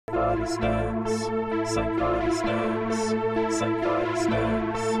Vitus dance, St. Vitus dance, St. Vitus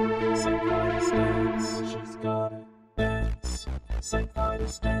dance, St. Vitus dance, she's got it, dance, St.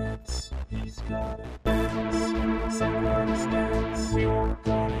 Vitus dance, he's got it, dance, St. Vitus dance, we all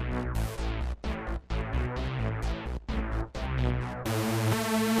got it.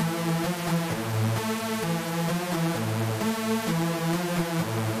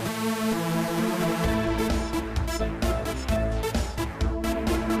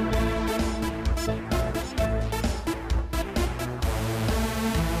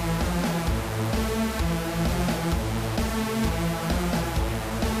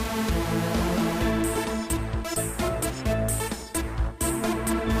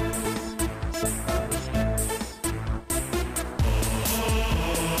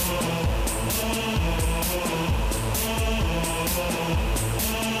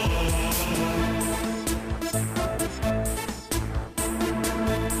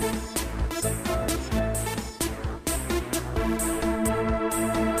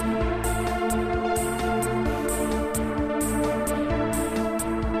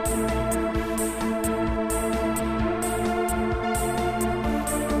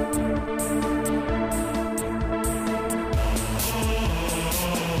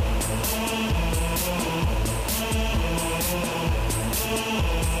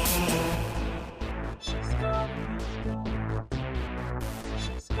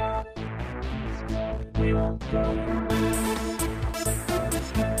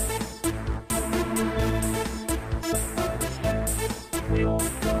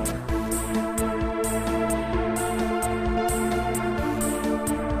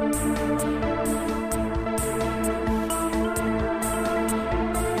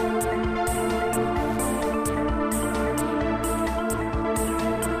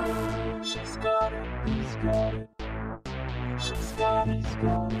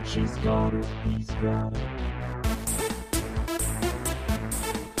 She's got it, he's got it.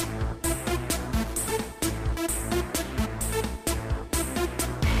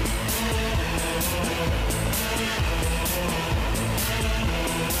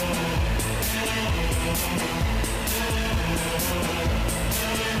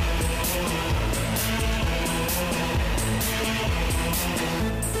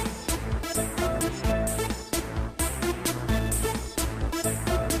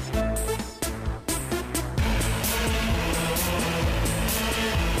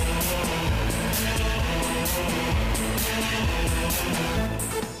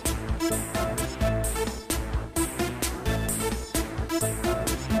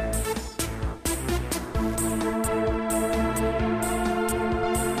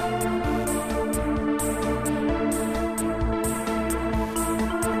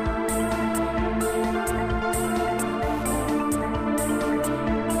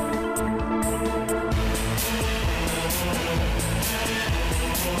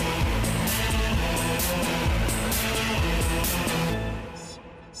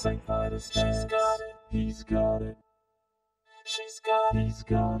 St. Vitus, she's got it, he's got it. She's got it, he's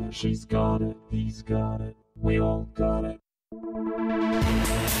got it, she's got it, he's got it. We all got it.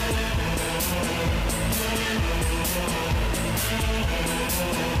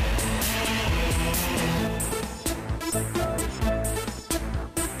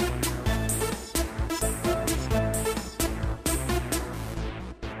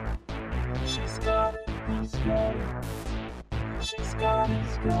 She's got it, he's got it. She's got it,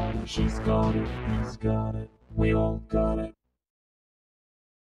 he's got it, she's got it, he's got it. We all got it.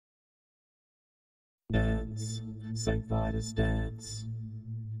 Dance, St. Vitus dance.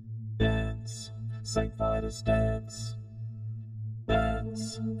 Dance, St. Vitus dance.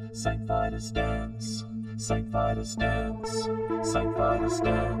 Dance, St. Vitus dance. St. Vitus dance. St. Vitus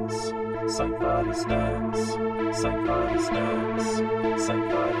dance. St. Vitus dance. St. Vitus dance.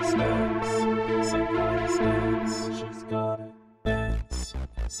 St. Vitus dance. St. Vitus dance. She's got it. Dance,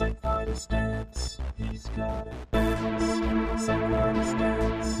 St. Vitus dance. He's got it. Dance, St. Vitus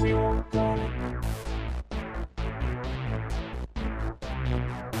dance. We all got it.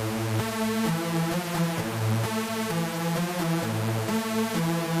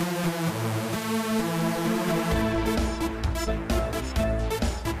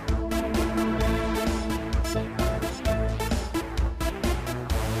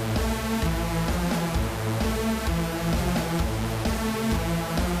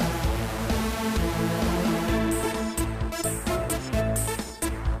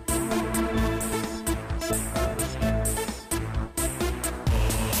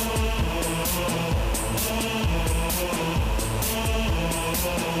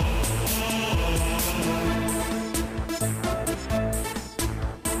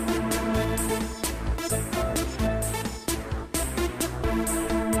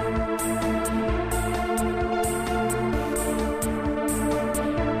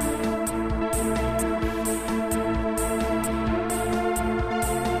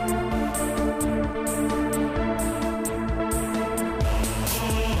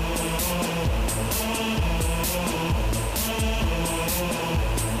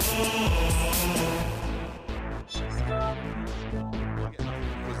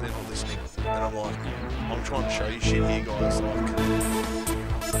 and I'm like, I'm trying to show you shit here, guys. Like,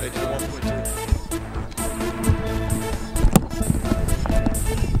 they did a 1.2.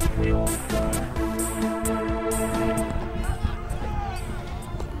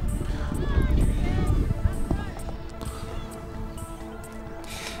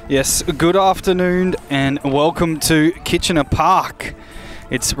 Yes, good afternoon and welcome to Kitchener Park.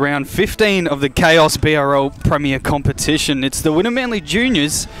 It's round 15 of the CAOS BRL Premier competition. It's the Wynnum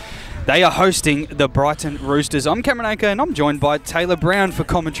Juniors. They are hosting the Brighton Roosters. I'm Cameron Aker and I'm joined by Taylor Brown for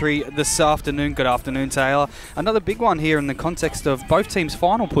commentary this afternoon. Good afternoon, Taylor. Another big one here in the context of both teams'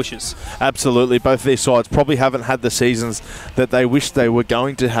 final pushes. Absolutely. Both of these sides probably haven't had the seasons that they wish they were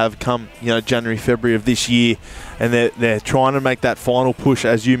going to have come, January, February of this year. And they're trying to make that final push,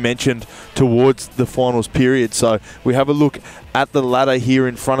 as you mentioned, towards the finals period. So we have a look at the ladder here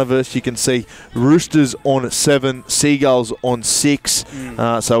in front of us. You can see Roosters on 7, Seagulls on 6.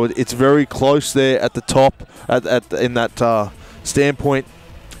 So it's very close there at the top in that standpoint.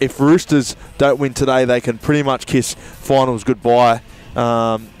 If Roosters don't win today, they can pretty much kiss finals goodbye.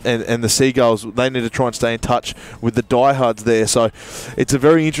 And the Seagulls, they need to try and stay in touch with the diehards there. So it's a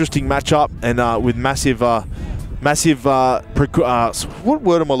very interesting matchup, and with massive, what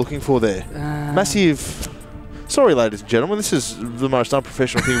word am I looking for there? Massive. Sorry, ladies and gentlemen, this is the most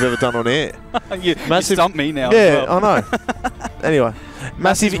unprofessional thing we've ever done on air. You stumped me now. Yeah, I know. Anyway,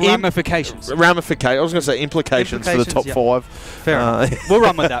 massive ramifications. I was going to say implications for the top 5. Fair enough. We'll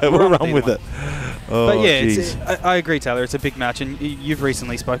run with that. We'll run with it. Oh, but yeah, I agree, Taylor. It's a big match, and you've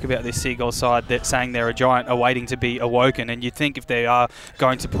recently spoke about this Seagull side that saying they're a giant awaiting to be awoken. And you think if they are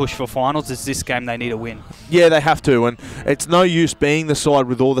going to push for finals, it's this game they need a win. Yeah, they have to, and it's no use being the side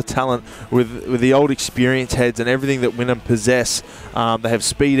with all the talent, with the old experience heads and everything that Wynnum possess. They have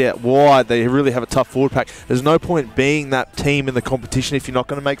speed out wide. They really have a tough forward pack. There's no point being that team in the competition if you're not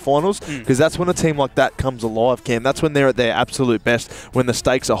going to make finals, because that's when a team like that comes alive, Cam. That's when they're at their absolute best, when the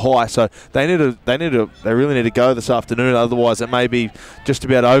stakes are high. So they really need to go this afternoon. Otherwise, it may be just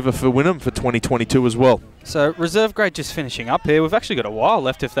about over for Wynnum for 2022 as well. So reserve grade just finishing up here. We've actually got a while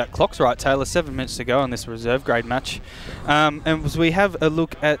left if that clock's right, Taylor. 7 minutes to go on this reserve grade match. And as we have a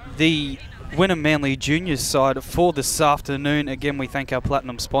look at the Wynnum Juniors side for this afternoon, again we thank our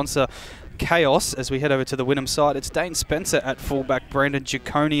platinum sponsor CAOS. As we head over to the Wynnum side, it's Daine SPENCER at fullback, Brandon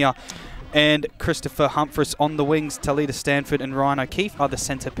Jaconia and Christopher Humphries on the wings. Talita Stanford and Ryan O'Keefe are the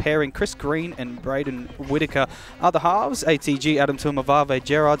centre pairing. Chris Green and Braden Whitaker are the halves. ATG, Adam Tuamavave,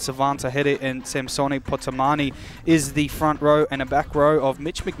 Gerard Savanta Hede and Samsoni Potamani is the front row, and a back row of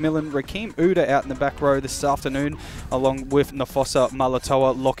Mitch McMillan, Rakeem Uda out in the back row this afternoon, along with Nafosa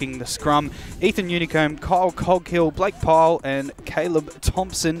Malatoa locking the scrum. Ethan Unicombe, Kyle Coghill, Blake Pyle and Caleb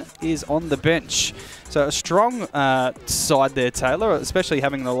Thompson is on the bench. So a strong side there, Taylor, especially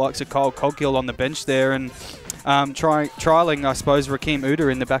having the likes of Kyle Coghill on the bench there and trialling, I suppose, Rakeem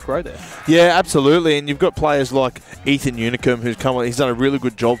Uda in the back row there. Yeah, absolutely. And you've got players like Ethan Unicombe, he's done a really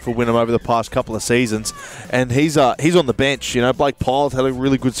good job for Wynnum over the past couple of seasons, and he's on the bench. Blake Pyle's had a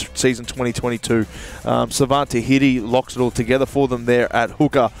really good season 2022. Savanta Hede locks it all together for them there at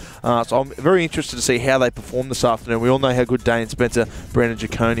hooker. So I'm very interested to see how they perform this afternoon. We all know how good Daine SPENCER, Brandon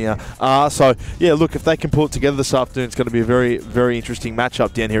Jaconia are. So yeah, look, if they can pull it together this afternoon, it's going to be a very, very interesting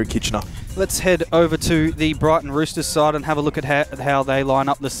matchup down here at Kitchener. Let's head over to the Brighton Roosters side and have a look at how they line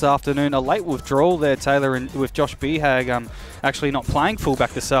up this afternoon. A late withdrawal there, Taylor, and with Josh Behag actually not playing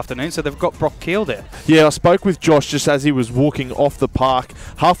fullback this afternoon, so they've got Brock Keel there. Yeah, I spoke with Josh just as he was walking off the park,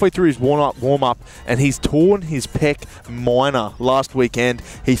 halfway through his warm-up, and he's torn his pec minor last weekend.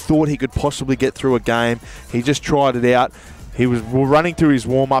 He thought he could possibly get through a game. He just tried it out. He was running through his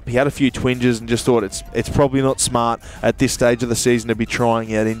warm-up. He had a few twinges and just thought it's probably not smart at this stage of the season to be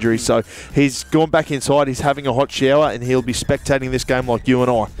trying out injuries. So he's gone back inside. He's having a hot shower, and he'll be spectating this game like you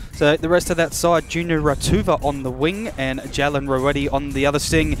and I. So the rest of that side, Junior Ratuva on the wing and Jalen Rowedi on the other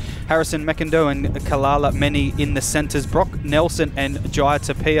sting. Harrison McIndoe and Kalala Meni in the centres. Brock Nelson and Jaya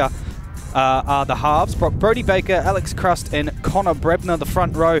Taepa are the halves. Brody Baker, Alex Crust and Connor Brebner, the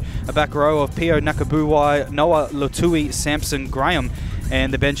front row. A back row of Pio Nakabuwai, Noah Lotui, Samson Graham,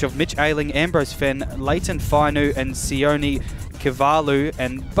 and the bench of Mitch Ailing, Ambrose Fenn, Leighton Fainu and Sione Kivalu.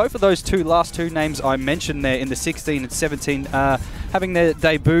 And both of those last two names I mentioned there in the 16 and 17 having their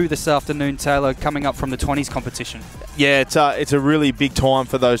debut this afternoon, Taylor, coming up from the 20s competition. Yeah, it's a really big time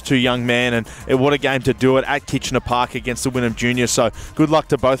for those two young men, and what a game to do it at Kitchener Park against the Wynnum Juniors. So good luck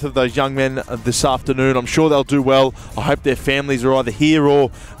to both of those young men this afternoon. I'm sure they'll do well. I hope their families are either here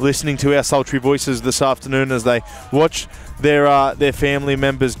or listening to our sultry voices this afternoon as they watch their family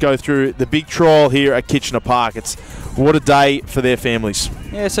members go through the big trial here at Kitchener Park. What a day for their families.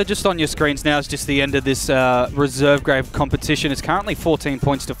 Yeah, so just on your screens now is just the end of this reserve grade competition. It's currently 14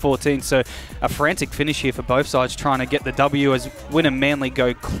 points to 14, so a frantic finish here for both sides trying to get the W as Wynnum Manly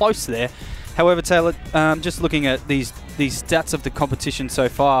go close there. However, Taylor, just looking at these stats of the competition so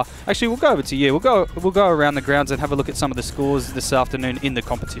far, actually we'll go over to you. We'll go around the grounds and have a look at some of the scores this afternoon in the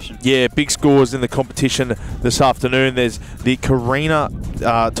competition. Yeah, big scores in the competition this afternoon. There's the Carina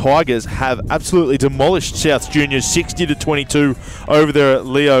Tigers have absolutely demolished South Juniors 60-22 over there at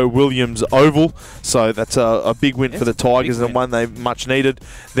Leo Williams Oval. So that's a big win for the Tigers and one they much needed.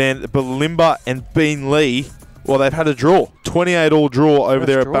 Then Balimba and Beenleigh, well, they've had a draw, 28-all draw over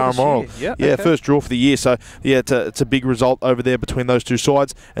there at Balmoral. Yeah, okay. First draw for the year. So, yeah, it's a big result over there between those two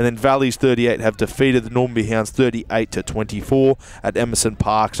sides. And then Valleys 38 have defeated the Normanby Hounds 38-24 at Emerson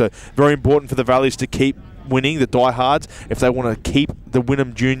Park. So, very important for the Valleys to keep winning, the diehards, if they want to keep the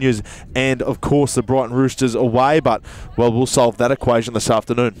Wynnum Juniors and, of course, the Brighton Roosters away. But, well, we'll solve that equation this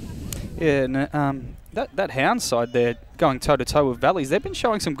afternoon. Yeah, and that Hounds side there, going toe-to-toe with Valleys, they've been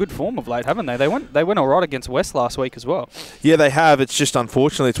showing some good form of late, haven't they? They went all right against West last week as well. Yeah, they have. It's just,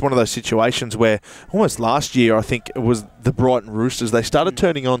 unfortunately, it's one of those situations where almost last year, I think it was the Brighton Roosters, they started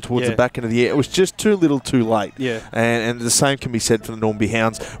turning on towards the back end of the year. It was just too little too late. Yeah. And the same can be said for the Normanby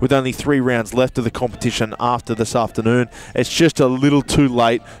Hounds. With only 3 rounds left of the competition after this afternoon, it's just a little too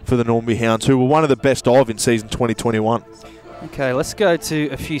late for the Normanby Hounds, who were one of the best of in season 2021. Okay, let's go to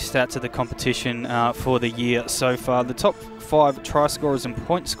a few stats of the competition for the year so far. The top 5 try scorers and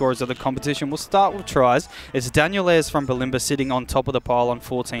point scorers of the competition. We'll start with tries. It's Daniel Ayres from Balimba sitting on top of the pile on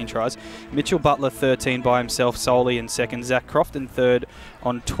 14 tries. Mitchell Butler 13 by himself solely in second. Zach Crofton third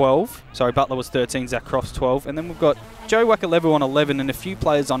on 12. Sorry, Butler was 13, Zach Crofts 12. And then we've got Joe Wakalevu on 11 and a few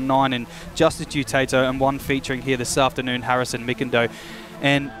players on 9, and Justice Utato and one featuring here this afternoon, Harrison McIndoe.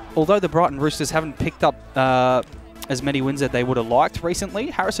 And although the Brighton Roosters haven't picked up as many wins that they would have liked recently,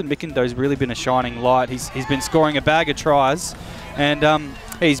 Harrison McIndoe's really been a shining light. He's been scoring a bag of tries, and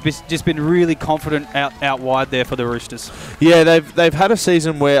he's just been really confident out wide there for the Roosters. Yeah, they've had a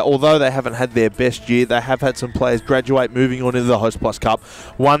season where, although they haven't had their best year, they have had some players graduate moving on into the Host Plus Cup.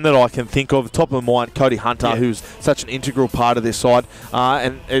 One that I can think of, top of mind, Cody Hunter, who's such an integral part of this side.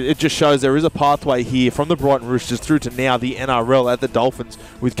 And it just shows there is a pathway here from the Brighton Roosters through to now the NRL at the Dolphins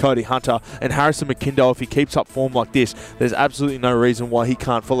with Cody Hunter. And Harrison McIndoe, if he keeps up form like this, there's absolutely no reason why he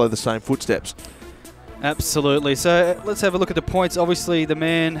can't follow the same footsteps. Absolutely. So let's have a look at the points. Obviously, the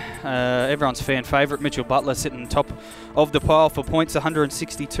man, everyone's fan favourite, Mitchell Butler, sitting top of the pile for points,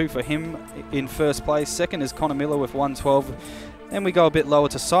 162 for him in first place. Second is Connor Miller with 112. Then we go a bit lower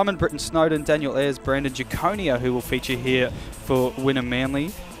to Simon Britton Snowden, Daniel Ayres, Brandon Jaconia, who will feature here for Wynnum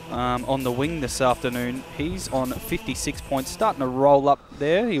Manly on the wing this afternoon. He's on 56 points, starting to roll up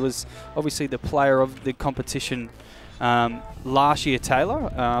there. He was obviously the player of the competition last year,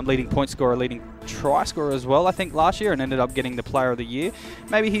 Taylor, leading point scorer, leading try scorer as well, I think, last year, and ended up getting the player of the year.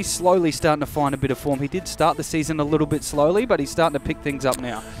 Maybe he's slowly starting to find a bit of form. He did start the season a little bit slowly, but he's starting to pick things up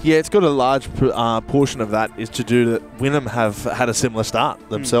now. Yeah, it's got a large portion of that is to do that Wynnum have had a similar start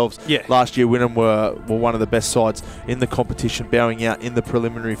themselves. Yeah. Last year, Wynnum were one of the best sides in the competition, bowing out in the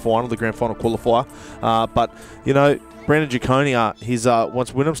preliminary final, the grand final qualifier. But, you know, Brandon Jaconia,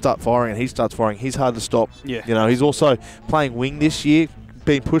 once Wynnum start firing and he starts firing, he's hard to stop. Yeah. You know, he's also playing wing this year,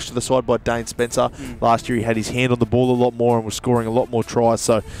 being pushed to the side by Daine Spencer. Last year he had his hand on the ball a lot more and was scoring a lot more tries.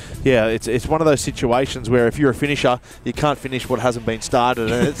 So, yeah, it's one of those situations where if you're a finisher, you can't finish what hasn't been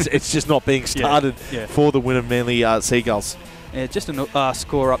started, and it's just not being started for the Wynnum Manly Seagulls. Yeah, just a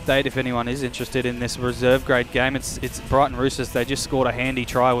score update if anyone is interested in this reserve grade game. It's Brighton Roosters. They just scored a handy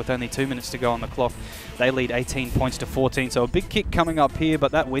try with only 2 minutes to go on the clock. They lead 18 points to 14, so a big kick coming up here,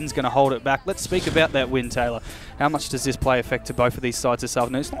 but that win's going to hold it back. Let's speak about that win, Taylor. How much does this play effect to both of these sides this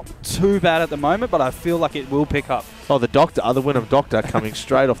afternoon? It's not too bad at the moment, but I feel like it will pick up. Oh, the Wynnum Doctor coming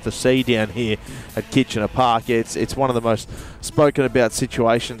straight off the sea down here at Kitchener Park. Yeah, it's one of the most spoken about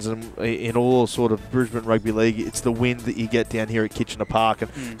situations in all sort of Brisbane Rugby League. It's the wind that you get down here at Kitchener Park,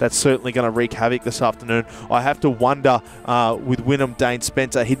 and that's certainly going to wreak havoc this afternoon. I have to wonder with Wynnum, Daine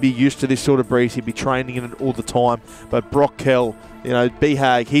Spencer, he'd be used to this sort of breeze. He'd be training in it all the time. But Brock Kell, you know,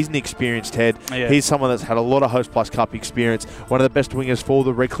 B-Hag, he's an experienced head. Yeah. He's someone that's had a lot of Host Plus Cup experience. One of the best wingers for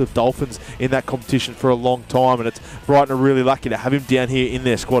the Redcliffe Dolphins in that competition for a long time. And it's Brighton are really lucky to have him down here in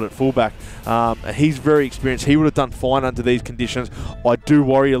their squad at fullback. He's very experienced. He would have done fine under these conditions. I do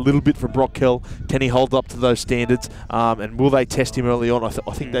worry a little bit for Brock Kell. Can he hold up to those standards? And will they test him early on? I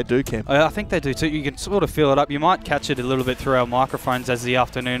think they do, Cam. I think they do too. You can sort of feel it up. You might catch it a little bit through our microphones as the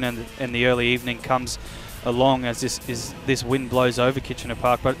afternoon and the early evening comes along as this wind blows over Kitchener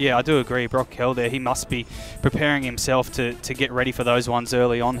Park. But yeah, I do agree. Brock Hell there, he must be preparing himself to get ready for those ones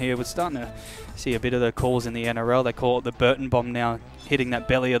early on here. We're starting to see a bit of the calls in the NRL. They call it the Burton bomb now, hitting that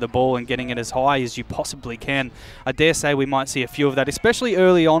belly of the ball and getting it as high as you possibly can. I dare say we might see a few of that, especially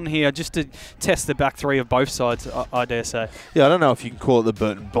early on here, just to test the back three of both sides, I dare say. Yeah, I don't know if you can call it the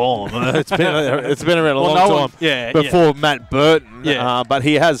Burton bomb. It's been around a long time before Matt Burton. Yeah. But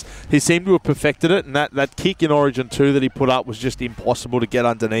he seemed to have perfected it, and that kick in Origin 2 that he put up was just impossible to get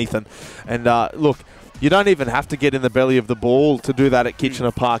underneath. And look, you don't even have to get in the belly of the ball to do that at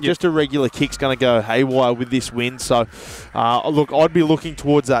Kitchener Park. Just a regular kick's going to go haywire with this wind. So, look, I'd be looking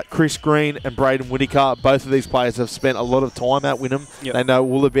towards that. Chris Green and Braden Whittaker, both of these players have spent a lot of time at Wynnum. They know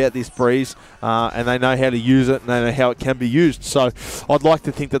all about this breeze, and they know how to use it, and they know how it can be used. So, I'd like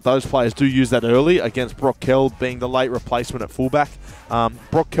to think that those players do use that early against Brock Kell being the late replacement at fullback.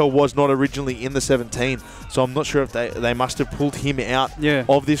 Brock Kell was not originally in the 17, so I'm not sure if they must have pulled him out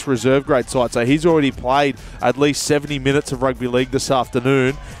of this reserve grade side. So he's already played at least 70 minutes of rugby league this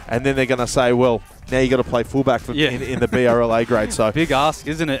afternoon, and then they're going to say, well, now you got to play fullback in the BRL A-grade. So big ask,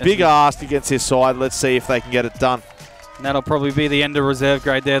 isn't it? Big ask against his side. Let's see if they can get it done. And that'll probably be the end of reserve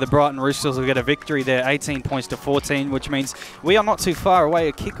grade there. The Brighton Roosters will get a victory there, 18 points to 14, which means we are not too far away.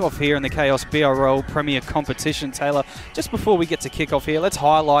 A kickoff here in the CAOS BRL Premier competition. Taylor, just before we get to kickoff here, let's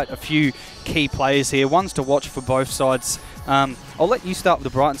highlight a few key players here, ones to watch for both sides. I'll let you start with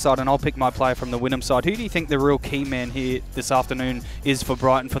the Brighton side, and I'll pick my player from the Wynnum side. Who do you think the real key man here this afternoon is for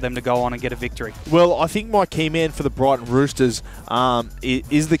Brighton for them to go on and get a victory? Well, I think my key man for the Brighton Roosters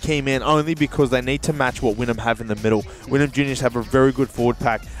is the key man only because they need to match what Wynnum have in the middle. Wynnum Juniors have a very good forward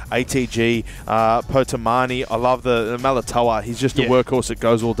pack. ATG, Potamani, I love the Malatoa. He's just a workhorse that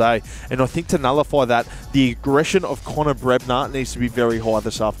goes all day. And I think to nullify that, the aggression of Connor Brebner needs to be very high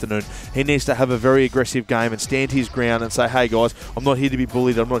this afternoon. He needs to have a very aggressive game and stand his ground and say, hey guys, I'm not here to be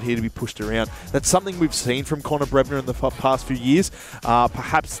bullied, I'm not here to be pushed around. That's something we've seen from Connor Brebner in the past few years.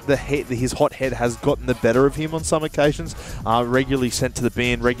 Perhaps his hot head has gotten the better of him on some occasions. Regularly sent to the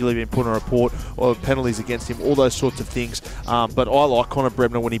ban, regularly been put on a report, or penalties against him, all those sorts of things. But I like Connor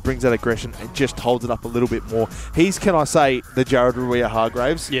Brebner when he brings that aggression and just holds it up a little bit more. He's, can I say, the Jared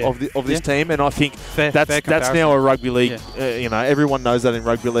Ruia-Hargraves of this team, and I think that's now a rugby league. Everyone knows that in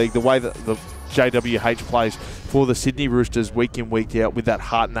rugby league, the way that the JWH plays for the Sydney Roosters week in, week out with that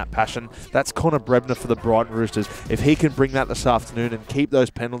heart and that passion. That's Connor Brebner for the Brighton Roosters. If he can bring that this afternoon and keep those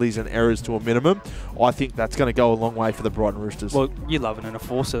penalties and errors to a minimum, I think that's going to go a long way for the Brighton Roosters. Well, you love an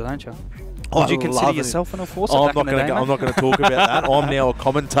enforcer, don't you? Would you consider yourself an enforcer? I'm not going to talk about that. I'm now a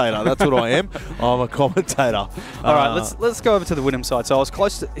commentator. That's what I am. I'm a commentator. All right, let's go over to the Wynnum side. So I was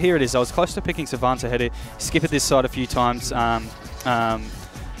close to, here it is. I was close to picking Savant ahead. Skip at this side a few times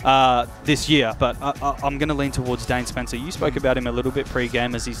this year, but I'm going to lean towards Daine Spencer. You spoke about him a little bit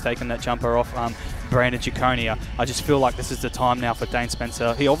pre-game as he's taken that jumper off Brandon Ciconia. I just feel like this is the time now for Daine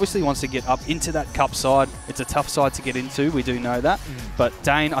Spencer. He obviously wants to get up into that cup side. It's a tough side to get into, we do know that. But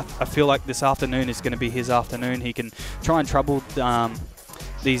Daine, I feel like this afternoon is going to be his afternoon. He can try and trouble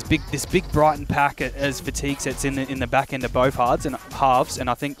this big Brighton pack as fatigue sets in the back end of both halves, and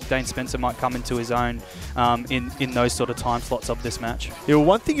I think Daine Spencer might come into his own in those sort of time slots of this match. Yeah, well,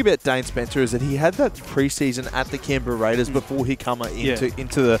 one thing about Daine Spencer is that he had that pre-season at the Canberra Raiders before he came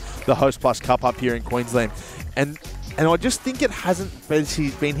into the Host Plus Cup up here in Queensland, and I just think it hasn't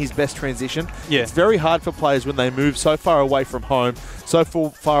been his best transition. It's very hard for players when they move so far away from home, so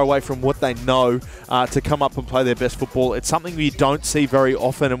far away from what they know, to come up and play their best football. It's something you don't see very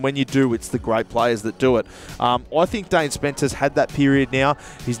often, and when you do, it's the great players that do it. I think Daine Spencer's had that period now.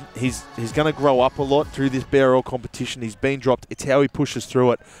 He's going to grow up a lot through this BRL competition. He's been dropped. It's how he pushes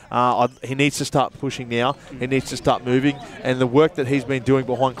through it. He needs to start pushing now. He needs to start moving, and the work that he's been doing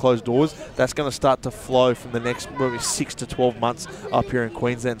behind closed doors, that's going to start to flow from the next 6 to 12 months up here in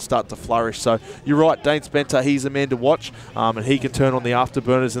Queensland and start to flourish. So you're right, Daine Spencer, he's the man to watch, and he can turn on the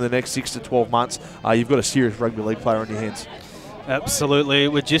afterburners in the next 6 to 12 months. You've got a serious rugby league player on your hands. Absolutely.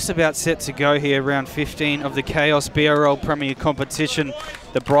 We're just about set to go here, round 15 of the CAOS BRL Premier competition.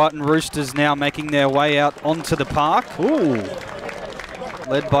 The Brighton Roosters now making their way out onto the park. Ooh.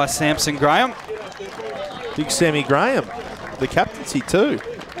 Led by Samson GRAHAM. Big Sammy Graham, the captaincy too.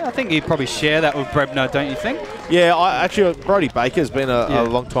 I think he'd probably share that with Brebner, don't you think? Yeah, actually, Brody Baker's been a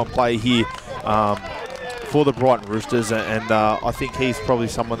long-time player here for the Brighton Roosters, and I think he's probably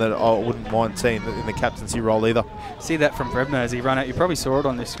someone that I wouldn't mind seeing in the captaincy role either. See that from Brebner as he ran out. You probably saw it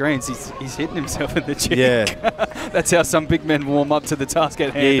on the screens. He's hitting himself in the cheek. Yeah. That's how some big men warm up to the task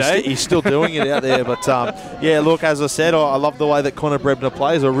at hand. Yeah, he's still doing it out there. But yeah, look, as I said, I love the way that Connor Brebner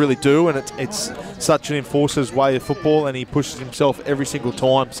plays. I really do, and it's such an enforcer's way of football, and he pushes himself every single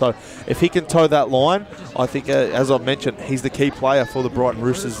time. So if he can toe that line, I think, as I've mentioned, he's the key player for the Brighton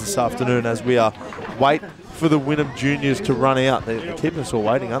Roosters this afternoon as we wait for the Wynnum Juniors to run out. They're keeping us all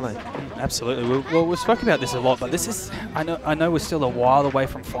waiting, aren't they? Absolutely. Well, we've spoken about this a lot, but this is, I know we're still a while away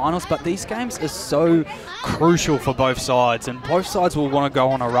from finals, but these games are so crucial for both sides, and both sides will want to go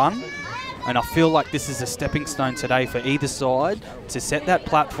on a run. And I feel like this is a stepping stone today for either side to set that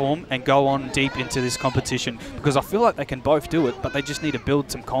platform and go on deep into this competition, because I feel like they can both do it, but they just need to build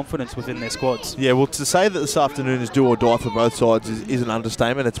some confidence within their squads. Yeah, well, to say that this afternoon is do or die for both sides is an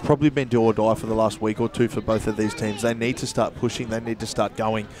understatement. It's probably been do or die for the last week or two for both of these teams. They need to start pushing. They need to start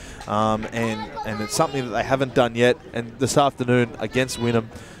going. And it's something that they haven't done yet. And this afternoon against Wynnum,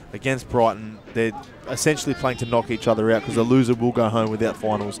 against Brighton, they're essentially playing to knock each other out, because the loser will go home without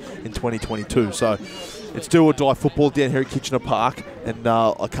finals in 2022. So it's do or die football down here at Kitchener Park, and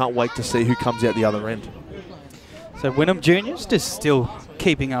I can't wait to see who comes out the other end. So Wynnum Juniors just still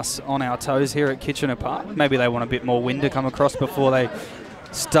keeping us on our toes here at Kitchener Park. Maybe they want a bit more wind to come across before they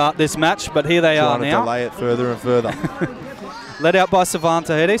start this match, but here they are now. Trying to delay it further and further. Led out by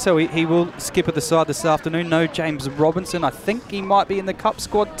Savanta Hede, so he will skip at the side this afternoon. No James Robinson. I think he might be in the Cup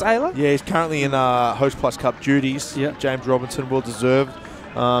squad, Taylor. Yeah, he's currently in Host Plus Cup duties. Yep. James Robinson, well deserved.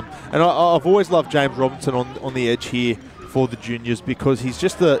 And I've always loved James Robinson on the edge here for the juniors, because he's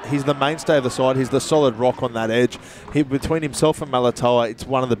the mainstay of the side. He's the solid rock on that edge. Between himself and Malatoa, it's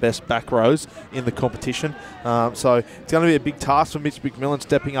one of the best back rows in the competition. So it's going to be a big task for Mitch McMillan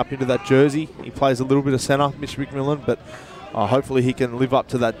stepping up into that jersey. He plays a little bit of centre, Mitch McMillan, but hopefully he can live up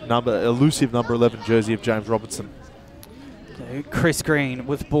to that elusive number 11 jersey of James Robinson. So Chris Green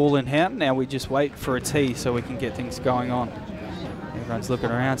with ball in hand. Now we just wait for a tee so we can get things going on. Everyone's looking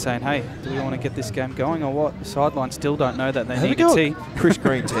around saying, hey, do we want to get this game going or what? The sideline still don't know that they need a tee. Chris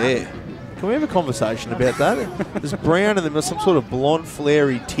Green's hair. Can we have a conversation about that? There's brown and there's some sort of blonde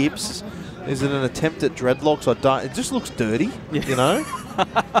flary tips. Is it an attempt at dreadlocks? It just looks dirty, you know?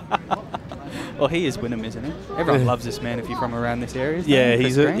 Well, he is Wynnum, isn't he? Everyone loves this man if you're from around this area. Yeah,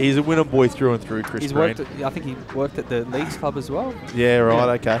 he's a Wynnum boy through and through, Chris Green. I think he worked at the Leagues Club as well. Yeah,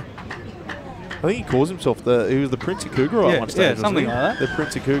 right, okay. I think he calls himself he was the Prince of Cougarite one stage. Yeah, something like that. The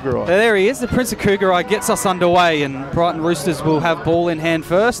Prince of Cougarite. There he is, the Prince of Cougarite gets us underway, and Brighton Roosters will have ball in hand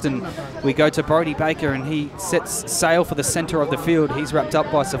first, and we go to Brodie Baker, and he sets sail for the centre of the field. He's wrapped up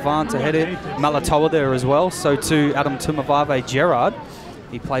by Savanta Hede, Malatoa there as well, so too Adam Tumavave Gerard.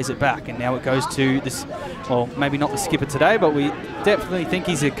 He plays it back, and now it goes to this, well, maybe not the skipper today, but we definitely think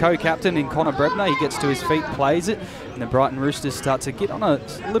he's a co-captain in Connor Brebner. He gets to his feet, plays it, and the Brighton Roosters start to get on a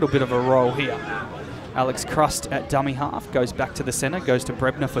little bit of a roll here. Alex Crust at dummy half, goes back to the centre, goes to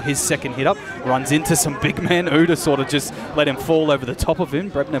Brebner for his second hit up, runs into some big man. Uda sort of just let him fall over the top of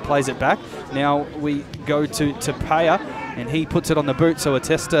him. Brebner plays it back. Now we go to Taepa, and he puts it on the boot, so a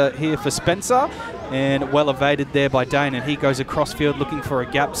tester here for Spencer, and well evaded there by Daine, and he goes across field looking for a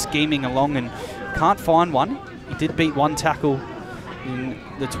gap, scheming along, and can't find one. He did beat one tackle in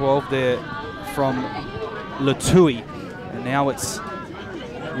the 12 there from Latui, and now it's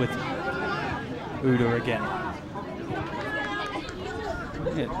with Uda again.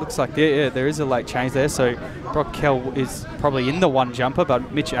 Yeah, it looks like there is a late change there, so Brock Kell is probably in the one jumper,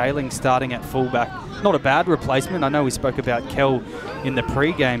 but Mitch Ayling starting at fullback. Not a bad replacement. I know we spoke about Kell in the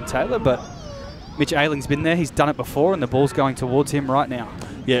pre-game, Taylor, but Mitch Ayling's been there. He's done it before, and the ball's going towards him right now.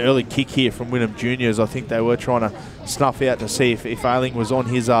 Yeah, early kick here from Wynnum Juniors. I think they were trying to snuff out to see if Ayling was on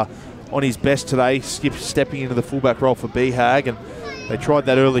his best today, stepping into the fullback role for B-Hag, and they tried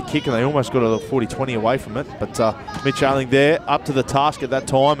that early kick and they almost got a 40-20 away from it. But Mitch Ayling there, up to the task at that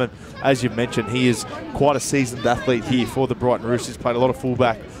time, and as you've mentioned, he is quite a seasoned athlete here for the Brighton Roosters. Played a lot of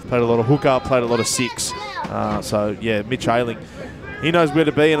fullback, played a lot of hooker, played a lot of six. So yeah, Mitch Ayling, he knows where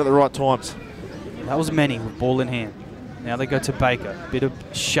to be and at the right times. That was many with ball in hand. Now they go to Baker. Bit of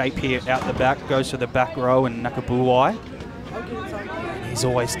shape here out the back. Goes to the back row and Nakabuwai. He's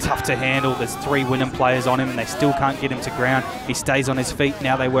always tough to handle. There's 3 Wynnum players on him and they still can't get him to ground. He stays on his feet.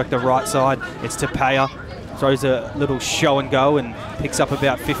 Now they work the right side. It's Taepa. Throws a little show and go and picks up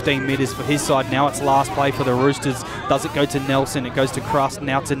about 15 metres for his side. Now it's last play for the Roosters. Does it go to Nelson? It goes to Crust.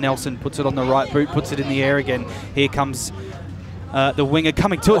 Now to Nelson. Puts it on the right boot. Puts it in the air again. Here comes The winger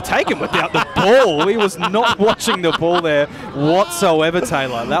coming to it, taken without the ball. He was not watching the ball there whatsoever,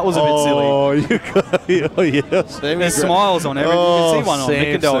 Taylor. That was a bit silly. Oh, you got, oh yes. There's smiles on everything. You can see one on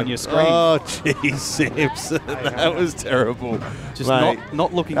MCINDOE on your screen. Oh, geez, Samson. That was terrible. Just Mate,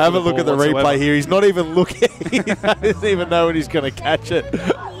 not looking have for a the look at the ball replay whatsoever. here. He's not even looking. He doesn't even know when he's going to catch it.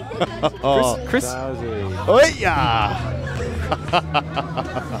 Chris Oh, yeah.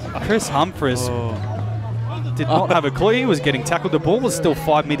 Chris Humphries did not have a clue. He was getting tackled. The ball was still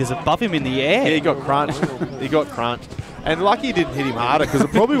 5 metres above him in the air. Yeah, he got crunched. He got crunched. And lucky he didn't hit him harder, because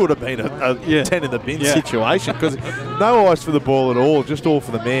it probably would have been a 10 in the bin situation, because no eyes for the ball at all, just all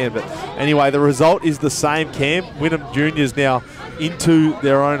for the man. But anyway, the result is the same, Cam. Wynnum Juniors now into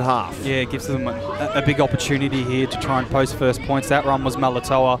their own half. Yeah, it gives them a big opportunity here to try and post first points. That run was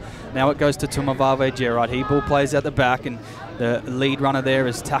Malatoa. Now it goes to Tumavave Gerard. He ball plays out the back, and the lead runner there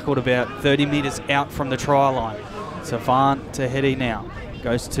is tackled about 30 metres out from the try line. Savan Tahedi now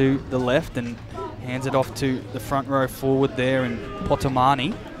goes to the left and hands it off to the front row forward there, and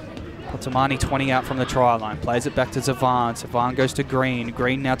Potamani. Potamani 20 out from the try line. Plays it back to Savan. Savan goes to Green.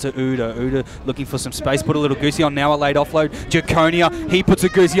 Green now to Uda. Uda looking for some space. Put a little goosey on. Now a late offload. Jaconia. He puts a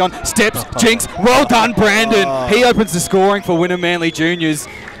goosey on. Steps. Jinx. Well done, Brandon. He opens the scoring for Wynnum Manly Juniors.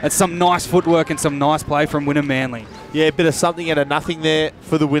 That's some nice footwork and some nice play from Wynnum Manly. Yeah, a bit of something out of nothing there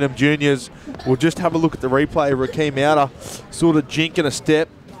for the Wynnum Juniors. We'll just have a look at the replay. Rakeem Outer sort of jinking a step.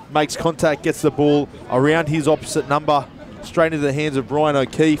 Makes contact, gets the ball around his opposite number, straight into the hands of Brian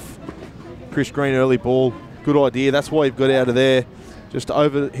O'Keefe. Chris Green, early ball. Good idea. That's why you've got out of there. Just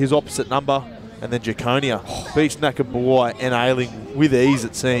over his opposite number. And then Jaconia beats Nakamura and Ailing with ease,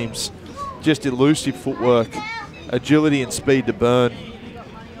 it seems. Just elusive footwork, agility and speed to burn.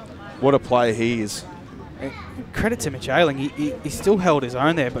 What a player he is. Credit to Mitch Ailing. He still held his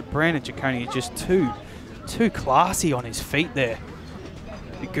own there, but Brandon Jaconia just too classy on his feet there.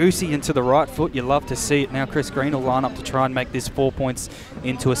 Goosey into the right foot. You love to see it. Now Chris Green will line up to try and make this 4 points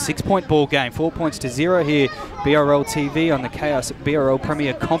into a 6-point ball game. 4 points to 0 here. BRL TV on the CAOS BRL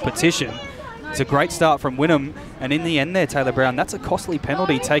Premier competition. It's a great start from Wynnum. And in the end there, Taylor Brown, that's a costly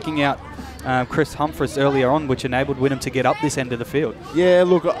penalty, taking out Chris Humphries earlier on, which enabled Wynnum to get up this end of the field. Yeah,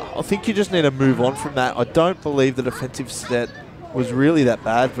 look, I think you just need to move on from that. I don't believe the defensive set was really that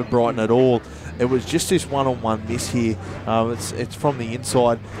bad for Brighton at all. It was just this one-on-one miss here. It's from the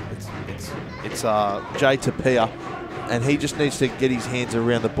inside. It's Jay Taepa, and he just needs to get his hands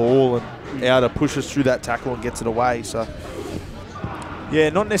around the ball, and Outer pushes through that tackle and gets it away. So, yeah,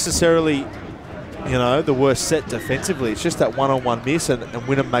 not necessarily, you know, the worst set defensively. It's just that one-on-one miss, and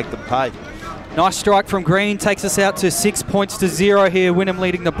Wynnum make them pay. Nice strike from Green. Takes us out to 6 points to 0 here. Wynnum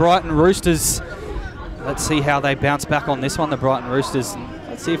leading the Brighton Roosters. Let's see how they bounce back on this one, the Brighton Roosters.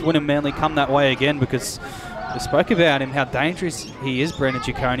 Let's see if Wynnum Manly come that way again, because we spoke about him, how dangerous he is, Brandon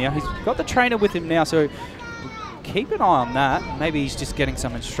Jaconia. He's got the trainer with him now, so keep an eye on that. Maybe he's just getting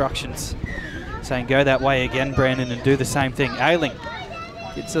some instructions saying go that way again, Brandon, and do the same thing. Ailing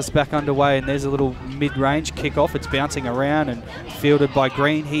gets us back underway, and there's a little mid-range kick-off. It's bouncing around and fielded by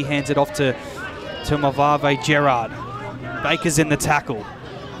Green. He hands it off to Tumavave Gerard. Baker's in the tackle.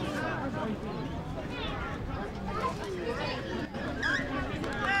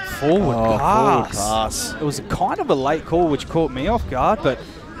 Forward pass. It was kind of a late call, which caught me off guard, but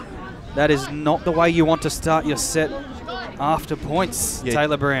that is not the way you want to start your set after points, yeah.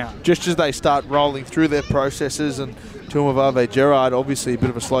 Taylor Brown. Just as they start rolling through their processes, and Tumavave Gerard, obviously a bit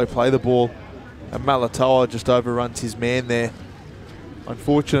of a slow play the ball, and Malatoa just overruns his man there.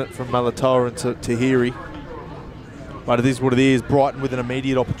 Unfortunate from Malatoa and Tahiri, but it is what it is. Brighton with an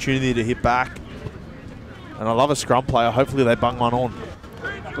immediate opportunity to hit back, and I love a scrum player. Hopefully they bung one on.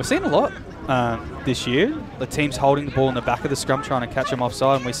 We've seen a lot this year. The team's holding the ball in the back of the scrum, trying to catch them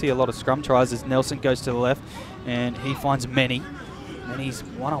offside, and we see a lot of scrum tries as Nelson goes to the left, and he finds Many, and he's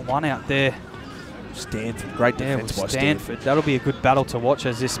one-on-one out there. Stanford, great defense by Stanford. That'll be a good battle to watch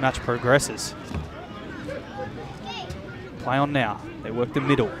as this match progresses. Play on now. They work the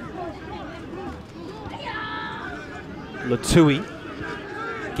middle. Latui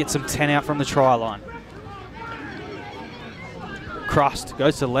gets some 10 out from the try line. Crust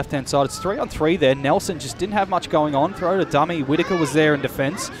goes to the left-hand side. It's 3-on-3 there. Nelson just didn't have much going on. Throw to dummy. Whitaker was there in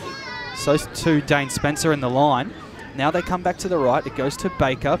defence. So to Daine Spencer in the line. Now they come back to the right. It goes to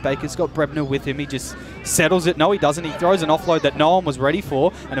Baker. Baker's got Brebner with him. He just settles it. No, he doesn't. He throws an offload that no one was ready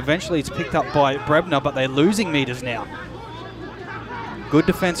for, and eventually it's picked up by Brebner, but they're losing meters now. Good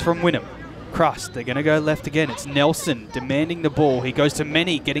defence from Wynnum. Crust, they're going to go left again. It's Nelson demanding the ball. He goes to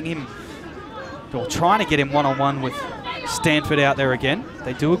Many, getting him, or trying to get him one-on-one with Stanford out there again.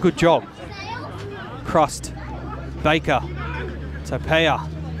 They do a good job. Crust, Baker, Taepa.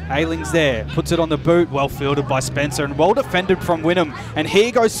 Ayling's there, puts it on the boot, well fielded by Spencer and well defended from Wynnum. And here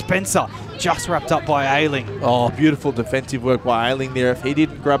goes Spencer, just wrapped up by Ayling. Oh, beautiful defensive work by Ayling there. If he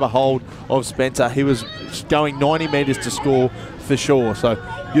didn't grab a hold of Spencer, he was going 90 metres to score for sure. So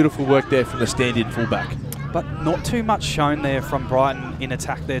beautiful work there from the stand-in fullback. But not too much shown there from Brighton in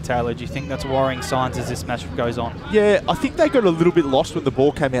attack there, Taylor. Do you think that's worrying signs as this match goes on? Yeah, I think they got a little bit lost when the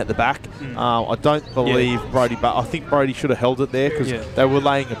ball came out the back. I don't believe Brody, but I think Brody should have held it there because they were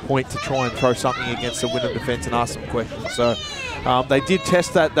laying a point to try and throw something against the Wynnum defence and ask some questions. So they did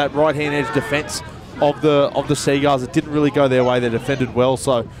test that right-hand edge defence of the Seagulls. It didn't really go their way. They defended well,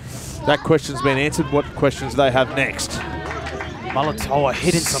 so that question's been answered. What questions they have next? Malatoa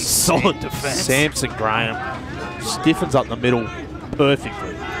hitting some solid defence. Samson GRAHAM stiffens up the middle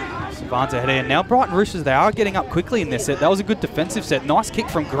perfectly. Savant's ahead here. Now Brighton Roosters, they are getting up quickly in this set. That was a good defensive set. Nice kick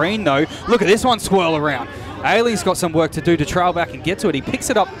from Green though. Look at this one swirl around. Ailey's got some work to do to trail back and get to it. He picks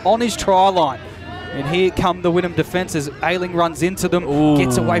it up on his try line. And here come the Wynnum defence as Ayling runs into them.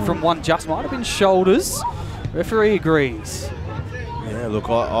 Gets away from one just. Might have been shoulders. Referee agrees. Yeah, look,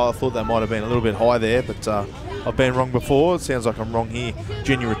 I thought that might have been a little bit high there, but I've been wrong before. It sounds like I'm wrong here.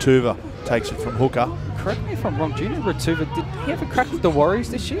 Junior Ratuva takes it from hooker. Correct me if I'm wrong. Junior Ratuva, did he have a crack with the Warriors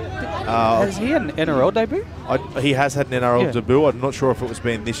this year? Has he had an NRL debut? He has had an NRL debut. I'm not sure if it was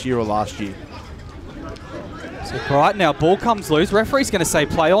been this year or last year. So right now, ball comes loose. Referee's going to say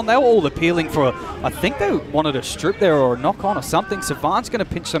play on. They were all appealing for, I think they wanted a strip there or a knock on or something. Savant's going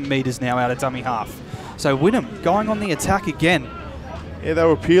to pinch some metres now out of dummy half. So Wynnum going on the attack again. Yeah, they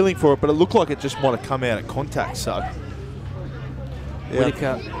were appealing for it, but it looked like it just might have come out of contact, so. Yeah.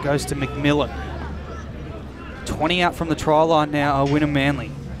 Whitaker goes to McMillan. 20 out from the try line now, Wynnum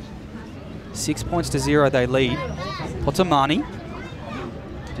Manly. 6 points to 0 they lead. Potamani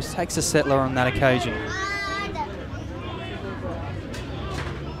just takes a settler on that occasion.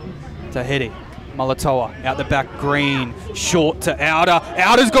 Tahiti. Malatoa out the back, Green, short to Outer.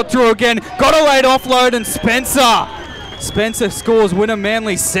 Outer's got through again, got a late offload, and Spencer scores Wynnum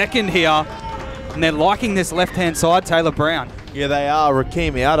Manly second here. And they're liking this left-hand side, Taylor Brown. Yeah, they are.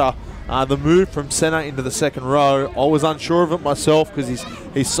 Rakeem Outer, the move from centre into the second row, I was unsure of it myself because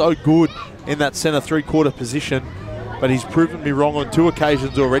he's so good in that centre three-quarter position, but he's proven me wrong on 2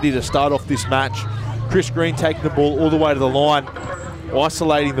 occasions already to start off this match. Chris Green taking the ball all the way to the line,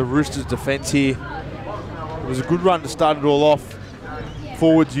 isolating the Roosters' defence here. It was a good run to start it all off.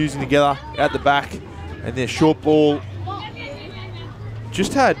 Forwards using together out the back, and their short ball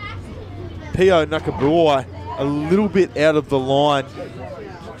just had Pio Nakabuai a little bit out of the line,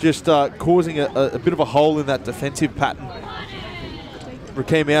 just causing a bit of a hole in that defensive pattern.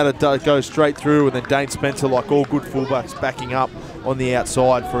 Rakeem Outer goes straight through, and then Daine SPENCER, like all good fullbacks, backing up on the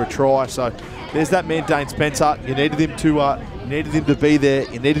outside for a try. So there's that man, Daine SPENCER. You needed him to be there.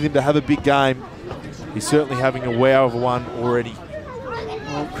 You needed him to have a big game. He's certainly having a wow of a one already.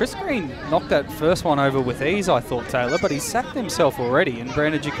 Well, Chris Green knocked that first one over with ease, I thought, Taylor, but he's sacked himself already, and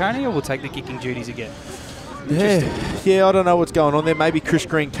Brandon Giaconia will take the kicking duties again. Yeah, I don't know what's going on there. Maybe Chris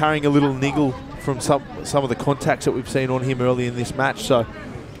Green carrying a little niggle from some of the contacts that we've seen on him early in this match, so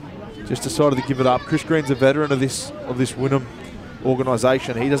just decided to give it up. Chris Green's a veteran of this Wynnum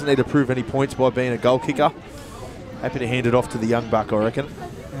organisation. He doesn't need to prove any points by being a goal kicker. Happy to hand it off to the young buck, I reckon.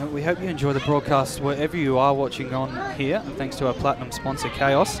 We hope you enjoy the broadcast wherever you are watching on here, and thanks to our platinum sponsor,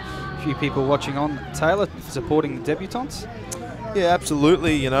 CAOS. A few people watching on, Taylor, supporting the debutants. Yeah,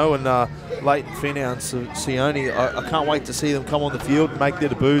 absolutely, you know, and Leighton Finau and Sione, I can't wait to see them come on the field and make their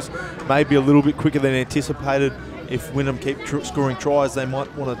debuts, maybe a little bit quicker than anticipated. If Wynnum keep scoring tries, they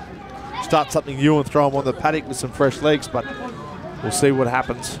might want to start something new and throw them on the paddock with some fresh legs, but we'll see what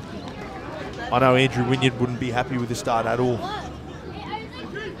happens. I know Andrew Wynyard wouldn't be happy with the start at all.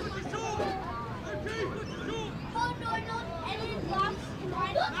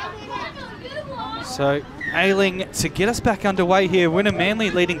 So Ayling to get us back underway here. Wynnum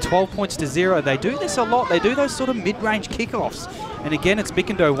Manly leading 12 points to 0. They do this a lot. They do those sort of mid-range kickoffs. And again, it's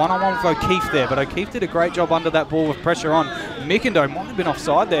MCINDOE one-on-one with O'Keefe there, but O'Keefe did a great job under that ball with pressure on. MCINDOE might have been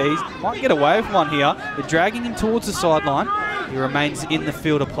offside there. He might get away with one here. They're dragging him towards the sideline. He remains in the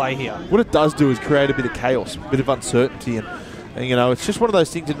field of play here. What it does do is create a bit of chaos, a bit of uncertainty, and you know, it's just one of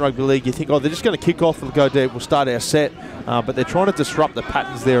those things in rugby league. You think, oh, they're just going to kick off and go deep. We'll start our set, but they're trying to disrupt the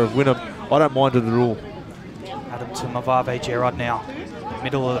patterns there of Wynnum. I don't mind it at all. Adam to Mavave Gerard now.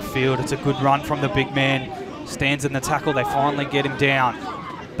 Middle of the field. It's a good run from the big man. Stands in the tackle. They finally get him down.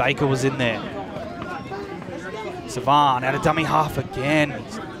 Baker was in there. Savan out of dummy half again.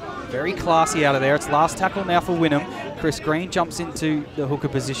 Very classy out of there. It's last tackle now for Wynnum. Chris Green jumps into the hooker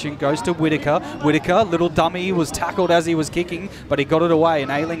position, goes to Whittaker. Whittaker, little dummy, was tackled as he was kicking, but he got it away,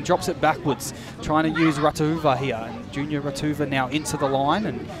 and Ailing drops it backwards, trying to use Ratuva here. And Junior Ratuva now into the line,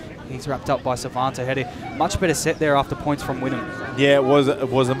 and he's wrapped up by Savanta Hedi. Much better set there after points from Wynnum. Yeah, it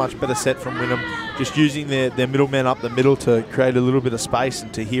was a much better set from Wynnum. Just using their middlemen up the middle to create a little bit of space,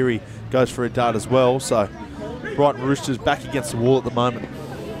 and Tahiri goes for a dart as well. So Brighton Roosters back against the wall at the moment.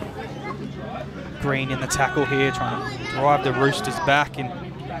 Green in the tackle here, trying to drive the Roosters back. And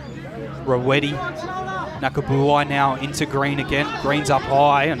Rawedi, Nakabuai now into Green again. Green's up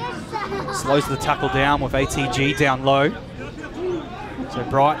high and slows the tackle down with ATG down low. So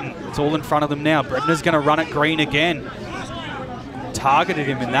Brighton, it's all in front of them now. Brebner's going to run at Green again. Targeted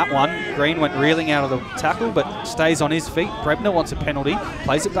him in that one. Green went reeling out of the tackle, but stays on his feet. Brebner wants a penalty,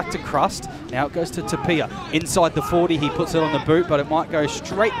 plays it back to Crust. Now it goes to Taepa. Inside the 40, he puts it on the boot, but it might go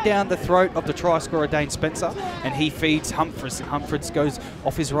straight down the throat of the try scorer, Daine Spencer, and he feeds Humphries. Humphries goes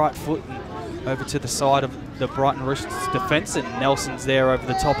off his right foot and over to the side of the Brighton Roosters defence, and Nelson's there over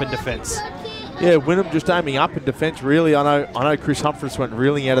the top in defence. Yeah, Wynnum just aiming up in defence, really. I know Chris Humphries went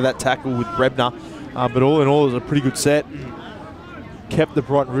reeling out of that tackle with Brebner, but all in all, it was a pretty good set. Kept the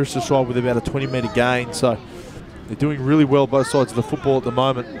Brighton Roosters side with about a 20-metre gain, so they're doing really well both sides of the football at the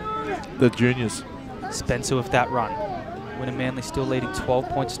moment, the juniors. Spencer with that run. Wynnum Manly still leading 12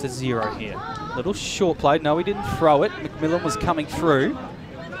 points to 0 here. Little short play. No, he didn't throw it. McMillan was coming through.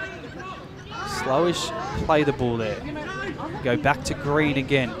 Slowish play the ball there. Go back to Green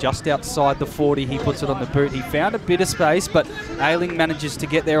again, just outside the 40. He puts it on the boot. He found a bit of space, but Ailing manages to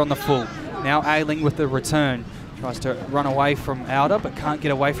get there on the full. Now Ailing with the return. Tries to run away from Outer, but can't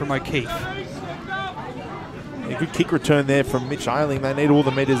get away from O'Keefe. A good kick return there from Mitch Ailing. They need all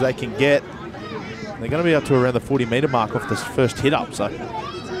the metres they can get. They're going to be up to around the 40-metre mark off this first hit up, so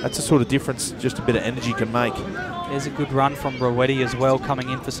that's the sort of difference just a bit of energy can make. There's a good run from Rawedi as well,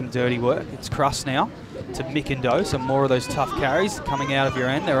 coming in for some dirty work. It's Crust now to MCINDOE, some more of those tough carries coming out of your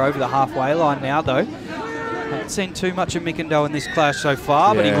end. They're over the halfway line now, though. Haven't seen too much of MCINDOE in this clash so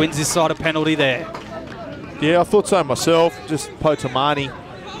far, but he wins his side a penalty there. Yeah, I thought so myself. Just Potamani.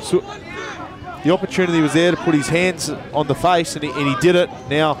 So the opportunity was there to put his hands on the face, and he did it.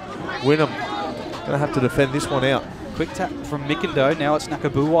 Now Wynnum going to have to defend this one out. Quick tap from MCINDOE. Now it's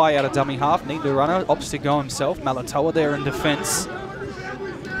Nakabuai out of dummy half. Need the runner. Opts to go himself. Malatoa there in defence.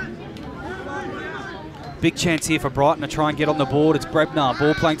 Big chance here for Brighton to try and get on the board. It's Brebner.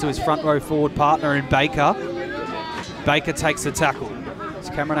 Ball playing to his front row forward partner in Baker. Baker takes the tackle. It's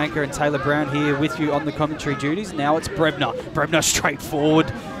Cameron Anker and Taylor Brown here with you on the commentary duties. Now it's Brebner. Brebner straight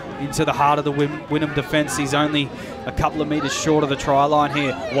forward into the heart of the Wynnum defence. He's only a couple of metres short of the try line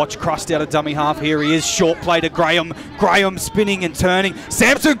here. Watch Crust out of dummy half. Here he is. Short play to Graham. Graham spinning and turning.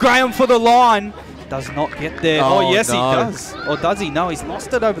 Samson Graham for the line. Does not get there. Oh yes, no. He does. Or does he? No, he's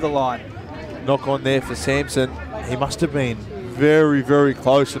lost it over the line. Knock on there for Samson. He must have been very, very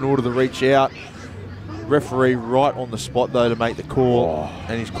close in order to reach out. Referee right on the spot though to make the call,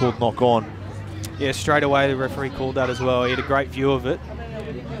 and he's called knock on. Yeah, straight away the referee called that as well. He had a great view of it.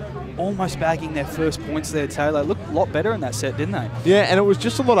 Almost bagging their first points there, Taylor. Looked a lot better in that set, didn't they? Yeah, and it was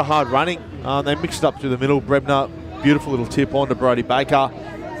just a lot of hard running. They mixed it up through the middle. Brebner, beautiful little tip on to Brody Baker,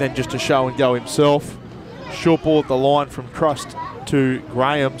 then just a show and go himself. Short ball at the line from Crust to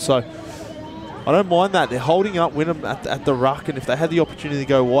Graham, so I don't mind that. They're holding up Wynnum at the ruck, and if they had the opportunity to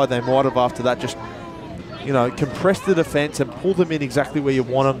go wide, they might have after that just, you know, compress the defence and pull them in exactly where you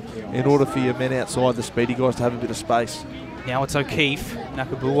want them in order for your men outside, the speedy guys, to have a bit of space. Now it's O'Keefe.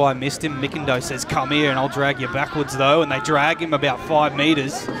 Nakabuai missed him. MCINDOE says, come here and I'll drag you backwards though, and they drag him about 5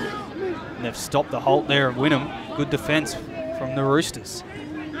 metres. And they've stopped the halt there of Wynnum. Good defence from the Roosters.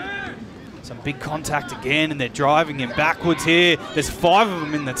 Some big contact again, and they're driving him backwards here. There's 5 of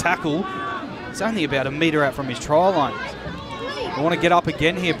them in the tackle. It's only about a metre out from his try line. They want to get up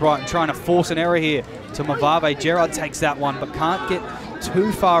again here, Brighton, trying to force an error here to Mavave. Gerard takes that one, but can't get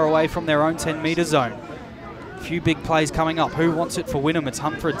too far away from their own 10-metre zone. A few big plays coming up. Who wants it for Wynnum? It's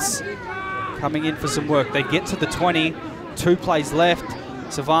Humphries coming in for some work. They get to the 20, 2 plays left.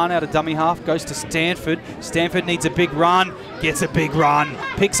 Savant out of dummy half, goes to Stanford. Stanford needs a big run, gets a big run,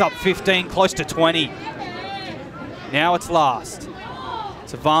 picks up 15, close to 20. Now it's last.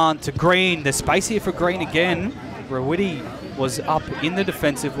 Savant to Green. There's space here for Green again. Rawedi was up in the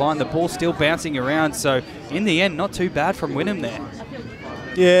defensive line. The ball still bouncing around, so in the end, not too bad from Wynnum there.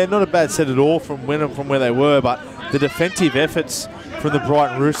 Yeah, not a bad set at all from Wynnum from where they were, but the defensive efforts from the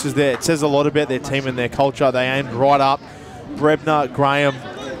Brighton Roosters there, it says a lot about their team and their culture. They aimed right up. Brebner, Graham,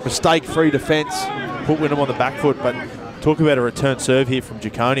 mistake-free defence, put Wynnum on the back foot, but talk about a return serve here from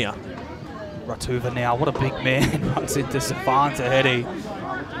Jaconia. Ratuva now, what a big man, runs into Savanta Hedy.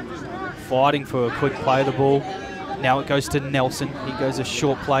 Fighting for a quick play of the ball. Now it goes to Nelson. He goes a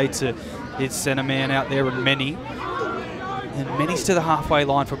short play to his centre man out there, and Many. And Many's to the halfway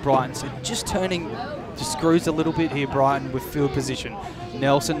line for Brighton. So just screws a little bit here, Brighton, with field position.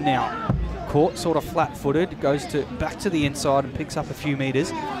 Nelson now caught sort of flat-footed, goes back to the inside and picks up a few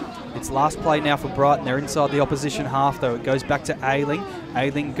metres. It's last play now for Brighton. They're inside the opposition half, though. It goes back to Ayling.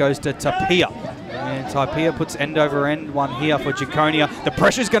 Ayling goes to Taepa. And Taepa puts end over end one here for Jaconia. The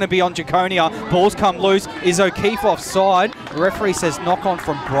pressure's going to be on Jaconia. Ball's come loose. Is O'Keefe offside? The referee says knock on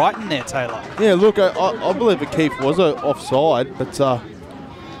from Brighton there, Taylor. Yeah, look, I believe O'Keefe was offside, but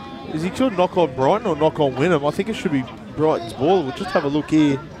is he should knock on Brighton or knock on Wynnum? I think it should be Brighton's ball. We'll just have a look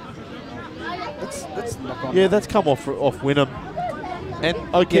here. Let's knock on. Yeah, that's come off Wynnum. And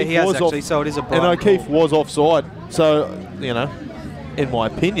O'Keefe was actually, so it is a Brighton and O'Keefe ball. was offside. So, you know, in my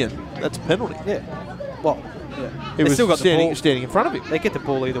opinion, that's a penalty. Yeah. Well, yeah. He was still got standing in front of him. They get the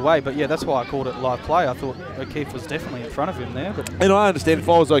ball either way, but yeah, that's why I called it live play. I thought O'Keefe was definitely in front of him there. But and I understand if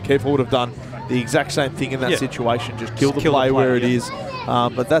I was O'Keefe, I would have done the exact same thing in that situation. Just kill the play where it is.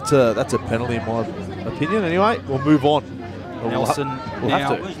 But that's a penalty in my opinion. Anyway, we'll move on. Nelson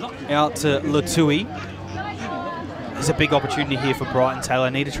now out to Latui. There's a big opportunity here for Brighton, Taylor.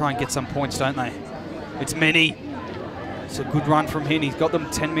 Need to try and get some points, don't they? It's Many. It's a good run from him. He's got them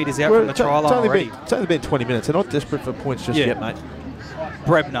 10 metres out from the try line already. It's only been 20 minutes. They're not desperate for points just yet, mate.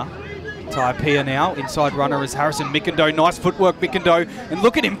 Brebner. Taepa now. Inside runner is Harrison McIndoe. Nice footwork, McIndoe. And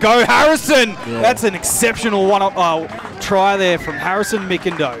look at him go, Harrison! Yeah. That's an exceptional try there from Harrison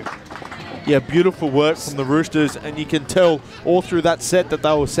McIndoe. Yeah, beautiful work from the Roosters. And you can tell all through that set that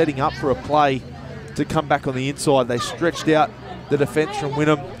they were setting up for a play to come back on the inside. They stretched out the defence from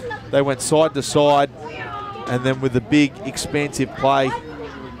Wynnum. They went side to side, and then with the big, expansive play,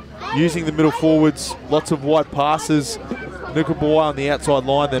 using the middle forwards, lots of wide passes. Nukaboy on the outside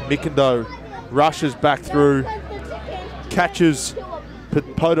line, then McIndoe rushes back through, catches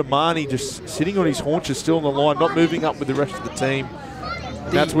Podamani just sitting on his haunches, still on the line, not moving up with the rest of the team.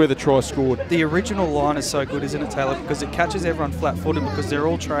 That's where the try scored. The original line is so good, isn't it, Taylor? Because it catches everyone flat-footed because they're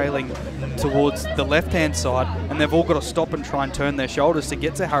all trailing towards the left-hand side, and they've all got to stop and try and turn their shoulders to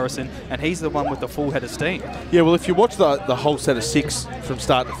get to Harrison, and he's the one with the full head of steam. Yeah, well, if you watch the whole set of 6 from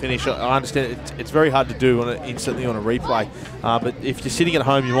start to finish, I understand it's very hard to do instantly on a replay. But if you're sitting at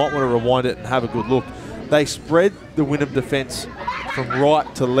home, you might want to rewind it and have a good look. They spread the Wynnum defence from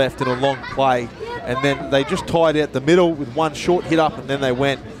right to left in a long play, and then they just tied out the middle with one short hit up, and then they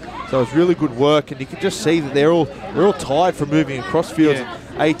went. So it was really good work, and you can just see that they're all tired from moving across fields. Yeah.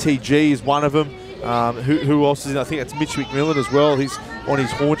 ATG is one of them. Who else is in? I think that's Mitch McMillan as well. He's on his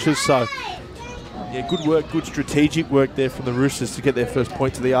haunches. So yeah, good work, good strategic work there from the Roosters to get their first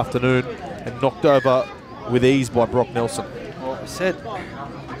point of the afternoon, and knocked over with ease by Brock Nelson. Well, I said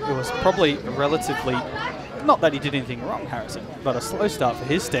it was probably a relatively, not that he did anything wrong, Harrison, but a slow start for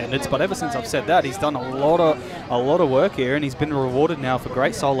his standards. But ever since I've said that, he's done a lot of work here, and he's been rewarded now for a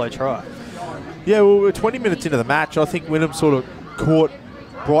great solo try. Yeah, well, we're 20 minutes into the match. I think Wynnum sort of caught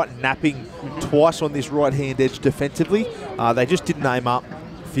Brighton napping twice on this right-hand edge defensively. They just didn't aim up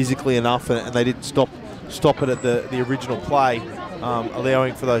physically enough, and they didn't stop it at the original play,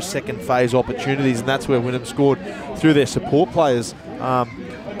 allowing for those second phase opportunities, and that's where Wynnum scored through their support players.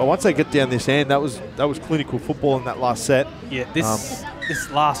 But once they get down this end, that was clinical football in that last set. Yeah, this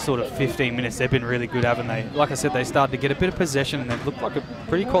last sort of 15 minutes, they've been really good, haven't they? Like I said, they started to get a bit of possession, and they look like a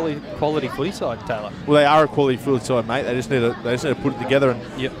pretty quality footy side, Taylor. Well, they are a quality footy side, mate. They just need to put it together.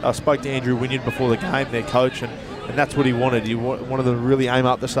 And I spoke to Andrew Wynnum before the game, their coach, and that's what he wanted. He wanted them to really aim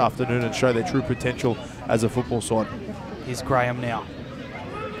up this afternoon and show their true potential as a football side. Here's Graham now.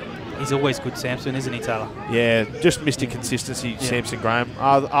 He's always good, Samson, isn't he, Taylor? Yeah, just Mr. Consistency, Samson GRAHAM.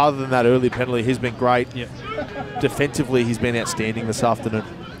 Other than that early penalty, he's been great. Yeah. Defensively, he's been outstanding this afternoon.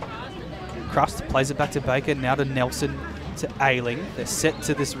 Crust plays it back to Baker, now to Nelson, to Ayling. They're set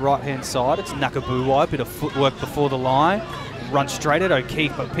to this right-hand side. It's Nakabuwai, bit of footwork before the line. Runs straight at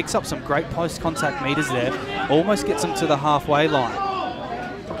O'Keefe, but picks up some great post-contact meters there. Almost gets him to the halfway line.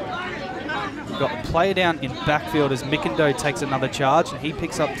 Got a play down in backfield as McIndoe takes another charge, and he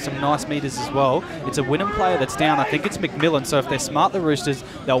picks up some nice meters as well. It's a Wynnum player that's down. I think it's McMillan, so if they're smart, the Roosters,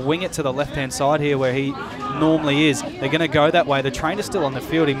 they'll wing it to the left-hand side here where he normally is. They're going to go that way. The trainer's still on the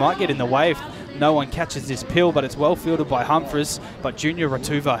field. He might get in the way if no one catches this pill, but it's well fielded by Humphries. But Junior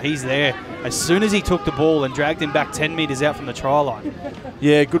Ratuva, he's there as soon as he took the ball and dragged him back 10 metres out from the try line.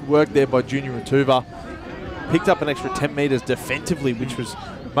 Yeah, good work there by Junior Ratuva. Picked up an extra 10 metres defensively, which was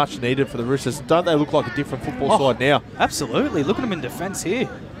much needed for the Roosters. Don't they look like a different football side now? Absolutely. Look at them in defence here.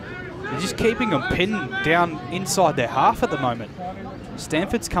 They're just keeping them pinned down inside their half at the moment.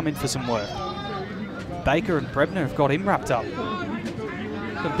 Stanford's come in for some work. Baker and Brebner have got him wrapped up.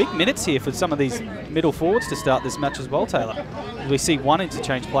 Some big minutes here for some of these middle forwards to start this match as well, Taylor. We see one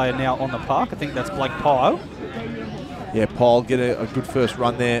interchange player now on the park. I think that's Blake PYLE. Yeah, PYLE get a good first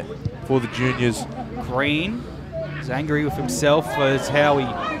run there for the juniors. Green is angry with himself as how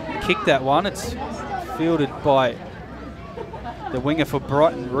he kicked that one. It's fielded by the winger for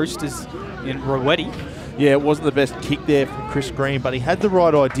Brighton Roosters in Rowetty. Yeah, it wasn't the best kick there from Chris Green, but he had the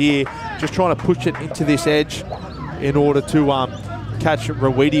right idea, just trying to push it into this edge in order to catch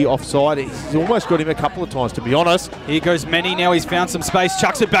Rowetty offside. He's almost got him a couple of times, to be honest. Here goes Many now. He's found some space,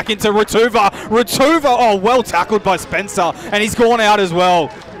 chucks it back into Ratuva. Ratuva, oh, well tackled by Spencer, and he's gone out as well.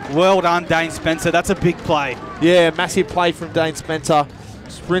 Well done, Daine Spencer. That's a big play. Yeah, massive play from Daine Spencer.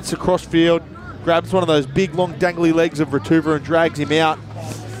 Sprints across field, grabs one of those big, long, dangly legs of Ratuva and drags him out.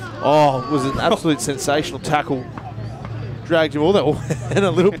 Oh, it was an absolute sensational tackle. Dragged him all that, and a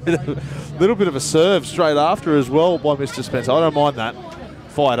little bit of a serve straight after as well by Mr. Spencer. I don't mind that.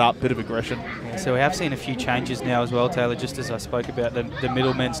 Fired up, bit of aggression. So we have seen a few changes now as well, Taylor, just as I spoke about the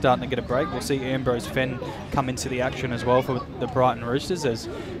middlemen starting to get a break. We'll see Ambrose Fenn come into the action as well for the Brighton Roosters. As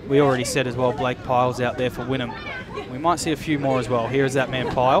we already said as well, Blake PYLE's out there for Wynnum. We might see a few more as well. Here is that man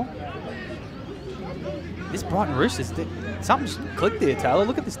PYLE. This Brighton Roosters, something's clicked there, Taylor.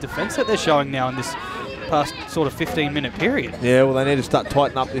 Look at this defence that they're showing now in this past sort of 15-minute period. Yeah, well, they need to start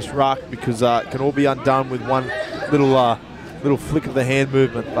tightening up this ruck because it can all be undone with one little flick of the hand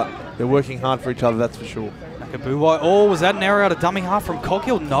movement, but they're working hard for each other, that's for sure. Nakabuwai, oh, was that an error out of dummy half from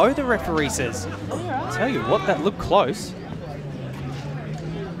COGHILL? No, the referee says. I'll tell you what, that looked close.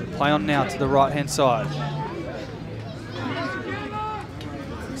 Play on now to the right-hand side.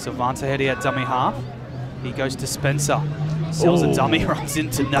 Savanta Hedi at dummy half. He goes to Spencer. Sells a dummy, runs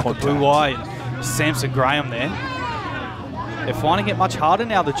into Nakabuwai and Samson GRAHAM there. They're finding it much harder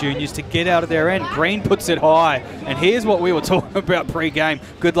now, the juniors, to get out of their end. Green puts it high. And here's what we were talking about pre-game.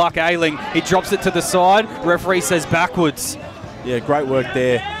 Good luck, Ayling. He drops it to the side. Referee says backwards. Yeah, great work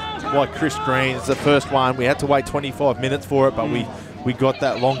there by Chris Green. It's the first one. We had to wait 25 minutes for it, but we got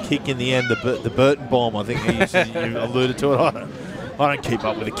that long kick in the end, the Burton bomb, I think you alluded to it. I don't keep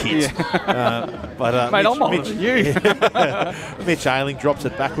up with the kids. Yeah. But mate, I'm older than you. Mitch Ayling drops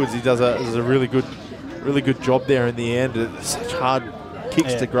it backwards. He does a really good job there in the end. It's such hard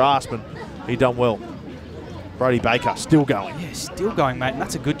kicks to grasp, and he done well. Brody Baker still going. Yeah, still going, mate. And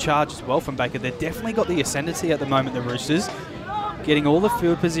that's a good charge as well from Baker. They've definitely got the ascendancy at the moment, the Roosters. Getting all the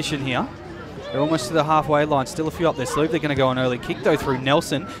field position here. They're almost to the halfway line. Still a few up their sleeve. They're going to go an early kick, though, through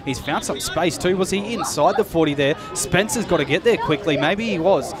Nelson. He's found some space, too. Was he inside the 40 there? Spencer's got to get there quickly. Maybe he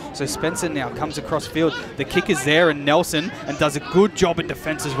was. So Spencer now comes across field. The kick is there, and Nelson and does a good job in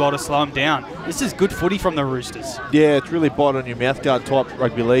defence as well to slow him down. This is good footy from the Roosters. Yeah, it's really bite on your mouthguard type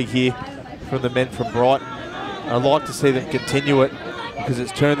rugby league here from the men from Brighton. I'd like to see them continue it because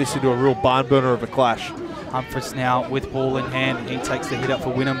it's turned this into a real barn burner of a clash. Humphries now with ball in hand, and he takes the hit up for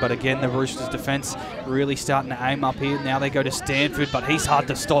Wynnum, but again the Roosters defence really starting to aim up here. Now they go to Stanford, but he's hard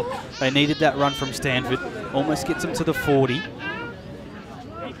to stop. They needed that run from Stanford. Almost gets him to the 40.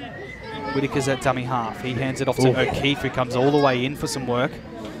 Whitaker's at dummy half. He hands it off to O'Keefe, who comes all the way in for some work.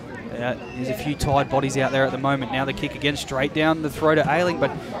 There's a few tired bodies out there at the moment. Now the kick again straight down the throw to Ayling,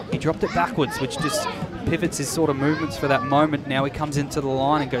 but he dropped it backwards, which just pivots his sort of movements for that moment. Now he comes into the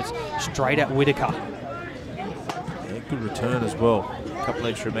line and goes straight at Whitaker. Good return as well. A couple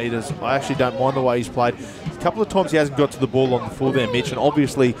extra metres. I actually don't mind the way he's played. A couple of times he hasn't got to the ball on the full there, Mitch, and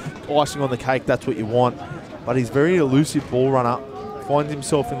obviously icing on the cake, that's what you want. But he's very elusive ball runner. Finds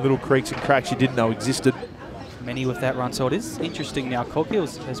himself in little creaks and cracks you didn't know existed. Many with that run, so it is interesting now. COGHILL,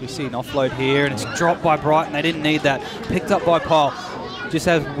 as we see an offload here, and it's dropped by Brighton. They didn't need that. Picked up by PYLE. Just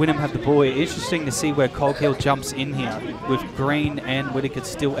have Wynnum have the ball. Interesting to see where COGHILL jumps in here with Green and Whitaker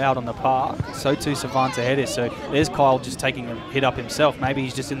still out on the park. So too Savanta Hedi. So there's Kyle just taking a hit up himself. Maybe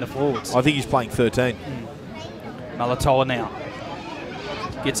he's just in the forwards. I think he's playing 13. Malatoa now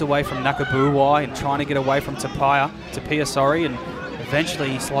gets away from Nakabuwai and trying to get away from Taepa, and eventually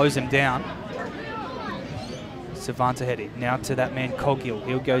he slows him down. Savanta Hedi now to that man COGHILL.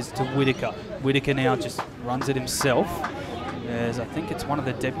 He goes to Whitaker. Whitaker now just runs it himself. As I think it's one of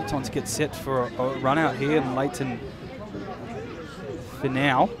the debutants gets set for a run out here, and Leighton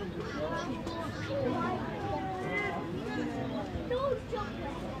Finau.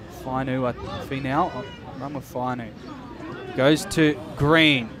 Finau, run with Finau. Goes to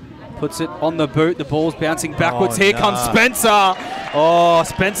Green, puts it on the boot, the ball's bouncing backwards. Here comes Spencer. Oh,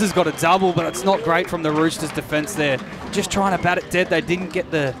 Spencer's got a double, but it's not great from the Roosters defence there. Just trying to bat it dead. They didn't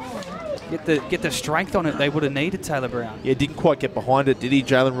get the get the strength on it they would have needed, Taylor Brown. Yeah, didn't quite get behind it, did he,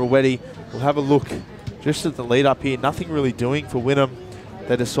 Jalen Ruwetti? We'll have a look just at the lead up here. Nothing really doing for Wynnum.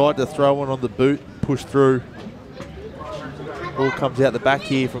 They decide to throw one on the boot, push through. Ball comes out the back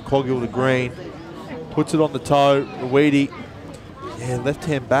here from Coghill to Green. Puts it on the toe, Ruwetti. Yeah,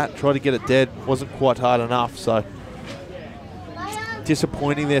 left-hand bat, tried to get it dead. Wasn't quite hard enough, so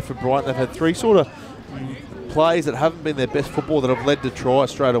disappointing there for Brighton. They've had three sort of plays that haven't been their best football that have led to try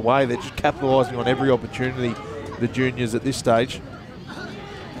straight away. They're just capitalising on every opportunity, the juniors at this stage.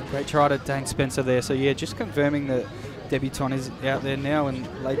 Great try to Daine SPENCER there. So yeah, just confirming that debutant is out there now and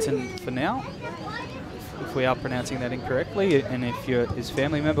Leighton for now, if we are pronouncing that incorrectly. And if you're his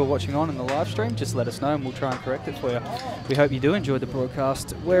family member watching on in the live stream, just let us know and we'll try and correct it for you. We hope you do enjoy the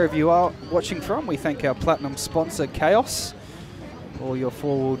broadcast wherever you are watching from. We thank our platinum sponsor CAOS. All your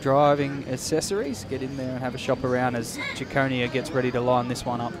four-wheel driving accessories. Get in there and have a shop around as Jaconia gets ready to line this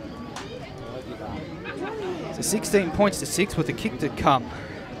one up. So 16 points to 6 with a kick to come.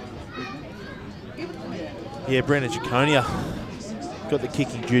 Yeah, Brandon Jaconia got the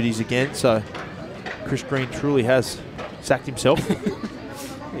kicking duties again, so Chris Green truly has sacked himself.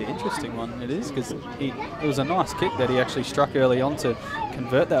 Yeah, interesting one it is, because it was a nice kick that he actually struck early on to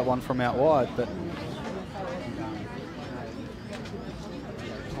convert that one from out wide, but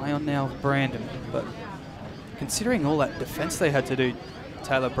play on now with Brandon. But considering all that defence they had to do,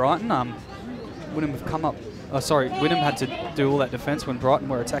 Taylor, Brighton, Wynnum have come up. Wynnum had to do all that defence when Brighton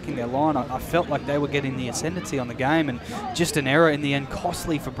were attacking their line. I felt like they were getting the ascendancy on the game, and just an error in the end,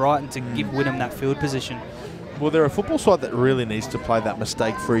 costly for Brighton to give Wynnum that field position. Well, they're a football side that really needs to play that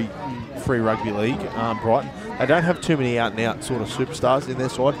mistake-free rugby league, Brighton. They don't have too many out-and-out sort of superstars in their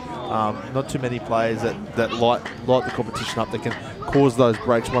side. Not too many players that light the competition up, that can cause those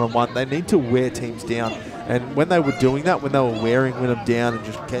breaks one-on-one. They need to wear teams down. And when they were doing that, when they were wearing Wynnum down and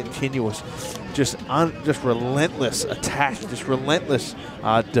just continuous, just relentless attack, just relentless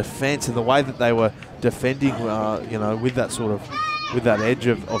defence, and the way that they were defending, with that sort of, with that edge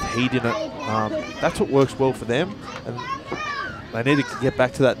of heat in it, that's what works well for them. And they need to get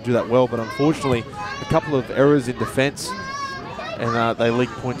back to that and do that well. But unfortunately, a couple of errors in defence, and they leak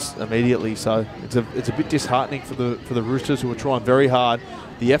points immediately. So it's a bit disheartening for the Roosters, who are trying very hard.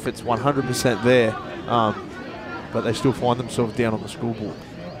 The effort's 100% there, but they still find themselves down on the scoreboard.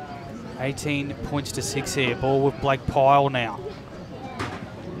 18 points to 6 here. Ball with Blake PYLE now.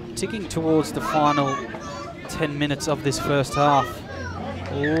 Ticking towards the final 10 minutes of this first half.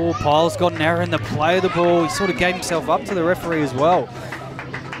 Oh, PYLE's got an error in the play of the ball. He sort of gave himself up to the referee as well.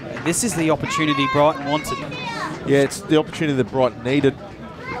 This is the opportunity Brighton wanted. Yeah, it's the opportunity that Brighton needed.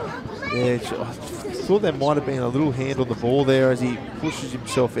 Yeah, I thought there might have been a little hand on the ball there as he pushes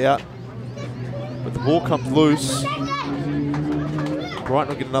himself out. But the ball comes loose.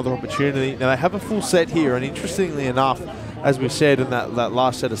 Brighton will get another opportunity. Now, they have a full set here, and interestingly enough, as we said in that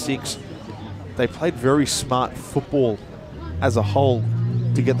last set of 6, they played very smart football as a whole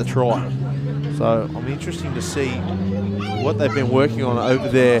to get the try. So I'm interested to see what they've been working on over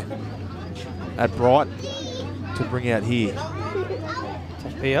there at Brighton to bring out here.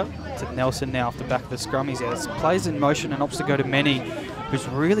 Taepa to Nelson now off the back of the scrum. He's out. Plays in motion and opts to go to Meni, who's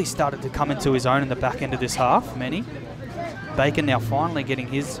really started to come into his own in the back end of this half. Meni. Bacon now finally getting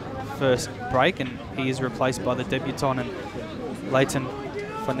his first break, and he is replaced by the debutant and Leighton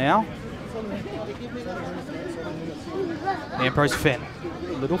for now. Ambrose Fenn.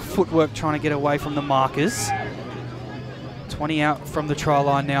 Little footwork trying to get away from the markers. 20 out from the try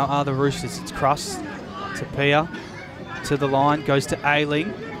line now are the Roosters. It's Cross to Pia, to the line, goes to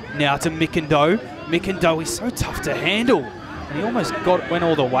Ailing, now to MCINDOE. MCINDOE is so tough to handle, and he almost went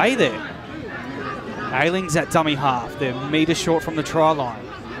all the way there. Ailing's at dummy half. They're metre short from the try line.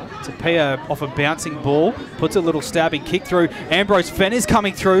 Taepa off a bouncing ball, puts a little stabbing kick through. Ambrose Fenn is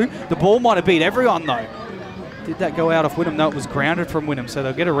coming through. The ball might have beat everyone though. Did that go out of Wynnum? No, it was grounded from Wynnum, so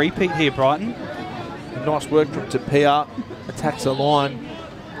they'll get a repeat here, Brighton. Nice work from Taepa. Attacks the line.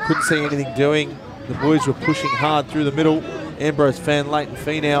 Couldn't see anything doing. The boys were pushing hard through the middle. Ambrose Fenn, Leighton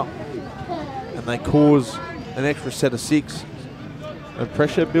Feenau, and they cause an extra set of 6. And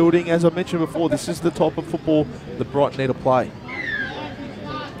pressure building, as I mentioned before, this is the type of football that Brighton need to play.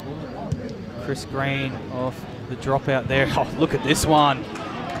 Chris Green off the dropout there. Oh, look at this one.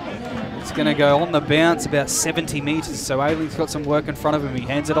 It's going to go on the bounce about 70 metres, so Ailing's got some work in front of him. He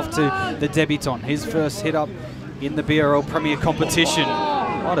hands it off to the debutant. His first hit up in the BRL Premier competition.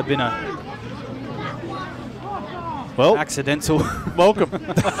 Might have been a accidental welcome.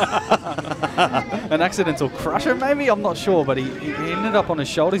 An accidental crusher maybe, I'm not sure, but he ended up on his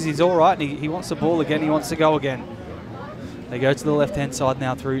shoulders. He's all right, and he wants the ball again. He wants to go again. They go to the left-hand side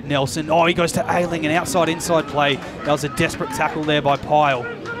now through Nelson. Oh, he goes to Ayling, an outside-inside play. That was a desperate tackle there by PYLE.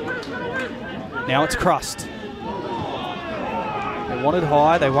 Now it's Crust. They want it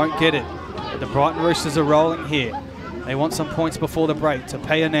high, they won't get it. But the Brighton Roosters are rolling here. They want some points before the break.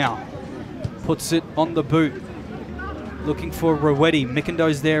 Taepa now puts it on the boot. Looking for Rowetti.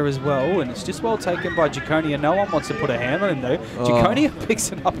 MCINDOE's there as well, and it's just well taken by Jaconia. No one wants to put a hand on him though. Jaconia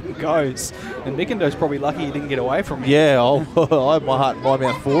picks it up and goes, and MCINDOE's probably lucky he didn't get away from him. Yeah, I had my heart in my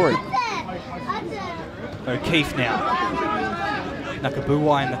mouth for him. O'Keefe now.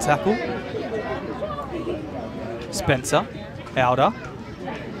 Nakabuwai in the tackle. Spencer, Outer.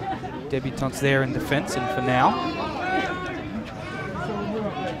 Debutants there in defence, and for now.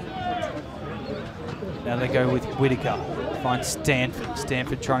 Now they go with Whittaker. Find Stanford.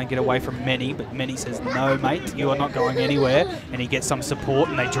 Stanford trying to get away from Many, but Many says, no, mate, you are not going anywhere. And he gets some support,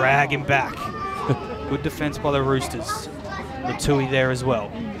 and they drag him back. Good defence by the Roosters. Latui there as well.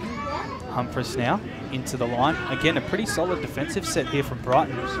 Humphreys now into the line. Again, a pretty solid defensive set here from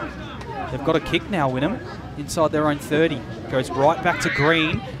Brighton. They've got a kick now, Wynnum, inside their own 30. Goes right back to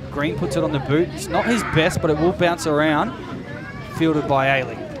Green. Green puts it on the boot. It's not his best, but it will bounce around. Fielded by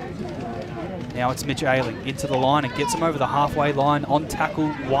Ayling. Now it's Mitch Ayling into the line and gets him over the halfway line on tackle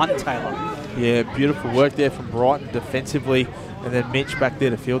 1, Taylor. Yeah, beautiful work there from Brighton defensively, and then Mitch back there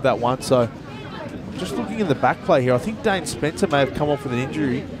to field that one. So I'm just looking in the back play here. I think Daine SPENCER may have come off with an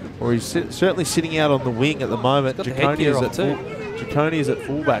injury, or he's certainly sitting out on the wing at the moment. Jaconia is at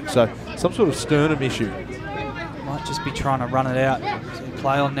fullback, so some sort of sternum issue. Might just be trying to run it out. So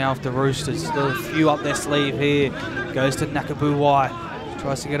play on now with the Roosters. Still a few up their sleeve here. Goes to Nakabuwai.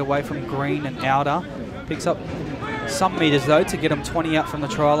 Tries to get away from Green and Outer. Picks up some metres though to get him 20 out from the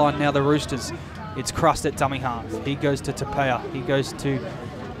try line. Now the Roosters. It's Crust at dummy half. He goes to Taepa. He goes to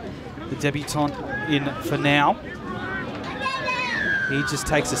the debutant in for now. He just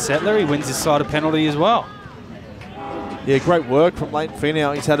takes a settler. He wins his side of penalty as well. Yeah, great work from Leighton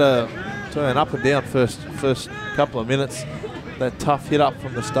Finau. He's had a turn up and down first couple of minutes. That tough hit up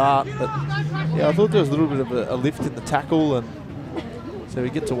from the start. But yeah, I thought there was a little bit of a lift in the tackle, and so he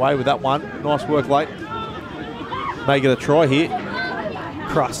gets away with that one. Nice work, Leighton. May get a try here.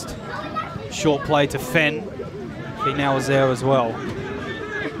 Crust. Short play to Fenn. Finau is there as well.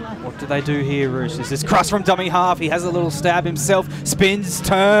 What do they do here, Roosters? This Crust from dummy half. He has a little stab himself. Spins,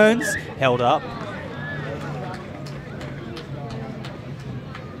 turns. Held up.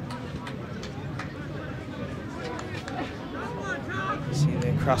 See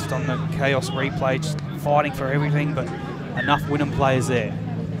there, Crust on the CAOS replay, just fighting for everything, but enough Wynnum players there.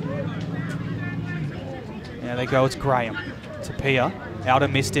 Now they go, it's Graham. Taepa. Outer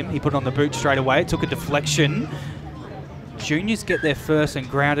missed him. He put it on the boot straight away. It took a deflection. Juniors get there first and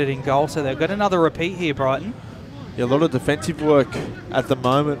grounded in goal, so they've got another repeat here, Brighton. Yeah, a lot of defensive work at the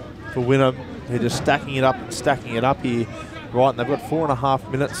moment for Wynnum. They're just stacking it up and stacking it up here. Right, and they've got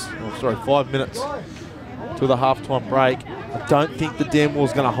 5 minutes till the half-time break. I don't think the damn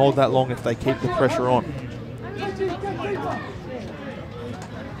wall's going to hold that long if they keep the pressure on.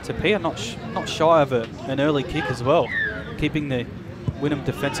 Taepa not shy of an early kick as well, keeping the Wynnum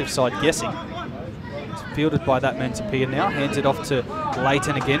defensive side guessing. It's fielded by that man Taepa now, hands it off to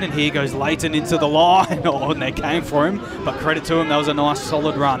Leighton again, and here goes Leighton into the line. Oh, and they came for him, but credit to him, that was a nice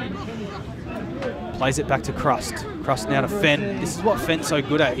solid run. Plays it back to Crust. Crust now to Fenn. This is what Fenn's so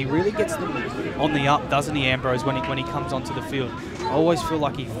good at. He really gets them on the up, doesn't he, Ambrose, when he comes onto the field. I always feel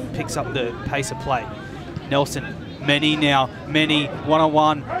like he picks up the pace of play. Nelson, Many now. Many,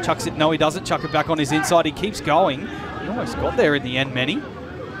 one-on-one. Chucks it. No, he doesn't. Chuck it back on his inside. He keeps going. He almost got there in the end, Many.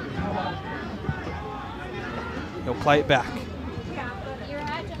 He'll play it back.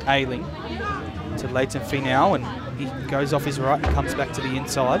 Ayling to Leighton Finau, and he goes off his right and comes back to the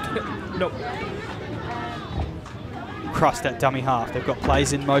inside. Nope. Crust that dummy half. They've got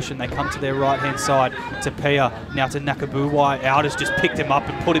plays in motion. They come to their right-hand side. Taepa now to Nakabuwai. Outers just picked him up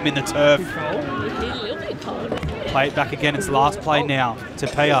and put him in the turf. Play it back again. It's the last play now.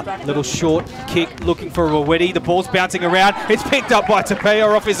 Taepa, little short kick looking for Rowetti. The ball's bouncing around. It's picked up by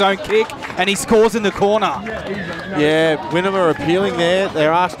Taepa off his own kick, and he scores in the corner. Yeah, Wynnum are appealing there.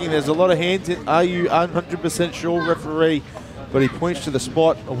 They're asking, there's a lot of hands in. Are you 100% sure, referee? But he points to the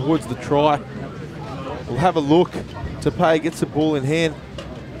spot towards the try. We'll have a look. Taepa gets the ball in hand.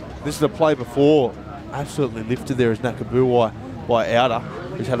 This is a play before. Absolutely lifted there as Nakabuwai by Outer,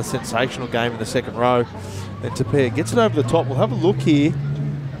 who's had a sensational game in the second row. Then Taepa gets it over the top. We'll have a look here.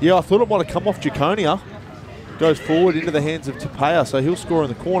 Yeah, I thought it might have come off Jaconia. Goes forward into the hands of Taepa, so he'll score in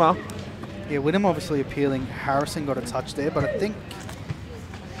the corner. Yeah, Wynnum obviously appealing. Harrison got a touch there, but I think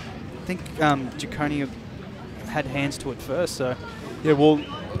Jaconia had hands to it first. So yeah, well,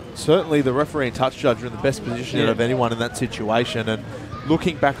 certainly the referee and touch judge are in the best position out of anyone in that situation. And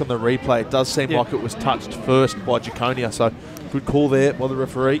looking back on the replay, it does seem like it was touched first by Jaconia. So good call there by the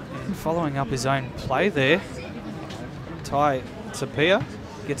referee. And following up his own play there, Taepa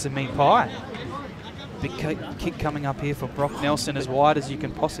gets a meat pie. Big kick coming up here for Brock Nelson, as wide as you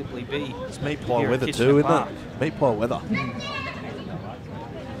can possibly be. It's meat pie weather too, isn't it? Meat pie weather.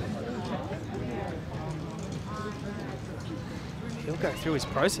 He'll go through his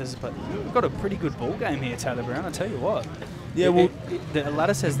process, but we've got a pretty good ball game here, Taylor Brown, I tell you what. Yeah, well, the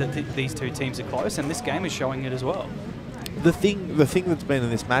ladder says that these two teams are close, and this game is showing it as well. The thing that's been in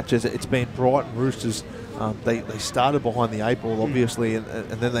this match is it's been Brighton Roosters. They started behind the 8 ball, obviously, and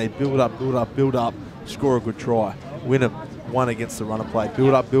then they build up, score a good try. Wynnum won against the runner play.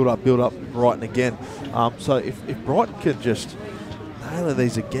 Build up, Brighton again. So if Brighton can just nail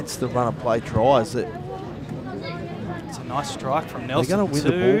these against the runner play tries, it's a nice strike from Nelson. They're going to win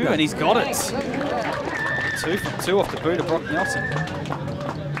the ball game. And he's got it. 2 from 2 off the boot of Brock Nelson.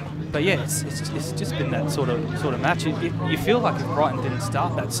 But yeah, it's just been that sort of match. You feel like if Brighton didn't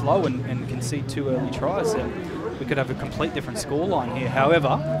start that slow and concede 2 early tries, then we could have a complete different scoreline here.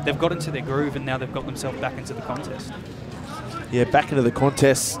 However, they've got into their groove and now they've got themselves back into the contest. Yeah, back into the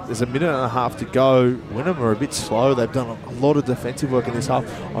contest. There's a minute and a half to go. Wynnum are a bit slow. They've done a lot of defensive work in this half.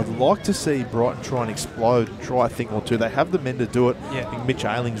 I'd like to see Brighton try and explode, try a thing or two. They have the men to do it. Yeah. I think Mitch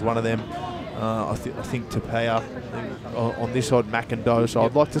Ayling's one of them. I think Taepa on this side, MCINDOE. So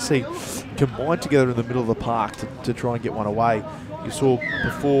I'd like to see combine together in the middle of the park to try and get one away. You saw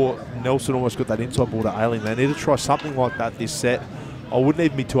before Nelson almost got that inside ball to Ayling. They need to try something like that this set. I wouldn't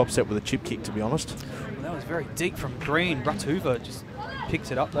even be too upset with a chip kick, to be honest. Well, that was very deep from Green. Ratuva just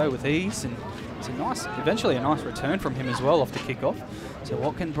picked it up though with ease, and it's eventually a nice return from him as well off the kickoff. So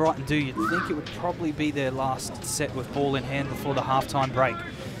what can Brighton do? You'd think it would probably be their last set with ball in hand before the halftime break.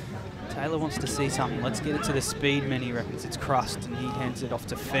 Taylor wants to see something. Let's get it to the speedman. He reckons it's Crust, and he hands it off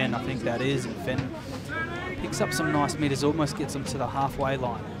to Fenn. I think that is, and Fenn picks up some nice meters, almost gets them to the halfway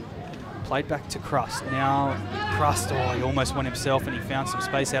line. Played back to Crust. Now Crust, he almost went himself, and he found some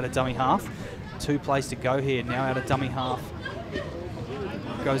space out of dummy half. 2 plays to go here. Now out of dummy half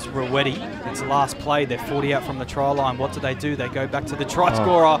goes Rawetti. It's the last play. They're 40 out from the try line. What do? They go back to the try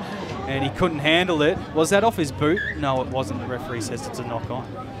scorer, and he couldn't handle it. Was that off his boot? No, it wasn't. The referee says it's a knock on.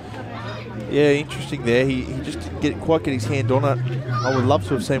 Yeah, interesting there. He just didn't quite get his hand on it. I would love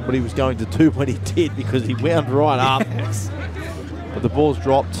to have seen what he was going to do when he did, because he wound right up. Yes. But the ball's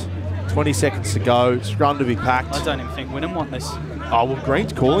dropped. 20 seconds to go. Scrum to be packed. I don't even think Wynnum want this. Oh, well,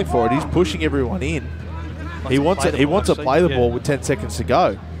 Green's calling for it. He's pushing everyone in. He wants to play the ball with 10 seconds to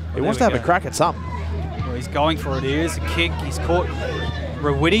go. He wants to have a crack at something. Well, he's going for it. Here's a kick. He's caught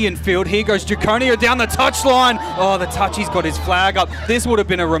Rawetti in field. Here goes Jaconia down the touchline. Oh, the touchy's got his flag up. This would have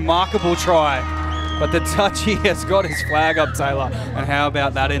been a remarkable try. But the touchy has got his flag up, Taylor. And how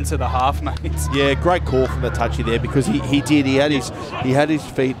about that into the half, mates? Yeah, great call from the touchy there, because he did. He had his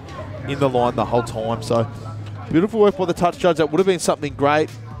feet in the line the whole time. So beautiful work by the touch judge. That would have been something great.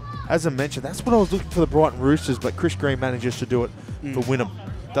 As I mentioned, that's what I was looking for the Brighton Roosters, but Chris Green manages to do it for Wynnum.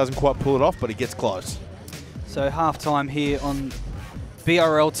 Doesn't quite pull it off, but he gets close. So half-time here on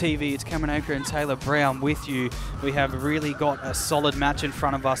BRL TV. It's Cameron Acre and Taylor Brown with you. We have really got a solid match in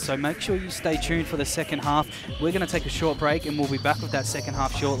front of us, so make sure you stay tuned for the second half. We're going to take a short break, and we'll be back with that second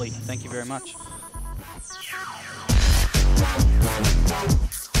half shortly. Thank you very much.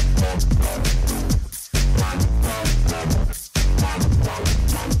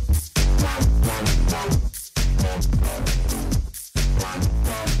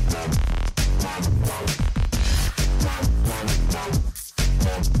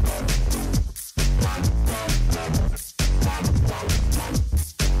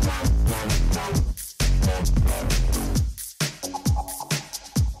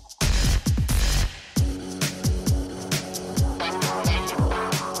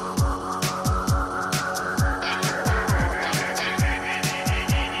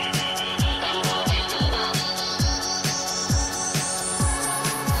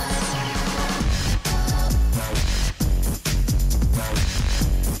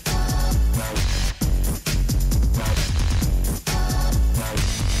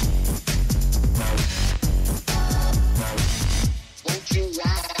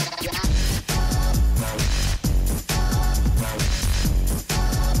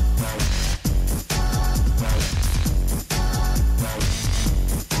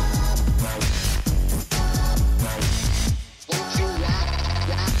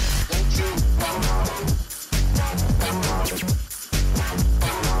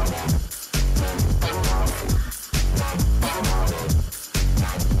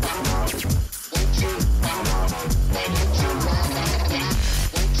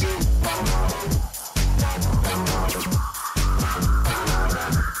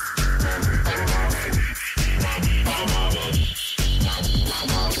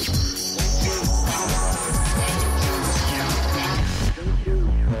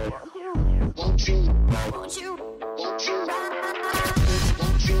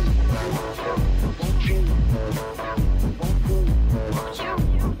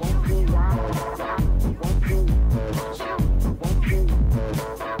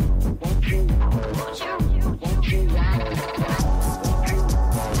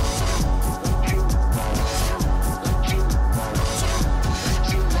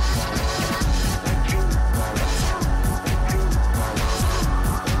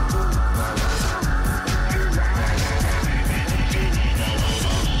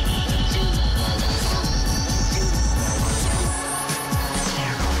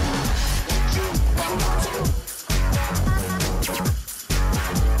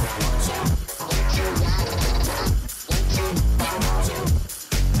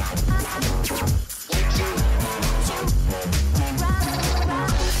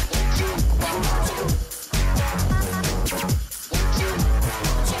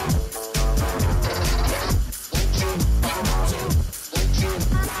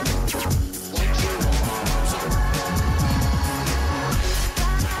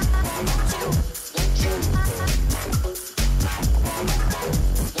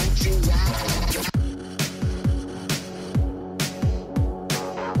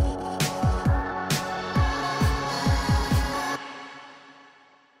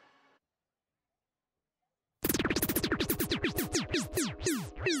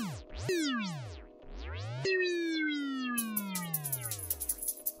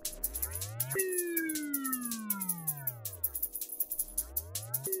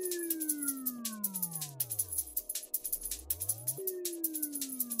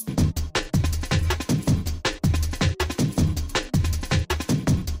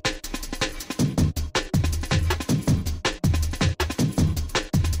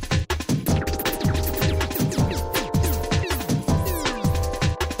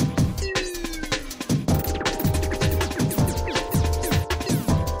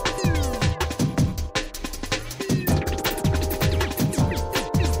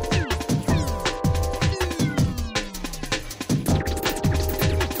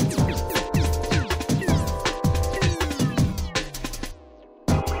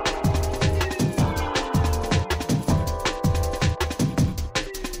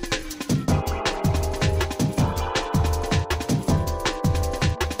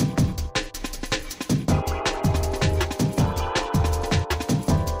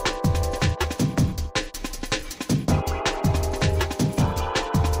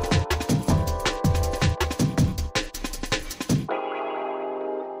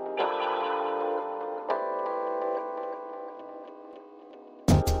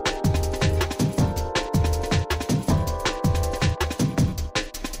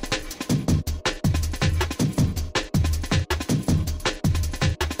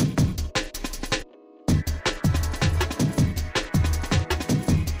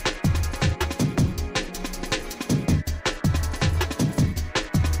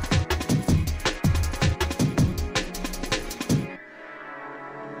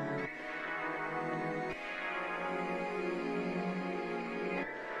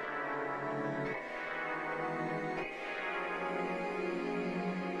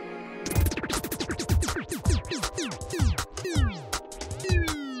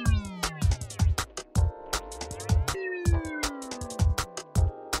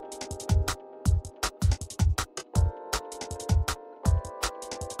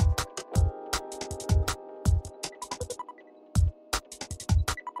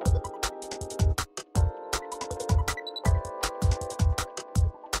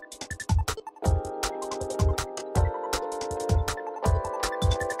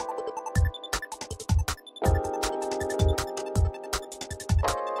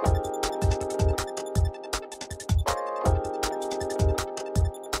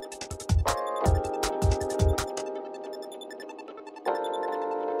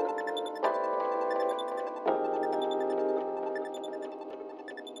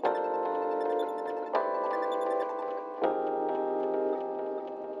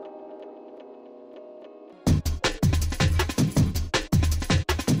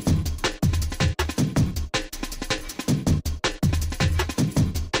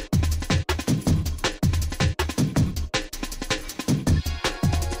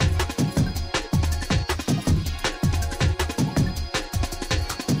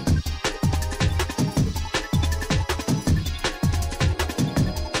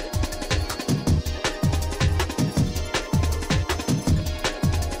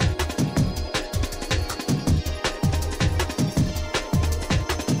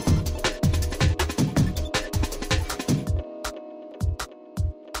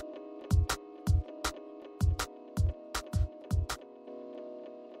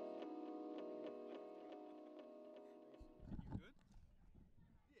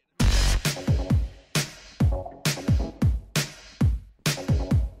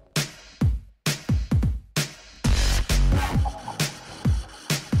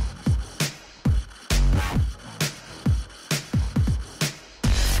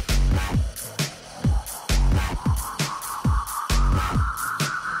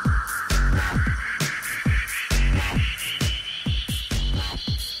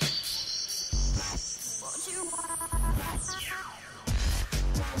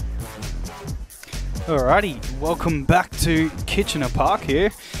 Alrighty, welcome back to Kitchener Park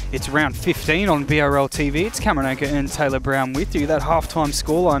here. It's round 15 on BRL TV. It's Cameron Anker and Taylor Brown with you. That halftime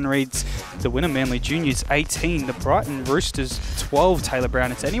scoreline reads the Wynnum Manly Juniors 18, the Brighton Roosters 12, Taylor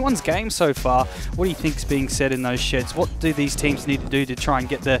Brown. It's anyone's game so far. What do you think's being said in those sheds? What do these teams need to do to try and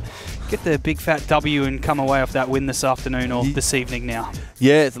get the big fat W and come away off that win this afternoon or this evening now?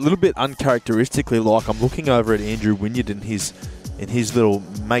 Yeah, it's a little bit uncharacteristically like I'm looking over at Andrew Wynyard in his little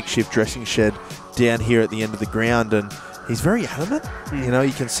makeshift dressing shed down here at the end of the ground, and he's very adamant. You know,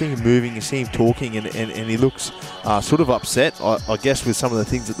 you can see him moving, you see him talking, and he looks sort of upset, I guess, with some of the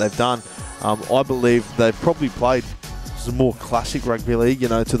things that they've done. I believe they've probably played some more classic rugby league,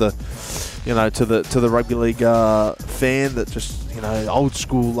 to the rugby league fan that just, old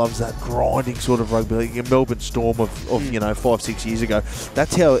school loves that grinding sort of rugby league. Melbourne Storm of 5-6 years ago.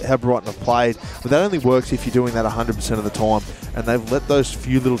 That's how Brighton have played. But that only works if you're doing that 100% of the time. And they've let those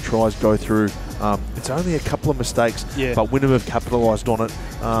few little tries go through. It's only a couple of mistakes, but Wynnum have capitalised on it.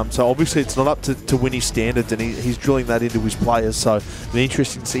 So obviously it's not up to Winnie's standards, and he's drilling that into his players. So it'll be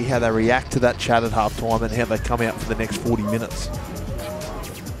interesting to see how they react to that chat at halftime and how they come out for the next 40 minutes.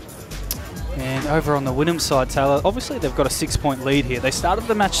 And over on the Wynnum side, Taylor, obviously they've got a 6-point lead here. They started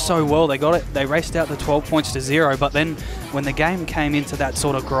the match so well. They got it. They raced out the 12 points to 0. But then when the game came into that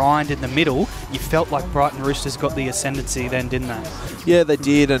sort of grind in the middle, you felt like Brighton Roosters got the ascendancy then, didn't they? Yeah, they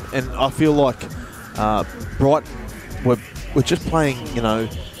did. And I feel like Brighton were just playing,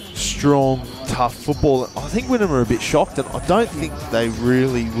 strong, tough football. I think Wynnum are a bit shocked, and I don't think they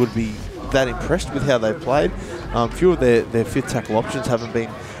really would be that impressed with how they've played. A few of their fifth tackle options haven't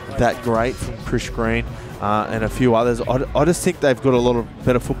been that great, from Chris Green and a few others. I just think they've got a lot of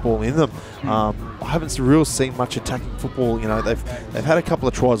better football in them. I haven't really seen much attacking football. They've had a couple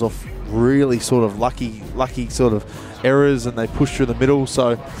of tries off really sort of lucky sort of errors, and they push through the middle.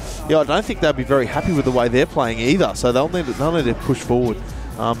 So yeah, I don't think they'll be very happy with the way they're playing either. So they'll need to push forward.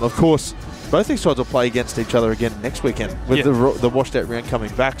 Of course, both these sides will play against each other again next weekend with the washed out round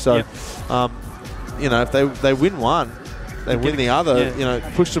coming back. So if they win one, they win the other,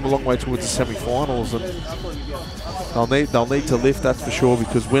 push them a long way towards the semi-finals, and they'll need to lift, that's for sure,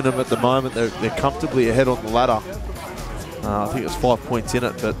 because Wynnum at the moment, they're comfortably ahead on the ladder. I think it's 5 points in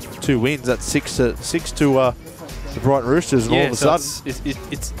it, but 2 wins. That's six to the Brighton Roosters, and all of a sudden...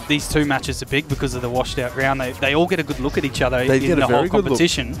 It's these two matches are big because of the washed out round. They all get a good look at each other in the whole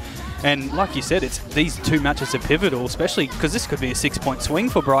competition. And like you said, these two matches are pivotal, especially because this could be a 6-point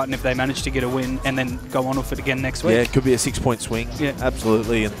swing for Brighton if they manage to get a win and then go on with it again next week. Yeah, it could be a 6-point swing. Yeah,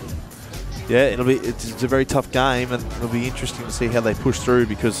 absolutely. And yeah, it's a very tough game, and it'll be interesting to see how they push through,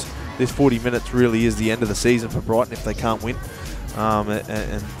 because this 40 minutes really is the end of the season for Brighton if they can't win.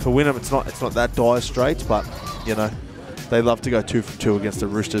 And for Wynnum, it's not that dire straits, but they love to go 2 from 2 against the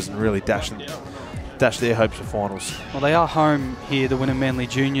Roosters and really dash their hopes for finals. Well, they are home here, the Wynnum Manly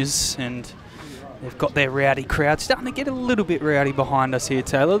Juniors, and they've got their rowdy crowd starting to get a little bit rowdy behind us here,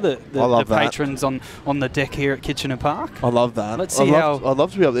 Taylor. The patrons on the deck here at Kitchener Park. I love that. Let's see I'd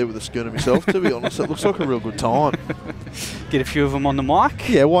love to be up there with a schooner myself, to be honest. It looks like a real good time. Get a few of them on the mic.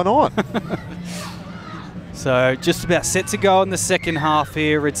 Yeah, why not? So just about set to go in the second half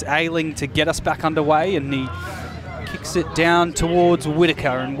here. It's Ayling to get us back underway, and he kicks it down towards Whitaker,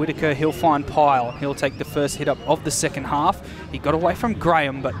 and Whitaker, he'll find PYLE. He'll take the first hit up of the second half. He got away from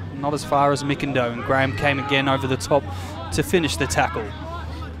Graham, but not as far as MCINDOE, and Graham came again over the top to finish the tackle.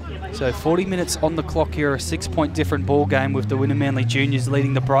 So 40 minutes on the clock here, a 6-point different ball game with the Wynnum Manly Juniors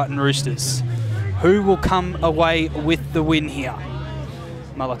leading the Brighton Roosters. Who will come away with the win here?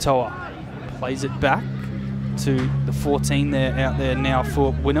 Malatoa plays it back to the 14 there out there now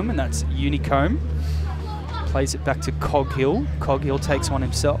for Wynnum, and that's Unicombe. Plays it back to COGHILL. COGHILL takes one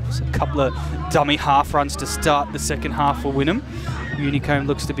himself. So a couple of dummy half runs to start the second half for Wynnum. Unicombe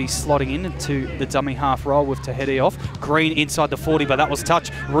looks to be slotting into the dummy half roll with Taepa off. Green inside the 40, but that was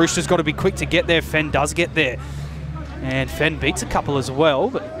touch. Roosters got to be quick to get there. Fenn does get there. And Fenn beats a couple as well,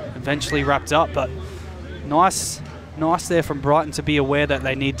 but eventually wrapped up. But nice there from Brighton to be aware that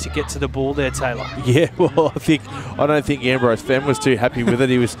they need to get to the ball there, Taylor. Yeah, well, I don't think Ambrose Fenn was too happy with it.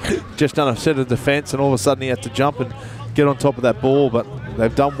 He was just done a set of defence, and all of a sudden he had to jump and get on top of that ball. But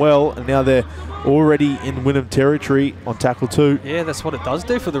they've done well, and now they're already in Wynnum territory on tackle 2. Yeah, that's what it does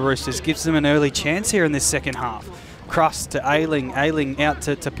do for the Roosters. Gives them an early chance here in this second half. Crust to Ayling. Ayling out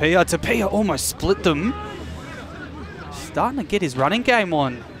to Taepa. Taepa almost split them. Starting to get his running game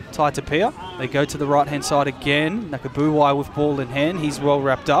on. Taepa. They go to the right-hand side again. Nakabuwai with ball in hand. He's well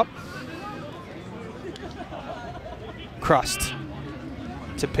wrapped up. Crust.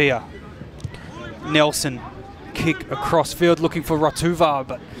 Taepa. Nelson. Kick across field looking for Ratuva,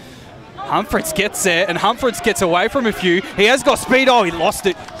 but Humphreys gets there, and Humphreys gets away from a few. He has got speed. Oh, he lost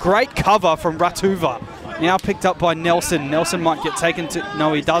it. Great cover from Ratuva. Now picked up by Nelson. Nelson might get taken to...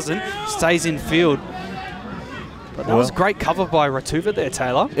 No, he doesn't. Stays in field. But that was great cover by Ratuva there,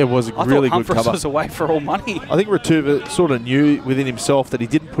 Taylor. It was a really good cover. Humphreys was away for all money. I think Ratuva sort of knew within himself that he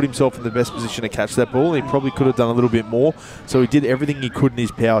didn't put himself in the best position to catch that ball. He probably could have done a little bit more. So he did everything he could in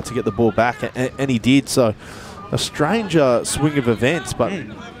his power to get the ball back, and he did. So a strange swing of events, but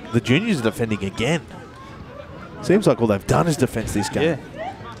the juniors are defending again. Seems like all they've done is defence this game. Yeah.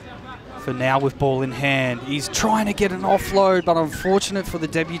 For now, with ball in hand, he's trying to get an offload, but unfortunate for the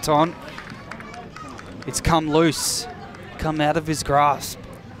debutant. It's come loose, come out of his grasp.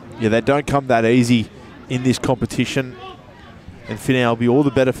 Yeah, they don't come that easy in this competition. And Finney will be all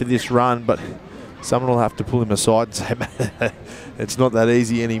the better for this run, but someone will have to pull him aside and say, it's not that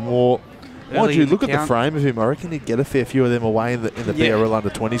easy anymore. Mind you, look at the frame of him. I reckon he'd get a fair few of them away in the BRL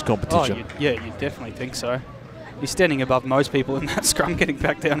under-20s competition. Oh, you definitely think so. He's standing above most people in that scrum getting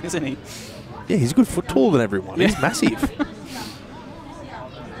back down, isn't he? Yeah, he's a good foot taller than everyone. Yeah. He's massive.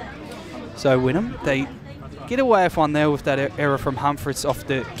 So Wynnum, they get away with one there with that error from Humphreys off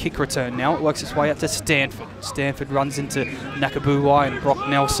the kick return. Now it works its way up to Stanford. Stanford runs into Nakabuwai and Brock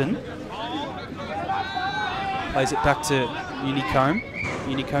Nelson. Plays it back to Unicombe.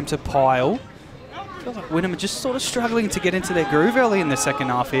 Unicombe to PYLE. Feels like Wynnum are just sort of struggling to get into their groove early in the second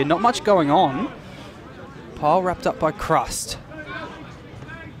half here. Not much going on. PYLE wrapped up by Crust.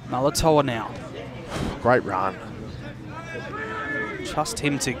 Malatoa now. Great run. Trust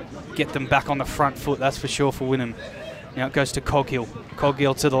him to get them back on the front foot, that's for sure for Wynnum. Now it goes to Coghill.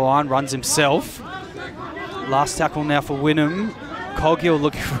 Coghill to the line, runs himself. Last tackle now for Wynnum. Coghill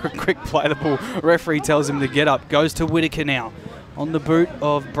looking for a quick play. The ball. Referee tells him to get up. Goes to Whittaker now. On the boot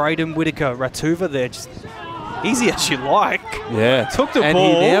of Braden Whittaker. Ratuva there, just easy as you like. Yeah. Took the and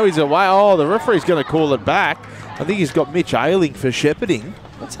ball. Now he's away. Oh, the referee's going to call it back. I think he's got Mitch Ailing for shepherding.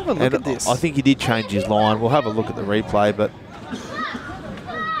 Let's have a look at this. I think he did change his line. We'll have a look at the replay, but...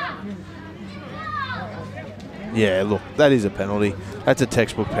 Yeah, look, that is a penalty. That's a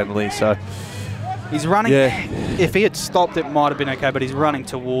textbook penalty, so... He's running... Yeah. If he had stopped, it might have been okay, but he's running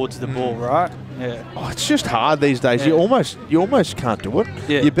towards the ball, right? Yeah. Oh, it's just hard these days. Yeah. You almost can't do it.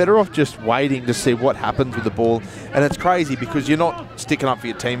 Yeah. You're better off just waiting to see what happens with the ball. And it's crazy because you're not sticking up for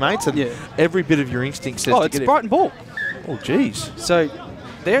your teammates, and every bit of your instinct says to it's get Brighton ball. Oh, geez. So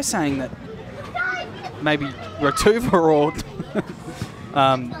they're saying that maybe Ratuva or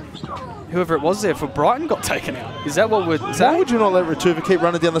whoever it was there for Brighton got taken out. Is that what we're saying? Why would you not let Ratuva keep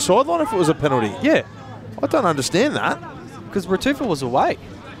running down the sideline if it was a penalty? Yeah. I don't understand that. Because Ratuva was away.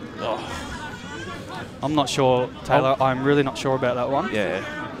 Oh. I'm not sure, Taylor. I'm really not sure about that one. Yeah.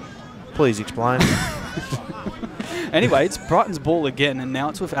 Please explain. Anyway, it's Brighton's ball again, and now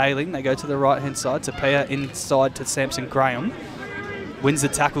it's with Ailing. They go to the right-hand side. Taepa inside to Samson GRAHAM. Wins the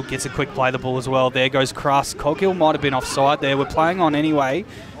tackle, gets a quick play the ball as well. There goes Crust. Coghill might have been offside there. We're playing on anyway.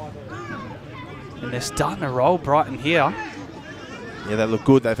 And they're starting to roll Brighton here. Yeah, they look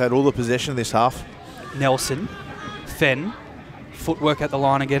good. They've had all the possession this half. Nelson. Fenn. Footwork at the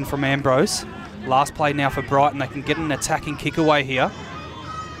line again from Ambrose. Last play now for Brighton. They can get an attacking kick away here.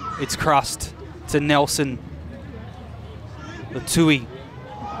 It's Crust to Nelson. Latui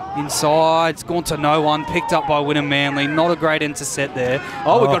inside. It's gone to no one. Picked up by Wynnum Manly. Not a great intercept there.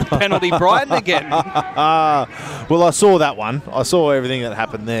 Oh, we've got a penalty. Brighton again. Well, I saw that one. I saw everything that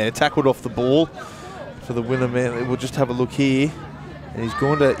happened there. Tackled off the ball for the Wynnum Manly. We'll just have a look here. And he's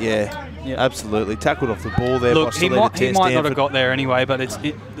going to, absolutely. Tackled off the ball there. Look, he might not have got there anyway, but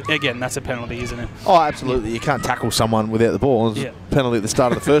again, that's a penalty, isn't it? Oh, absolutely. You can't tackle someone without the ball. It's a penalty at the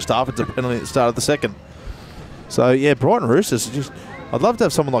start of the first half. It's a penalty at the start of the second. So, yeah, Brighton Roosters, I'd love to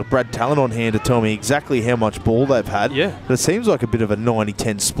have someone like Brad Talon on hand to tell me exactly how much ball they've had. Yeah. But it seems like a bit of a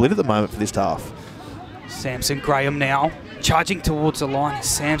 90-10 split at the moment for this half. Samson GRAHAM now, charging towards the line.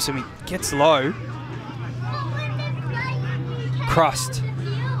 Samson, he gets low. Crust.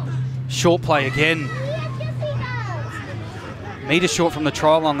 Short play again. Metre short from the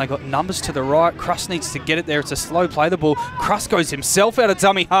try line. They got numbers to the right. Crust needs to get it there. It's a slow play the ball. Crust goes himself out of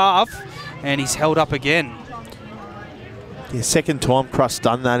dummy half, and he's held up again. Yeah, second time Crust's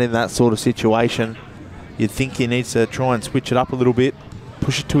done that in that sort of situation. You'd think he needs to try and switch it up a little bit,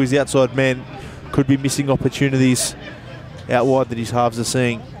 push it to his outside man. Could be missing opportunities out wide that his halves are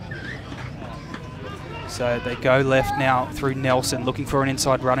seeing. So they go left now through Nelson, looking for an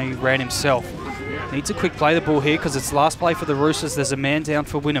inside runner who ran himself. Needs a quick play the ball here because it's last play for the Roosters. There's a man down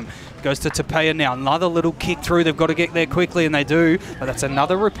for Wynnum. Goes to Taepa now. Another little kick through. They've got to get there quickly, and they do. But that's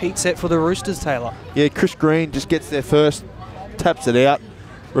another repeat set for the Roosters, Taylor. Yeah, Chris Green just gets there first, taps it out.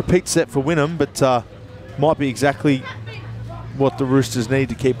 repeat set for Wynnum, but might be exactly what the Roosters need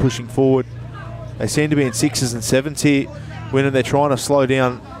to keep pushing forward. They seem to be in 6s and 7s here. Wynnum, they're trying to slow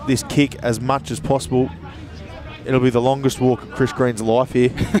down this kick as much as possible. It'll be the longest walk of Chris Green's life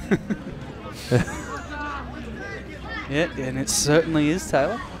here. Yeah, and it certainly is,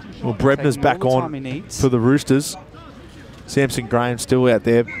 Taylor. Well, Brebner's back on for the Roosters. Samson GRAHAM still out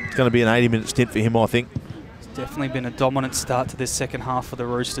there. It's going to be an 80-minute stint for him, I think. It's definitely been a dominant start to this second half for the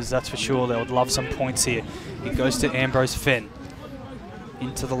Roosters, that's for sure. They would love some points here. It goes to Ambrose Fenn.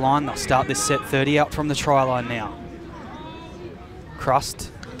 Into the line, they'll start this set 30 out from the try line now.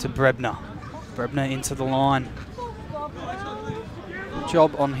 Crust to Brebner. Brebner into the line. Good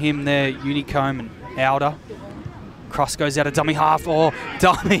job on him there, Unicombe and Outer. Crust goes out of dummy half. Oh,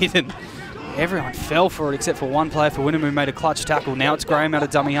 dummied, and everyone fell for it except for one player for Wynnum who made a clutch tackle. Now it's GRAHAM out of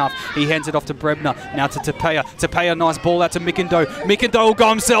dummy half. He hands it off to Brebner. Now to Taepa. Taepa, nice ball out to MCINDOE. MCINDOE will go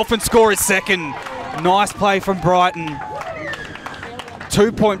himself and score his second. Nice play from Brighton.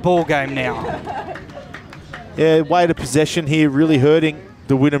 2-point ball game now. Yeah, weight of possession here really hurting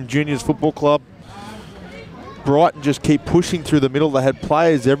the Wynnum Juniors Football Club. Brighton just keep pushing through the middle. They had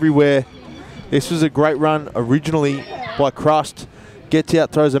players everywhere. This was a great run originally by Crust. Gets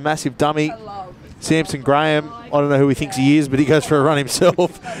out, throws a massive dummy. Samson GRAHAM, I don't know who he thinks he is, but he goes for a run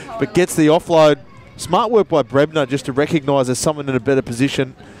himself, but gets the offload. Smart work by Brebner just to recognise there's someone in a better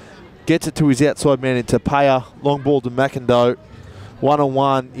position. Gets it to his outside man in Taepa. Long ball to MCINDOE.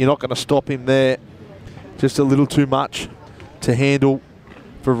 One-on-one, you're not going to stop him there. Just a little too much to handle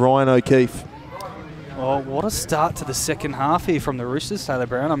for Ryan O'Keefe. Oh, what a start to the second half here from the Roosters, Taylor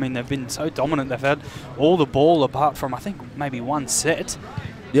Brown. I mean, they've been so dominant. They've had all the ball apart from, I think, maybe one set.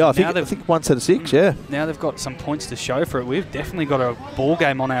 Yeah, I think one set of 6, yeah. Now they've got some points to show for it. We've definitely got a ball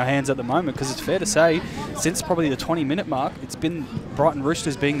game on our hands at the moment, because it's fair to say, since probably the 20-minute mark, it's been Brighton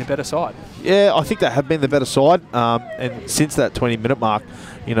Roosters being the better side. Yeah, I think they have been the better side. And since that 20-minute mark,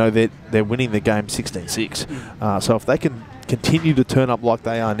 you know, they're winning the game 16-6. So if they can continue to turn up like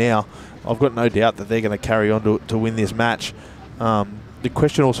they are now, I've got no doubt that they're going to carry on to win this match. The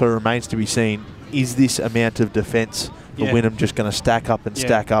question also remains to be seen, is this amount of defence for Wynnum just going to stack up and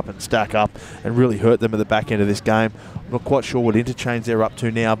stack up and stack up and really hurt them at the back end of this game? I'm not quite sure what interchange they're up to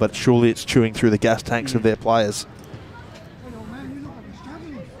now, but surely it's chewing through the gas tanks of their players.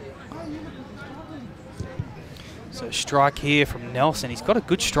 So strike here from Nelson. He's got a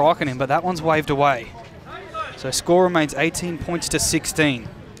good strike on him, but that one's waved away. So score remains 18 points to 16.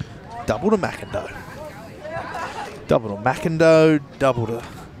 Double to MCINDOE. Double to MCINDOE. Double to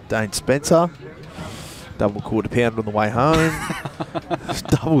Daine SPENCER. Double quarter pound on the way home.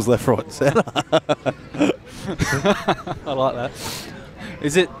 Doubles left, right and centre. I like that.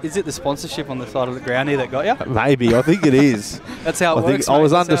 Is it the sponsorship on the side of the ground here that got you? Maybe. I think it is. That's how it works, I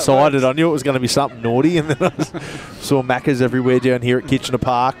was That's undecided. I knew it was going to be something naughty, and then I saw Maccas everywhere down here at Kitchener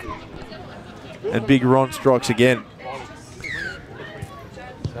Park. And Big Ron strikes again.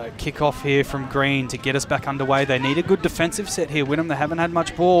 So kick off here from Green to get us back underway. They need a good defensive set here. Wynnum, they haven't had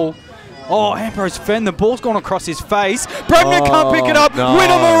much ball. Oh, Ambrose Fenn, the ball's gone across his face. Brebner can't pick it up. No.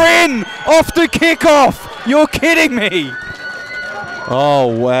 Wynnum are in off the kickoff. You're kidding me.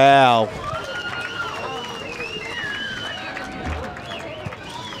 Oh, wow.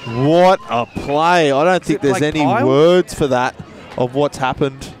 What a play. I don't think there's any words for that of what's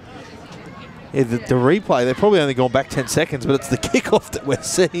happened. Yeah, the replay, they've probably only gone back 10 seconds, but it's the kickoff that we're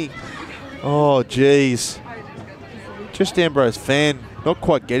seeing. Oh, geez. Just Ambrose Fenn, not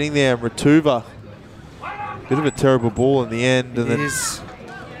quite getting there. And Ratuva, bit of a terrible ball in the end. And It's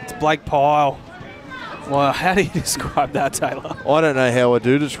Blake Pyle. Well, how do you describe that, Taylor? I don't know how I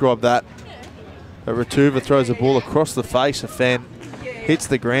do describe that. But Ratuva throws a ball across the face of Fenn, hits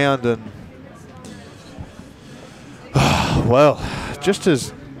the ground, and well, just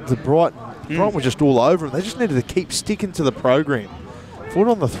as the Brighton were just all over them, they just needed to keep sticking to the program. Foot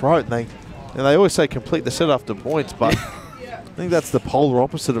on the throat, and they always say complete the set after points, but I think that's the polar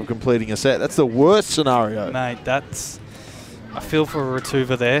opposite of completing a set. That's the worst scenario. Mate, I feel for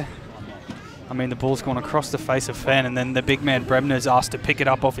Ratuva there. I mean, the ball's gone across the face of Fenn, and then the big man Brebner's asked to pick it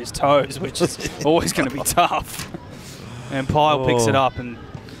up off his toes, which is always going to be tough. And Pyle picks it up and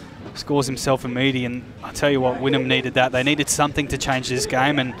scores himself a meaty. And I tell you what, Wynnum needed that. They needed something to change this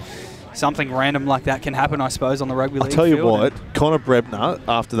game, and something random like that can happen, I suppose, on the rugby league field. I'll tell you what, Connor Brebner,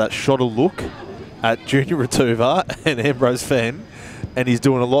 after that, shot a look at Junior Ratuva and Ambrose Fenn, and he's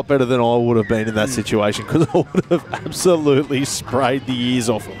doing a lot better than I would have been in that situation, because I would have absolutely sprayed the ears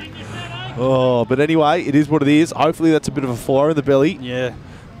off him. Oh, but anyway, it is what it is. Hopefully that's a bit of a fire in the belly. Yeah.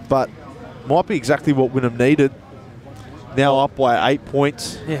 But might be exactly what Wynnum needed. Now up by 8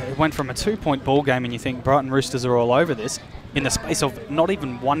 points. Yeah, it went from a 2-point ball game, and you think Brighton Roosters are all over this. In the space of not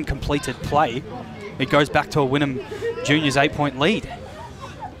even one completed play, it goes back to a Wynnum Juniors 8-point lead.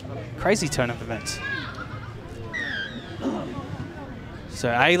 Crazy turn of events.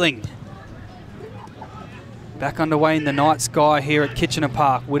 So Ayling back underway in the night sky here at Kitchener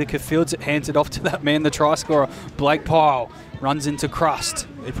Park. Whittaker fields it, hands it off to that man, the try scorer, Blake Pyle. Runs into Crust.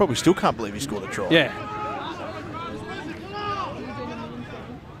 He probably still can't believe he scored a try. Yeah.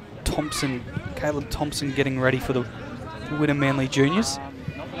 Caleb Thompson getting ready for the Wynnum Manly Juniors.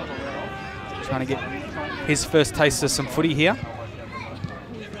 Trying to get his first taste of some footy here.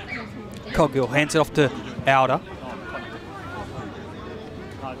 Coghill hands it off to Alder.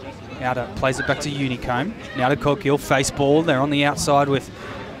 Alder plays it back to Unicombe. Now to Coghill, face ball. They're on the outside with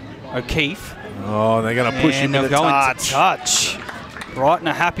O'Keefe. Oh, they're going to push him into touch. Brighton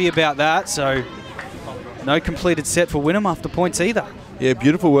are happy about that, so no completed set for Wynnum after points either. Yeah,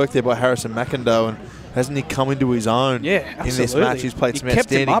 beautiful work there by Harrison McIndoe, and hasn't he come into his own in this match? He's played some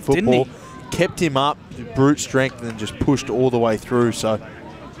outstanding football. Kept him up, brute strength, and just pushed all the way through. So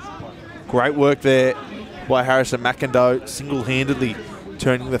great work there by Harrison McIndoe, single-handedly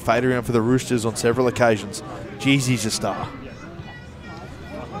turning the fade around for the Roosters on several occasions. Jeez, he's a star.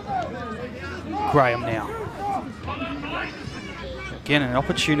 Graham now. Again, an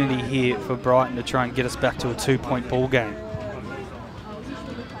opportunity here for Brighton to try and get us back to a 2-point ball game.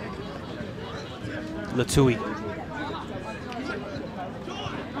 Latui.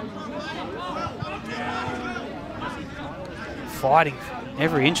 Fighting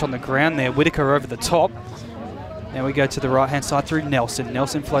every inch on the ground there. Whittaker over the top. Now we go to the right-hand side through Nelson.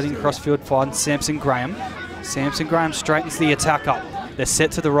 Nelson floating across field, finds Samson GRAHAM. Samson GRAHAM straightens the attack up. They're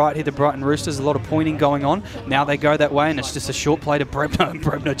set to the right here, the Brighton Roosters. A lot of pointing going on. Now they go that way, and it's just a short play to Brebner, and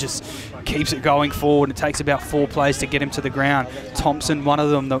Brebner just keeps it going forward. It takes about 4 plays to get him to the ground. Thompson, one of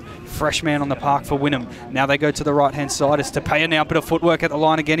them, the fresh man on the park for Wynnum. Now they go to the right-hand side. It's Taepa now, bit of footwork at the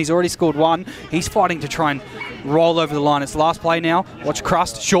line again. He's already scored one. He's fighting to try and roll over the line. It's the last play now. Watch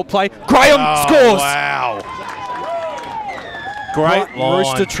Crust, short play. Graham scores! Wow. Great line.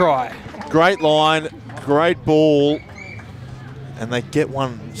 Rooster try. Great line, great ball. And they get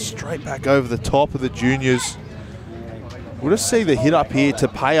one straight back over the top of the juniors. We'll just see the hit up here to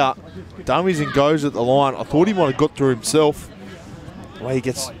Taepa. Dummies and goes at the line. I thought he might have got through himself. The way he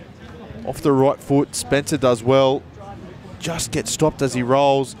gets off the right foot. Spencer does well. Just gets stopped as he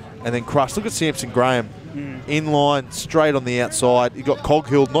rolls and then crushed. Look at Samson GRAHAM. In line, straight on the outside. You got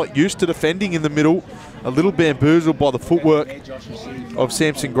Coghill, not used to defending in the middle. A little bamboozled by the footwork of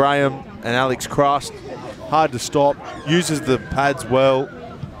Samson GRAHAM and Alex Crust. Hard to stop, uses the pads well.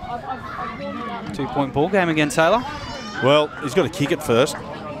 2-point ball game again, Taylor. Well, he's got to kick it first.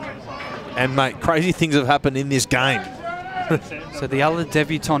 And, mate, crazy things have happened in this game. So the other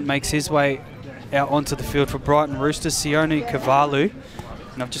debutant makes his way out onto the field for Brighton Roosters, Sione Kavalu.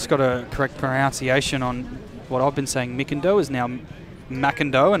 And I've just got a correct pronunciation on what I've been saying. McIndoe is now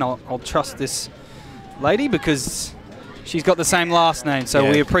McIndoe, and I'll trust this lady because she's got the same last name, so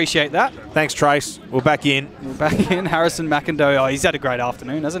we appreciate that. Thanks, Trace. We're back in. We're back in. Harrison McIndoe. Oh, he's had a great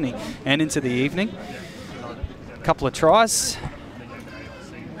afternoon, hasn't he? And into the evening. A couple of tries.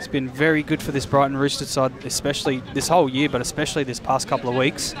 It's been very good for this Brighton Roosters side, especially this whole year, but especially this past couple of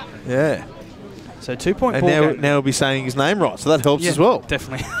weeks. Yeah. So 2-point and ball now, game. now we'll be saying his name right, so that helps as well.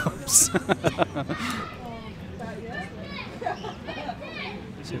 Definitely helps.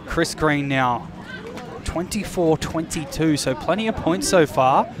 So Chris Green now 24-22, so plenty of points so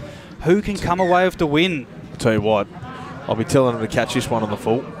far. Who can come away with the win? I'll tell you what, I'll be telling him to catch this one on the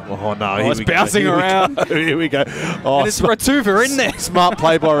full. Oh, no. It's bouncing around. Here we go. Oh, and it's Ratuva in there. Smart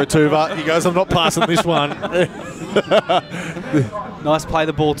play by Ratuva. He goes, I'm not passing this one. Nice play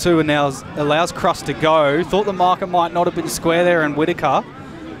the ball too, and now allows Crust to go. Thought the marker might not have been square there, and Whittaker.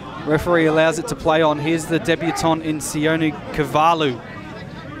 Referee allows it to play on. Here's the debutant in Sione Kavalu.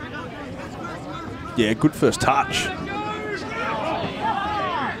 Yeah, good first touch.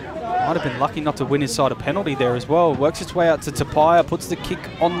 Might have been lucky not to win his side a penalty there as well. Works its way out to Taepa, puts the kick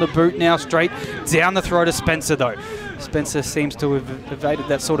on the boot now, straight down the throat of Spencer though. Spencer seems to have evaded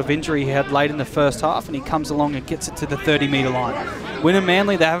that sort of injury he had late in the first half, and he comes along and gets it to the 30-metre line. Wynnum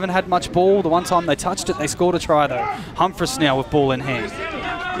Manly, they haven't had much ball. The one time they touched it, they scored a try though. Humphreys now with ball in hand.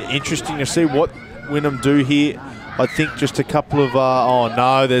 Yeah, interesting to see what Wynnum do here. I think just a couple of, oh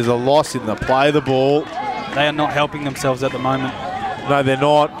no, there's a loss in the play of the ball. They are not helping themselves at the moment. No, they're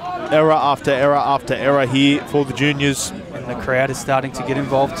not. Error after error after error here for the juniors. And the crowd is starting to get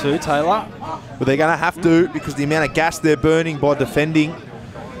involved too, Taylor. But they're going to have to, because the amount of gas they're burning by defending.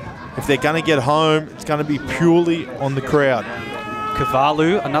 if they're going to get home, it's going to be purely on the crowd.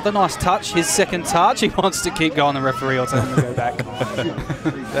 COGHILL, another nice touch, his second touch. He wants to keep going, the referee will tell him to go back.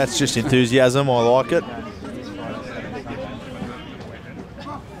 That's just enthusiasm, I like it.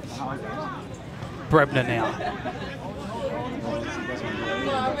 Brebner now.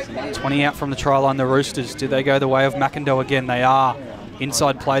 20 out from the try line, the Roosters. Do they go the way of MCINDOE again? They are.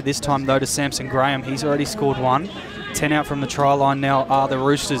 Inside play this time, though, to Samson GRAHAM. He's already scored one. 10 out from the try line now are the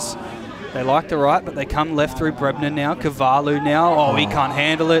Roosters. They like the right, but they come left through Brebner now. COGHILL now. Oh, he can't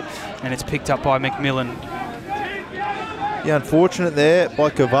handle it. And it's picked up by McMillan. Yeah, unfortunate there by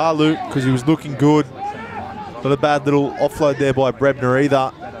COGHILL because he was looking good. Not a bad little offload there by Brebner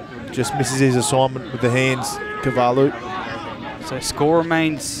either. Just misses his assignment with the hands, COGHILL. So score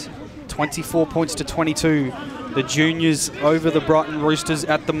remains 24 points to 22. The Juniors over the Brighton Roosters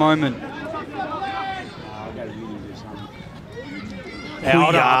at the moment.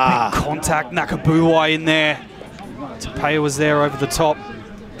 Out, big contact, Nakabuwai in there. Taepa was there over the top.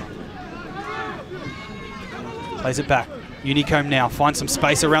 Plays it back. Unicomb now finds some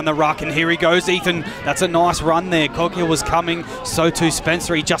space around the ruck, and here he goes, Ethan. That's a nice run there. COGHILL was coming, so too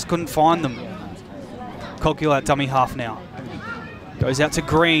Spencer. He just couldn't find them. COGHILL at dummy half now. Goes out to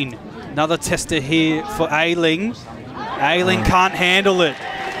Green. Another tester here for Ayling. Ayling can't handle it.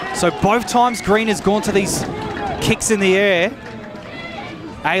 So both times Green has gone to these kicks in the air,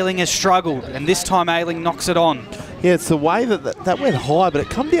 Ayling has struggled, and this time Ayling knocks it on. Yeah, it's the way that went high, but it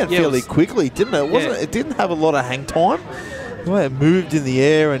come down fairly quickly, didn't it? It didn't have a lot of hang time. The way it moved in the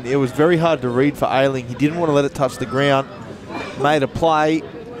air, and it was very hard to read for Ayling. He didn't want to let it touch the ground. Made a play,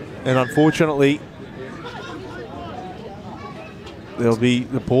 and unfortunately, there'll be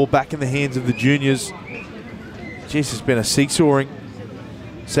the ball back in the hands of the Juniors. Jeez, it's been a seesawing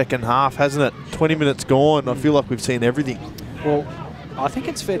second half, hasn't it? 20 minutes gone. I feel like we've seen everything. Well, I think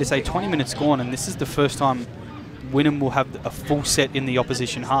it's fair to say 20 minutes gone, and this is the first time Wynnum will have a full set in the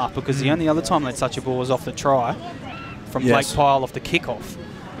opposition half, because the only other time they touch a ball was off the try from Blake PYLE off the kickoff.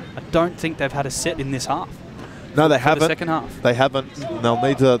 I don't think they've had a set in this half. No, they haven't. The second half. They haven't. They'll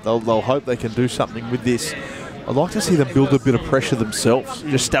need to. They'll hope they can do something with this. I'd like to see them build a bit of pressure themselves.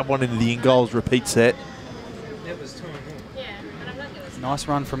 Just stab one into the in goals, repeat set. Nice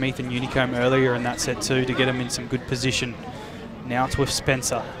run from Ethan Unicomb earlier in that set too to get him in some good position. Now it's with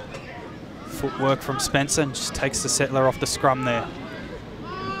Spencer. Footwork from Spencer and just takes the settler off the scrum there.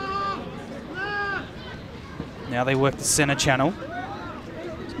 Now they work the centre channel.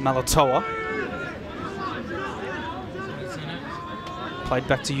 Malatoa. Played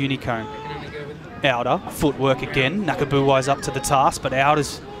back to Unicomb. Outer, footwork again. Nakabuwai's up to the task, but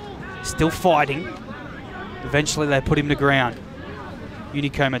Outer's still fighting. Eventually they put him to ground.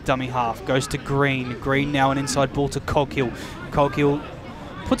 Unicomb at dummy half, goes to Green. Green now an inside ball to COGHILL. COGHILL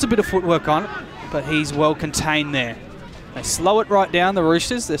puts a bit of footwork on it, but he's well contained there. They slow it right down, the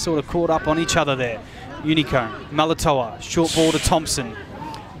Roosters. They're sort of caught up on each other there. Unicomb, Malatoa, short ball to Thompson.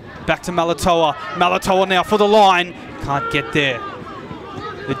 Back to Malatoa. Malatoa now for the line. Can't get there.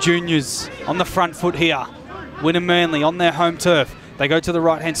 The Juniors on the front foot here. Wynnum Manly on their home turf. They go to the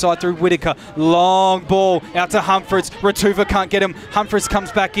right-hand side through Whitaker. Long ball out to Humphreys. Ratuva can't get him. Humphreys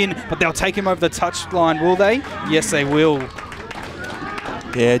comes back in, but they'll take him over the touchline, will they? Yes, they will.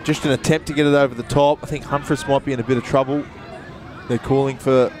 Yeah, just an attempt to get it over the top. I think Humphreys might be in a bit of trouble. They're calling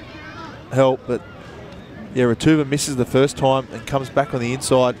for help, but yeah, Ratuva misses the first time and comes back on the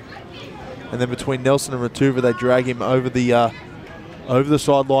inside. And then between Nelson and Ratuva, they drag him over the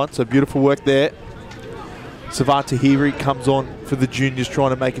sideline. So beautiful work there. Savat Tahiri comes on for the Juniors, trying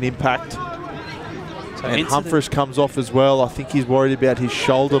to make an impact. So and Humphreys comes off as well. I think he's worried about his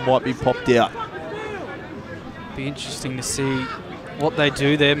shoulder might be popped out. Be interesting to see what they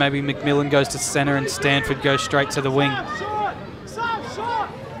do there. Maybe McMillan goes to centre and Stanford goes straight to the wing.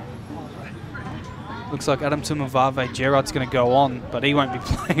 Looks like Adam Tumavave Gerard's going to go on, but he won't be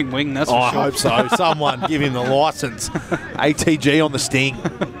playing wing, that's for sure. I hope so. Someone give him the licence. ATG on the sting.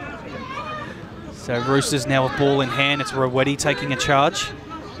 So Roosters now with ball in hand. It's Rowetty taking a charge.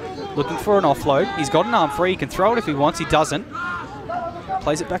 Looking for an offload. He's got an arm free. He can throw it if he wants. He doesn't.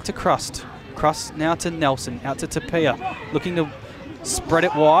 Plays it back to Crust. Crust now to Nelson. Out to Taepa. Looking to spread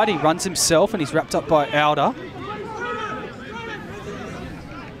it wide. He runs himself and he's wrapped up by Outer.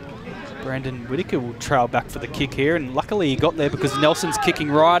 Brandon Whitaker will trail back for the kick here, and luckily he got there because Nelson's kicking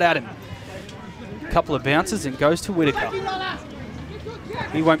right at him. A couple of bounces and goes to Whitaker.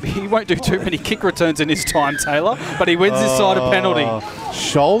 He won't do too many kick returns in his time, Taylor, but he wins this side a penalty.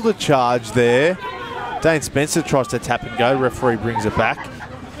 Shoulder charge there. Daine Spencer tries to tap and go. Referee brings it back.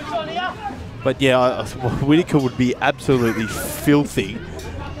 But yeah, Whitaker would be absolutely filthy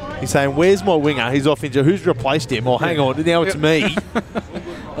He's saying, where's my winger? He's off injured. Who's replaced him? Oh, hang on. Now it's me.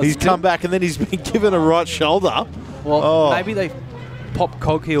 He's come back and then he's been given a right shoulder. Well, maybe they pop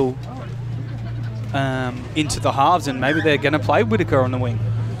Coghill into the halves and maybe they're going to play Whittaker on the wing.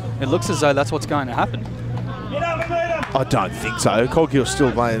 It looks as though that's what's going to happen. I don't think so. Coghill's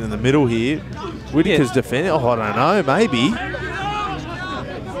still playing in the middle here. Whittaker's defending. Oh, I don't know. Maybe.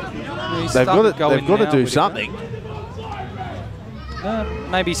 They've got to do something.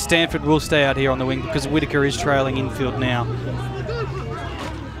 Maybe Stanford will stay out here on the wing because Whittaker is trailing infield now.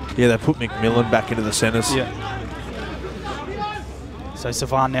 Yeah, they put McMillan back into the centres. Yeah. So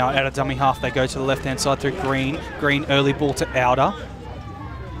Savan now out of dummy half. They go to the left-hand side through Green. Green early ball to Outer.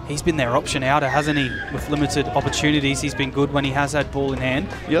 He's been their option, Outer, hasn't he? With limited opportunities, he's been good when he has had ball in hand.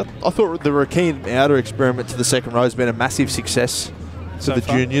 Yeah, I thought the Rakeen Outer experiment to the second row has been a massive success for the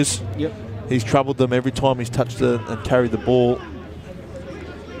juniors. Yep. He's troubled them every time he's touched it and carried the ball.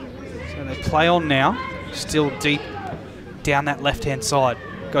 So they play on now, still deep down that left-hand side.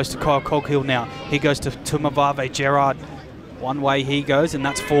 Goes to Kyle Coghill now. He goes to Tumavave Gerard. One way he goes, and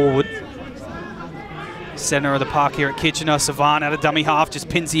that's forward. Centre of the park here at Kitchener. Savan out of dummy half, just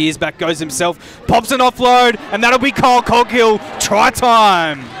pins the ears back, goes himself, pops an offload, and that'll be Kyle Coghill. Try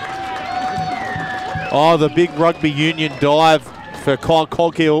time. Oh, the big rugby union dive for Kyle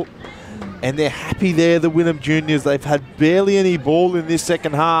Coghill. And they're happy there, the Wynnum Juniors. They've had barely any ball in this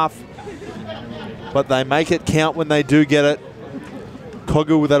second half, but they make it count when they do get it.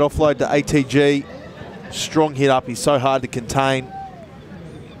 Coghill with that offload to ATG. Strong hit up. He's so hard to contain.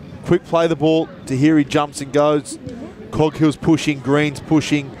 Quick play the ball to here. He jumps and goes. Coghill's pushing. Green's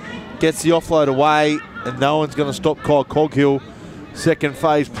pushing. Gets the offload away, and no one's going to stop Kyle Coghill. Second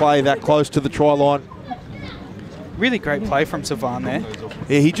phase play that close to the try line. Really great play from Savan there.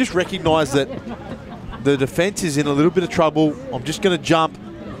 Yeah, he just recognised that the defence is in a little bit of trouble. I'm just going to jump.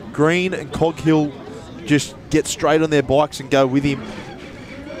 Green and Coghill just get straight on their bikes and go with him.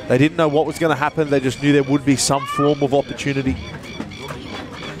 They didn't know what was going to happen. They just knew there would be some form of opportunity.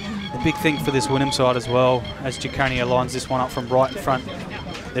 The big thing for this Wynnum side as well, as Jaconia lines this one up from right in front,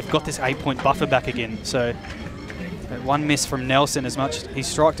 they've got this 8-point buffer back again. So one miss from Nelson, as much he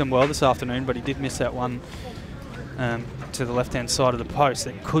striked him well this afternoon, but he did miss that one to the left-hand side of the post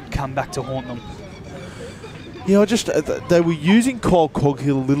that could come back to haunt them. Yeah, they were using Kyle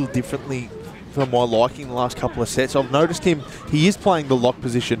Coghill a little differently for my liking the last couple of sets. I've noticed him, he is playing the lock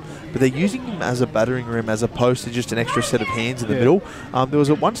position, but they're using him as a battering ram as opposed to just an extra set of hands in the middle. There was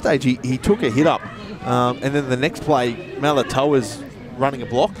at one stage he took a hit up, and then the next play, Malatoa's running a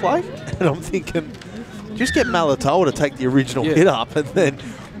block play, and I'm thinking, just get Malatoa to take the original hit up, and then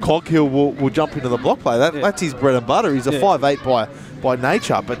Coghill will jump into the block play. That's his bread and butter. He's a 5'8" by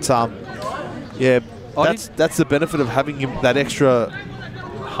nature, but that's the benefit of having him that extra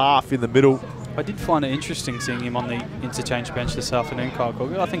half in the middle. I did find it interesting seeing him on the interchange bench this afternoon, Kyle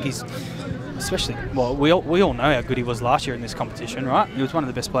Coghill. I think he's, especially, well, we all know how good he was last year in this competition, right? He was one of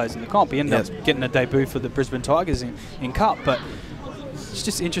the best players in the comp. He ended up getting a debut for the Brisbane Tigers in Cup, but it's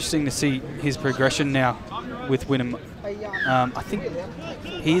just interesting to see his progression now with Wynnum. I think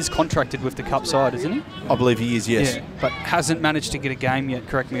he is contracted with the Cup side, isn't he? I believe he is, yes. Yeah, but hasn't managed to get a game yet,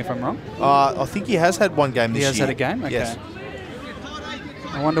 correct me if I'm wrong. I think he has had one game this year. He has had a game? Okay. Yes.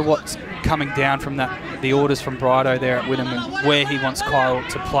 I wonder what's coming down from that, the orders from Brighto there at Wynnum, and where he wants Kyle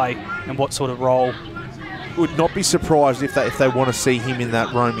to play and what sort of role. Would not be surprised if they want to see him in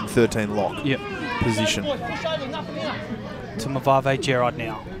that roaming 13 lock position. To Mavave Gerard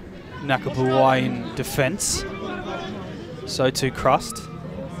now. Nakabuai in defence. So too Crust.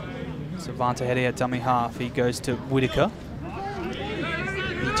 Savanta heading out dummy half. He goes to Whittaker.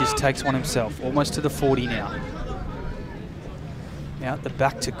 He just takes one himself, almost to the 40 now. Out the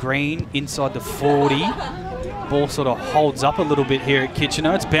back to Green, inside the 40. Ball sort of holds up a little bit here at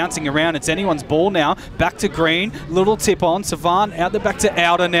Kitchener. It's bouncing around. It's anyone's ball now. Back to Green. Little tip on. Savan out the back to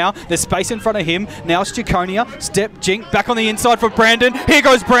Outer now. There's space in front of him. Now it's Jaconia. Step, jink. Back on the inside for Brandon. Here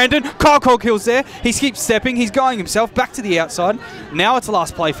goes Brandon. Kyle Coghill's there. He keeps stepping. He's going himself. Back to the outside. Now it's the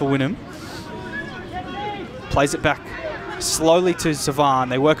last play for Wynnum. Plays it back slowly to Savan.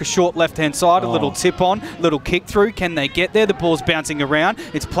 They work a short left-hand side, a little tip on, little kick through. Can they get there? The ball's bouncing around.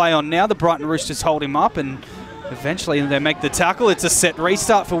 It's play on now. The Brighton Roosters hold him up, and eventually they make the tackle. It's a set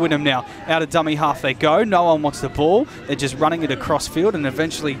restart for Wynnum now. Out of dummy half they go. No one wants the ball. They're just running it across field, and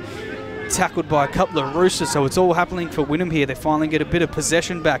eventually tackled by a couple of Roosters. So it's all happening for Wynnum here. They finally get a bit of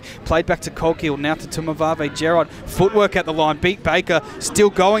possession back. Played back to Coghill, now to Tumavave Gerard. Footwork at the line. Beat Baker.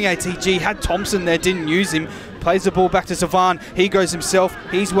 Still going ATG. Had Thompson there. Didn't use him. Plays the ball back to Savan. He goes himself.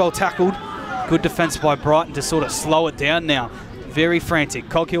 He's well tackled. Good defence by Brighton to sort of slow it down now. very frantic.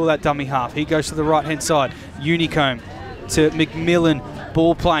 Coghill that dummy half. He goes to the right-hand side. Unicomb to McMillan.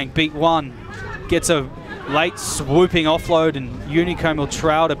 Ball playing. Beat one. Gets a late swooping offload, and Unicomb will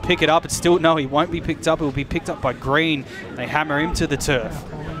trail to pick it up. It's still, no, he won't be picked up. It will be picked up by Green. They hammer him to the turf.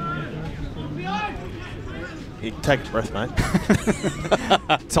 You take a breath, mate.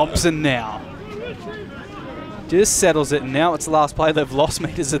 Thompson now. Just settles it, and now it's the last play. They've lost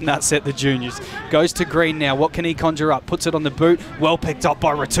meters in that set, the juniors. Goes to Green now. What can he conjure up? Puts it on the boot. Well picked up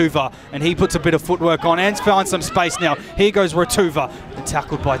by Ratuva, and he puts a bit of footwork on and finds some space now. Here goes Ratuva, and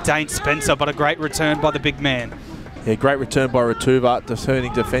tackled by Daine SPENCER, but a great return by the big man. Yeah, great return by Ratuva,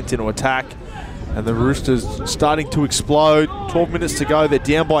 turning defence into attack. And the Roosters starting to explode. 12 minutes to go. They're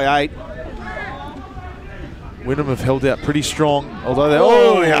down by 8. Wynnum have held out pretty strong, although they're...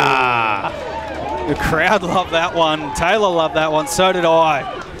 Oh, yeah! The crowd loved that one. Taylor loved that one. So did I.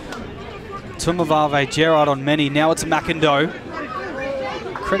 Tumavave, Gerard on many. Now it's McIndoe.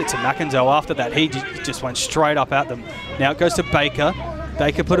 Credit to McIndoe after that. He just went straight up at them. Now it goes to Baker.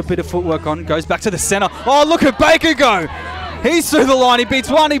 Baker put a bit of footwork on. Goes back to the centre. Oh, look at Baker go. He's through the line. He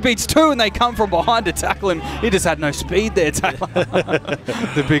beats one, he beats two, and they come from behind to tackle him. He just had no speed there, Taylor.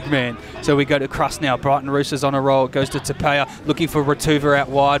 The big man. So we go to Crust now. Brighton Roosters on a roll. It goes to Taepa, looking for Ratuva out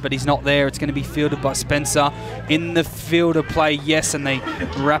wide, but he's not there. It's going to be fielded by Spencer. In the field of play, yes, and they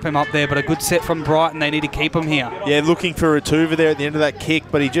wrap him up there. But a good set from Brighton. They need to keep him here. Yeah, looking for Ratuva there at the end of that kick,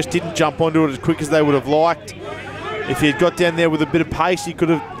 but he just didn't jump onto it as quick as they would have liked. If he had got down there with a bit of pace, he could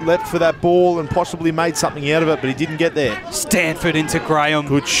have leapt for that ball and possibly made something out of it, but he didn't get there. Stanford into Graham.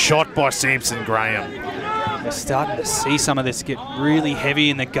 Good shot by Samson GRAHAM. We're starting to see some of this get really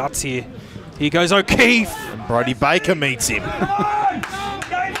heavy in the guts here. Here goes O'Keefe. And Brody Baker meets him.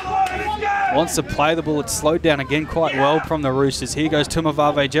 Wants to play the ball. It's slowed down again quite well from the Roosters. Here goes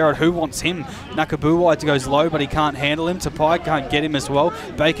Tumavave Gerard. Who wants him? Nakabuwai goes low, but he can't handle him. Tapai can't get him as well.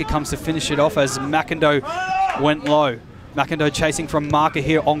 Baker comes to finish it off as McIndoe went low. McIndoe chasing from marker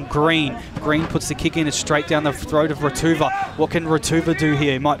here on Green. Green puts the kick in and straight down the throat of Ratuva. What can Ratuva do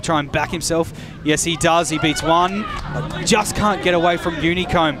here? He might try and back himself. Yes, he does. He beats one. Just can't get away from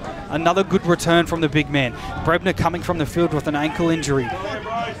Unicomb. Another good return from the big man. Brebner coming from the field with an ankle injury.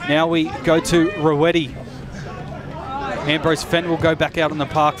 Now we go to Rowetty. Ambrose Fenn will go back out on the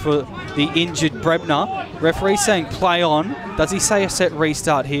park for the injured Brebner. Referee saying play on. Does he say a set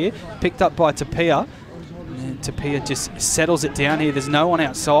restart here? Picked up by Taepa. And Taepa just settles it down here. There's no one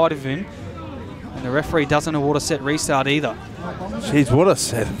outside of him. And the referee doesn't award a set restart either. Jeez, what a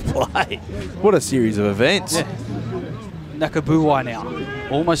set of play. What a series of events. Yeah. Nakabuwai now,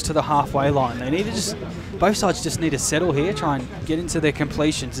 almost to the halfway line. They need to just, both sides just need to settle here, try and get into their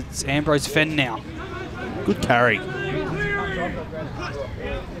completions. It's Ambrose Fenn now. Good carry.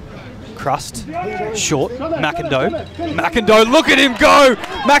 Crust, short, McIndoe. McIndoe, look at him go!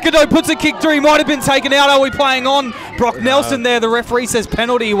 McIndoe puts a kick through, he might have been taken out. Are we playing on? Brock Nelson there, the referee says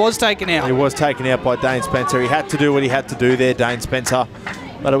penalty, he was taken out. He was taken out by Daine SPENCER. He had to do what he had to do there, Daine SPENCER.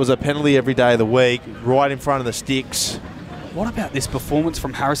 But it was a penalty every day of the week, right in front of the sticks. What about this performance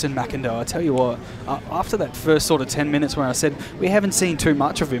from Harrison McIndoe? I tell you what, after that first sort of 10 minutes where I said we haven't seen too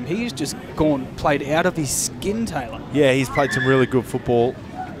much of him, he's just played out of his skin, Taylor. Yeah, he's played some really good football.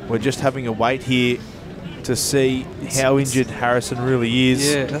 We're just having a wait here to see how injured Harrison really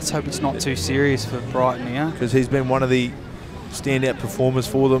is. Yeah, let's hope it's not too serious for Brighton here. Because he's been one of the standout performers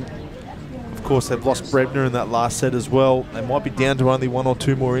for them. Of course, they've lost Brebner in that last set as well. They might be down to only 1 or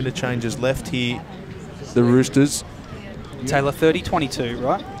 2 more interchanges left here, the Roosters. Taylor, 30-22,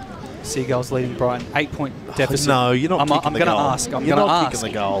 right? Seagulls leading Brighton, 8-point deficit. No, you're not kicking the goal. You're not kicking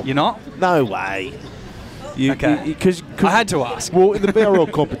the goal. You're not? No way. Okay. I had to ask. Well, in the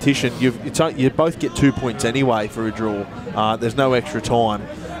BRL competition, you both get 2 points anyway for a draw. There's no extra time.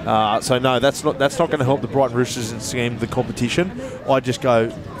 So no, that's not going to help the Brighton Roosters in the scheme of the competition. I just go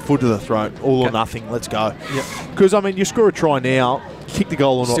foot to the throat, all or nothing. Let's go. Because I mean, you score a try now, kick the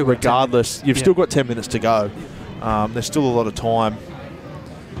goal or not, regardless. You've still got 10 minutes to go. There's still a lot of time.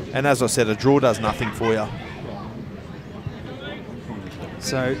 And as I said, a draw does nothing for you.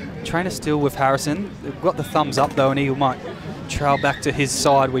 So, trainer still with Harrison. They've got the thumbs up though, and he might trail back to his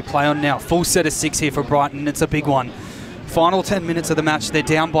side. We play on now. Full set of 6 here for Brighton. It's a big one. Final 10 minutes of the match. They're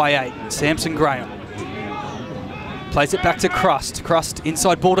down by 8. Samson GRAHAM plays it back to Crust. Crust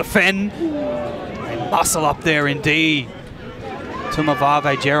inside ball to Fenn. They muscle up there indeed.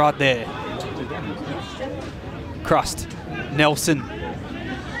 Tumavave Gerard there. Crust. Nelson.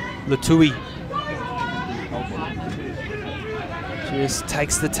 Latui. Just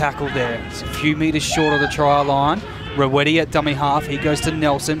takes the tackle there. It's a few metres short of the try line. Rowetty at dummy half. He goes to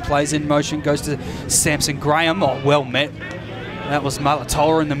Nelson, plays in motion, goes to Samson GRAHAM. Oh, well met. That was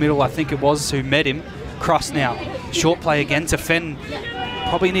Malatola in the middle, I think it was, who met him. Cross now. Short play again to Fenn.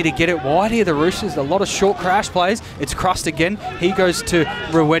 Probably need to get it wide here, the Roosters. A lot of short crash plays. It's Crust again. He goes to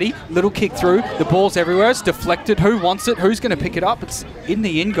Ruetti. Little kick through. The ball's everywhere. It's deflected. Who wants it? Who's going to pick it up? It's in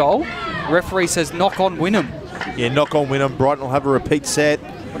the in goal. Referee says knock on Wynnum. Yeah, knock on Wynnum. Brighton will have a repeat set.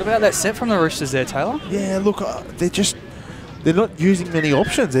 What about that set from the Roosters there, Taylor? Yeah, look, they're not using many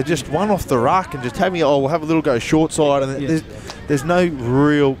options. They're just one off the ruck and just having, we'll have a little go short side. And there's no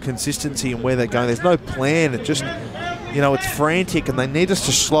real consistency in where they're going. There's no plan. It just, it's frantic, and they need us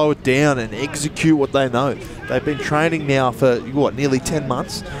to slow it down and execute what they know. They've been training now for, nearly 10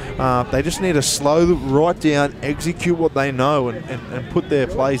 months. They just need to slow right down, execute what they know, and put their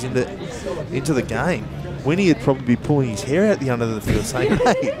plays into the game. Winnie would probably be pulling his hair out the end of the field saying,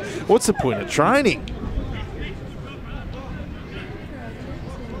 hey, what's the point of training?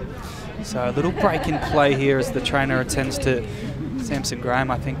 So a little break in play here as the trainer attends to Samson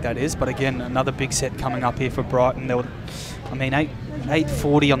GRAHAM, I think that is. But again, another big set coming up here for Brighton.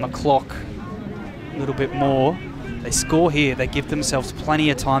 8:40 on the clock, a little bit more. They score here. They give themselves plenty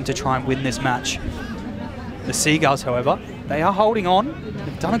of time to try and win this match. The Seagulls, however, they are holding on.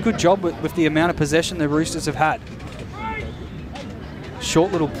 They've done a good job with the amount of possession the Roosters have had.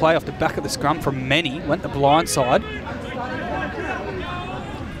 Short little play off the back of the scrum from Many. Went the blind side.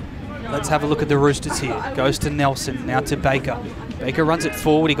 Let's have a look at the Roosters here. Goes to Nelson, now to Baker. Baker runs it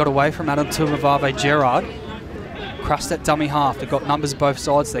forward. He got away from Adam Tumavave Gerard. Crushed that dummy half. They've got numbers both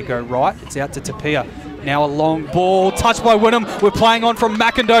sides. They go right. It's out to Taepa. Now a long ball. Touched by Wynnum. We're playing on from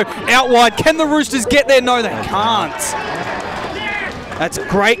MCINDOE. Out wide. Can the Roosters get there? No, they can't. That's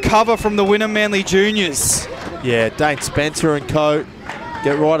great cover from the Wynnum Manly Juniors. Yeah, Daine SPENCER and co.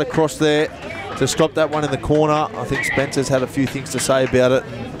 Get right across there to stop that one in the corner. I think Spencer's had a few things to say about it.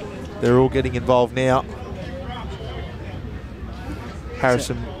 They're all getting involved now.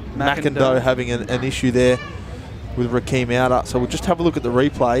 Harrison McIndoe having an issue there with Rakeem Outer. So we'll just have a look at the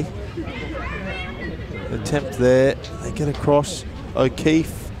replay. Attempt there. They get across.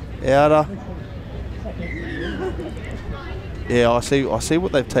 O'Keefe, Outer. Yeah, I see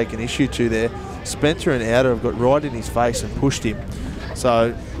what they've taken issue to there. Spencer and Outer have got right in his face and pushed him.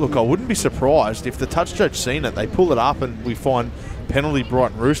 So, look, I wouldn't be surprised if the touch judge seen it. They pull it up and we find penalty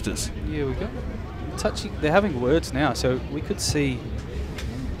Brighton Roosters. Yeah, we got touching. They're having words now, so we could see.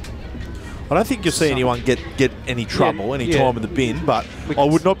 I don't think you'll see anyone get any trouble any time in the bin, but I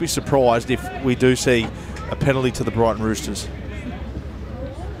would not be surprised if we do see a penalty to the Brighton Roosters.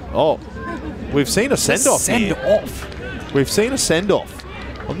 Oh, we've seen a send-off here. Send-off. We've seen a send-off.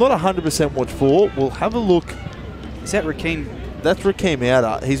 I'm not 100% what for. We'll have a look. Is that Rakeem? That's Rakeem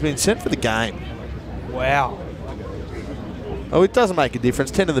Outer. He's been sent for the game. Wow. Oh, it doesn't make a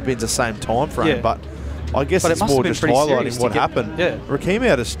difference. 10 of the bins the same time frame, but I guess it's more just highlighting what happened. Yeah. Rakeem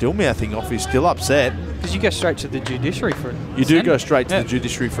Outer's still mouthing off. He's still upset. Because you go straight to the judiciary for a You do go straight to the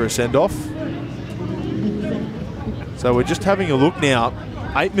judiciary for a send-off. So we're just having a look now.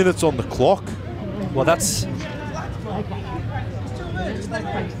 8 minutes on the clock. Well, that's...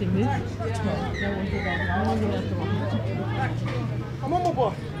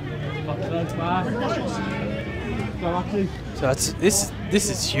 So that's this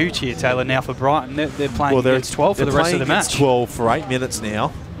is huge here, Taylor. Now for Brighton, they're playing against 12 for the rest of the match. 12 for 8 minutes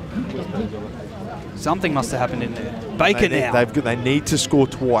now. Something must have happened in there. Baker now. They need to score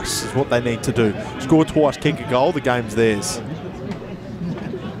twice. Is what they need to do. Score twice, kick a goal. The game's theirs.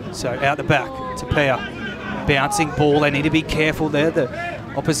 So out the back to Taepa. Bouncing ball. They need to be careful there. The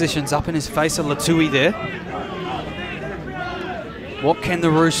opposition's up in his face. A Latui there. What can the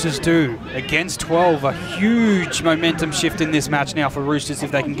Roosters do? Against 12, a huge momentum shift in this match now for Roosters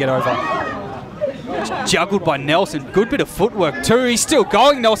if they can get over. It's juggled by Nelson. Good bit of footwork too. He's still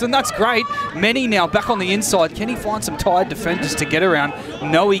going, Nelson. That's great. Many now back on the inside. Can he find some tired defenders to get around?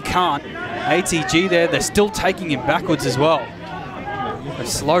 No, he can't. ATG there. They're still taking him backwards as well. They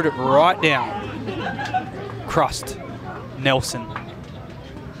slowed it right down. Crust. Nelson.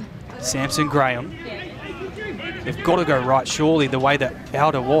 Samson GRAHAM. They've got to go right, surely, the way that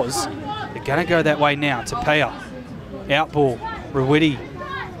Outer was. They're going to go that way now. Taepa. Out ball. Ruetti.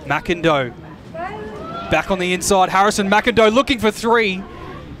 McIndoe. Back on the inside. Harrison McIndoe looking for 3.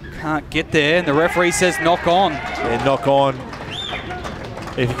 Can't get there, and the referee says knock on. Yeah, knock on.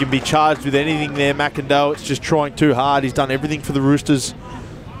 If he can be charged with anything there, McIndoe, it's just trying too hard. He's done everything for the Roosters.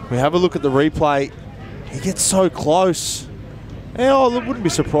 We have a look at the replay. He gets so close. Yeah, I wouldn't be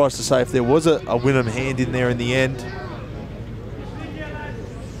surprised to say if there was a Wynnum hand in there in the end.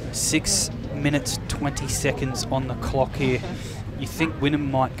 6 minutes, 20 seconds on the clock here. You think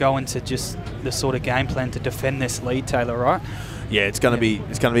Wynnum might go into just the sort of game plan to defend this lead, Taylor, right? Yeah, it's going to be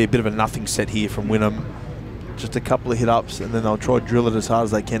a bit of a nothing set here from Wynnum. Just a couple of hit ups, and then they'll try to drill it as hard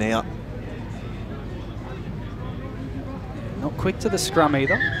as they can out. Not quick to the scrum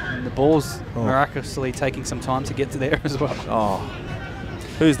either. And the ball's miraculously taking some time to get to there as well. Oh,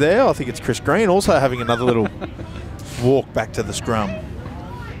 who's there? I think it's Chris Green, also having another little walk back to the scrum.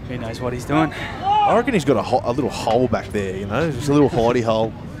 Who knows what he's doing? I reckon he's got a little hole back there, you know, just a little hidey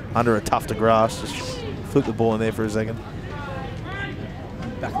hole under a tuft of grass. Just flip the ball in there for a second.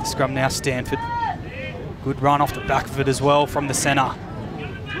 Back to the scrum now, Stanford. Good run off the back of it as well from the centre.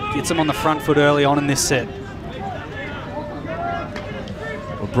 Gets him on the front foot early on in this set.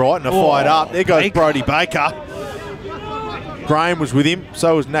 Well, Brighton are fired up. There goes Brodie Baker. Graham was with him.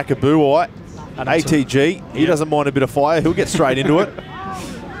 So was Nakabuai. ATG, he doesn't mind a bit of fire. He'll get straight into it.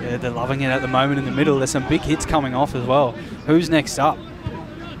 Yeah, they're loving it at the moment in the middle. There's some big hits coming off as well. Who's next up?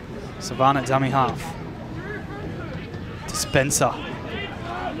 Savannah dummy half. To Spencer.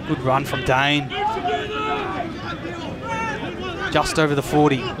 Good run from Daine. Just over the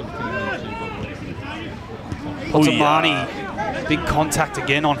 40. Potamani. Big contact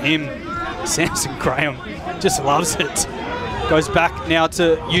again on him. Samson GRAHAM just loves it. Goes back now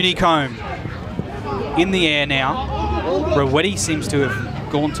to Unicombe. In the air now. Rowetti seems to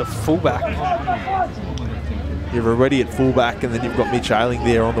have gone to fullback. You're already at fullback, and then you've got Mitch Ayling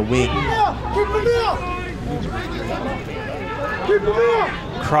there on the wing.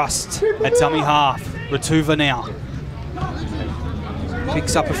 Crust at dummy half. Ratuva now.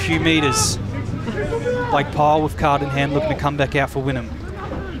 Picks up a few metres. Blake PYLE with card in hand looking to come back out for Wynnum.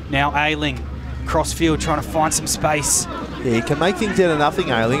 Now Ayling. Cross field trying to find some space. Yeah, he can make things out of nothing,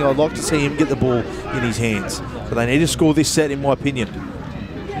 Ayling. I'd like to see him get the ball in his hands. But they need to score this set, in my opinion.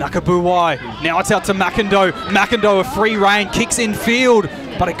 Nakabuai. Now it's out to MCINDOE. MCINDOE a free rein, kicks in field,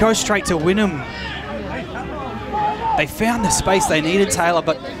 but it goes straight to Wynnum. They found the space they needed, Taylor,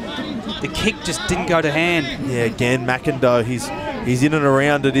 but the kick just didn't go to hand. Yeah, again, MCINDOE, he's in and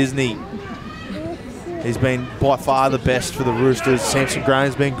around it, isn't he? He's been by far the best for the Roosters. Samson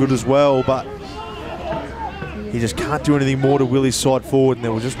GRAHAM's been good as well, but he just can't do anything more to will his side forward, and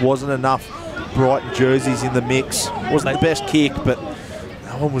there just wasn't enough Brighton jerseys in the mix. Wasn't the best kick, but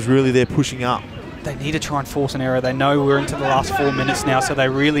no one was really there pushing up. They need to try and force an error. They know we're into the last 4 minutes now, so they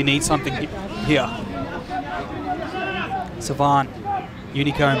really need something here. Savan,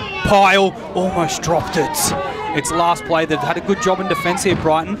 Unicombe, PYLE almost dropped it. It's last play. They've had a good job in defence here,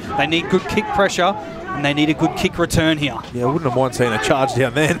 Brighton. They need good kick pressure, and they need a good kick return here. Yeah, I wouldn't have mind seeing a charge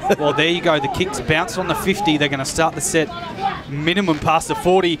down then. Well, there you go. The kick's bounced on the 50. They're going to start the set minimum past the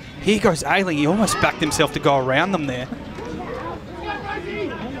 40. Here goes Ayling. He almost backed himself to go around them there.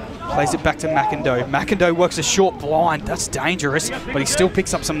 Plays it back to MCINDOE. MCINDOE works a short blind. That's dangerous, but he still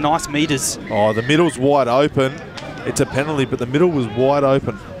picks up some nice metres. Oh, the middle's wide open. It's a penalty, but the middle was wide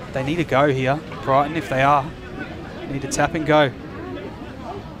open. They need to go here, Brighton, if they are. Need to tap and go.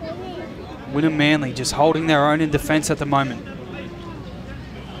 Wynnum Manly just holding their own in defence at the moment.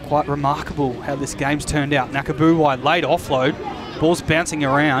 Quite remarkable how this game's turned out. Nakabuai, late offload. Ball's bouncing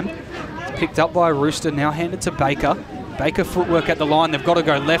around. It's picked up by a Rooster, now handed to Baker. Baker footwork at the line. They've got to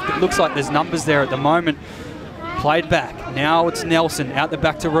go left. It looks like there's numbers there at the moment. Played back. Now it's Nelson. Out the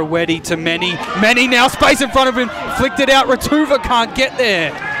back to Rowetti, to Many. Many now, space in front of him. Flicked it out. Ratuva can't get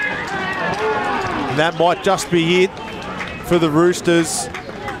there. And that might just be it for the Roosters.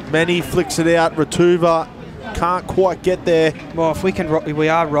 Many flicks it out. Ratuva can't quite get there. Well, if we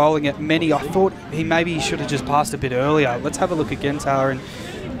are rolling it. Many, I thought maybe he should have just passed a bit earlier. Let's have a look again, Taylor, and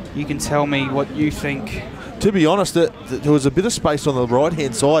you can tell me what you think. To be honest, there was a bit of space on the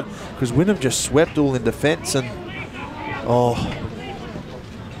right-hand side because Wynnum just swept all in defence, and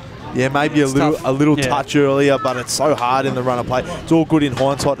yeah, maybe a little touch earlier, but it's so hard in the run of play. It's all good in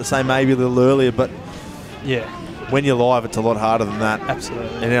hindsight to say maybe a little earlier, but yeah, when you're live, it's a lot harder than that.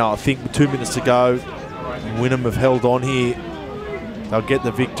 Absolutely. And now I think with 2 minutes to go, Wynnum have held on here. They'll get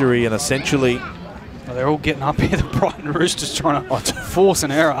the victory, and essentially, well, they're all getting up here. The Brighton Roosters trying to force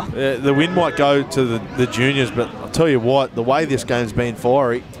an error. The win might go to the juniors, but I'll tell you what, the way this game's been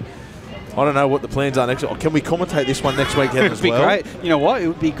fiery, I don't know what the plans are next week. Can we commentate this one next weekend as well? It would be great. You know what? It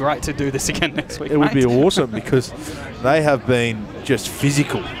would be great to do this again next week, It would be awesome because they have been just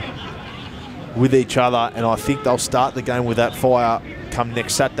physical with each other, and I think they'll start the game with that fire come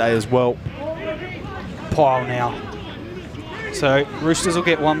next Saturday as well. PYLE now. So Roosters will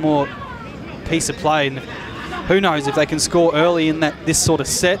get one more piece of play, and who knows if they can score early in this sort of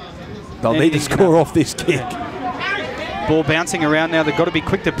set. They'll need to score off this kick. Yeah. Ball bouncing around now. They've got to be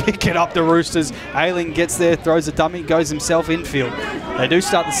quick to pick it up, the Roosters. Ayling gets there, throws a dummy, goes himself infield. They do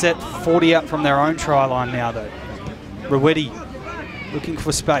start the set 40 out from their own try line now, though. Rowetti looking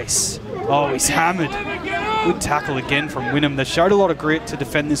for space. Oh, he's hammered. Good tackle again from Wynnum. They showed a lot of grit to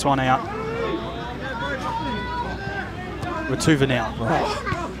defend this one out. Retuva now.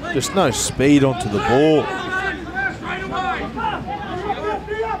 Oh, just no speed onto the ball.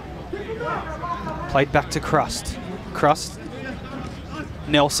 Played back to Crust. Crust.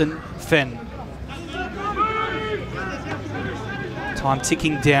 Nelson. Fenn. Time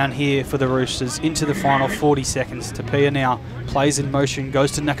ticking down here for the Roosters into the final 40 seconds. Taepa now plays in motion,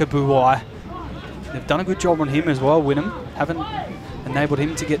 goes to Nakabuwai. They've done a good job on him as well, Wynnum. Haven't enabled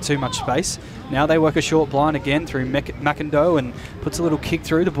him to get too much space. Now they work a short blind again through MCINDOE and puts a little kick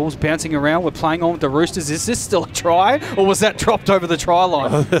through. The ball's bouncing around. We're playing on with the Roosters. Is this still a try, or was that dropped over the try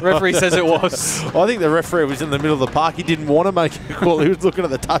line? The referee says it was. I think the referee was in the middle of the park. He didn't want to make a call. He was looking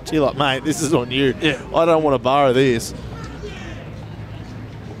at the touch. He like, mate, this is on you. Yeah. I don't want to borrow this.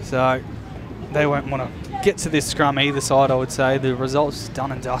 So they won't want to get to this scrum either side, I would say. The result's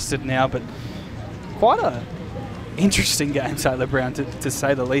done and dusted now, but quite a interesting game, Taylor Brown, to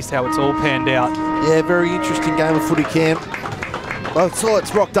say the least, how it's all panned out. Yeah, very interesting game of footy, Cam. Both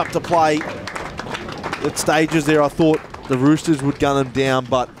sides rocked up to play. At stages there, I thought the Roosters would gun them down,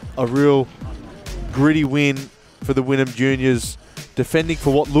 but a real gritty win for the Wynnum Juniors, defending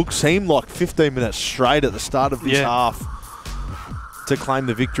for what seemed like 15 minutes straight at the start of this half to claim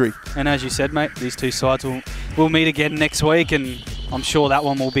the victory. And as you said, mate, these two sides will meet again next week, and I'm sure that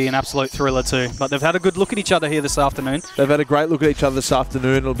one will be an absolute thriller too. But they've had a good look at each other here this afternoon. They've had a great look at each other this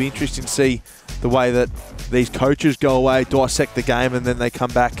afternoon. It'll be interesting to see the way that these coaches go away, dissect the game, and then they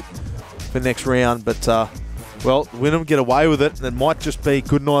come back for next round. But, well, Wynnum get away with it, and it might just be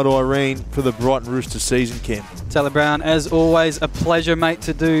good night, Irene, for the Brighton Roosters season, Cam. Taylor Brown, as always, a pleasure, mate,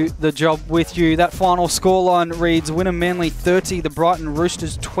 to do the job with you. That final scoreline reads Wynnum Manly 30, the Brighton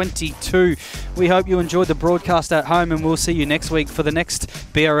Roosters 22. We hope you enjoyed the broadcast at home, and we'll see you next week for the next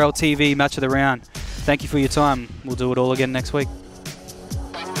BRL TV match of the round. Thank you for your time. We'll do it all again next week.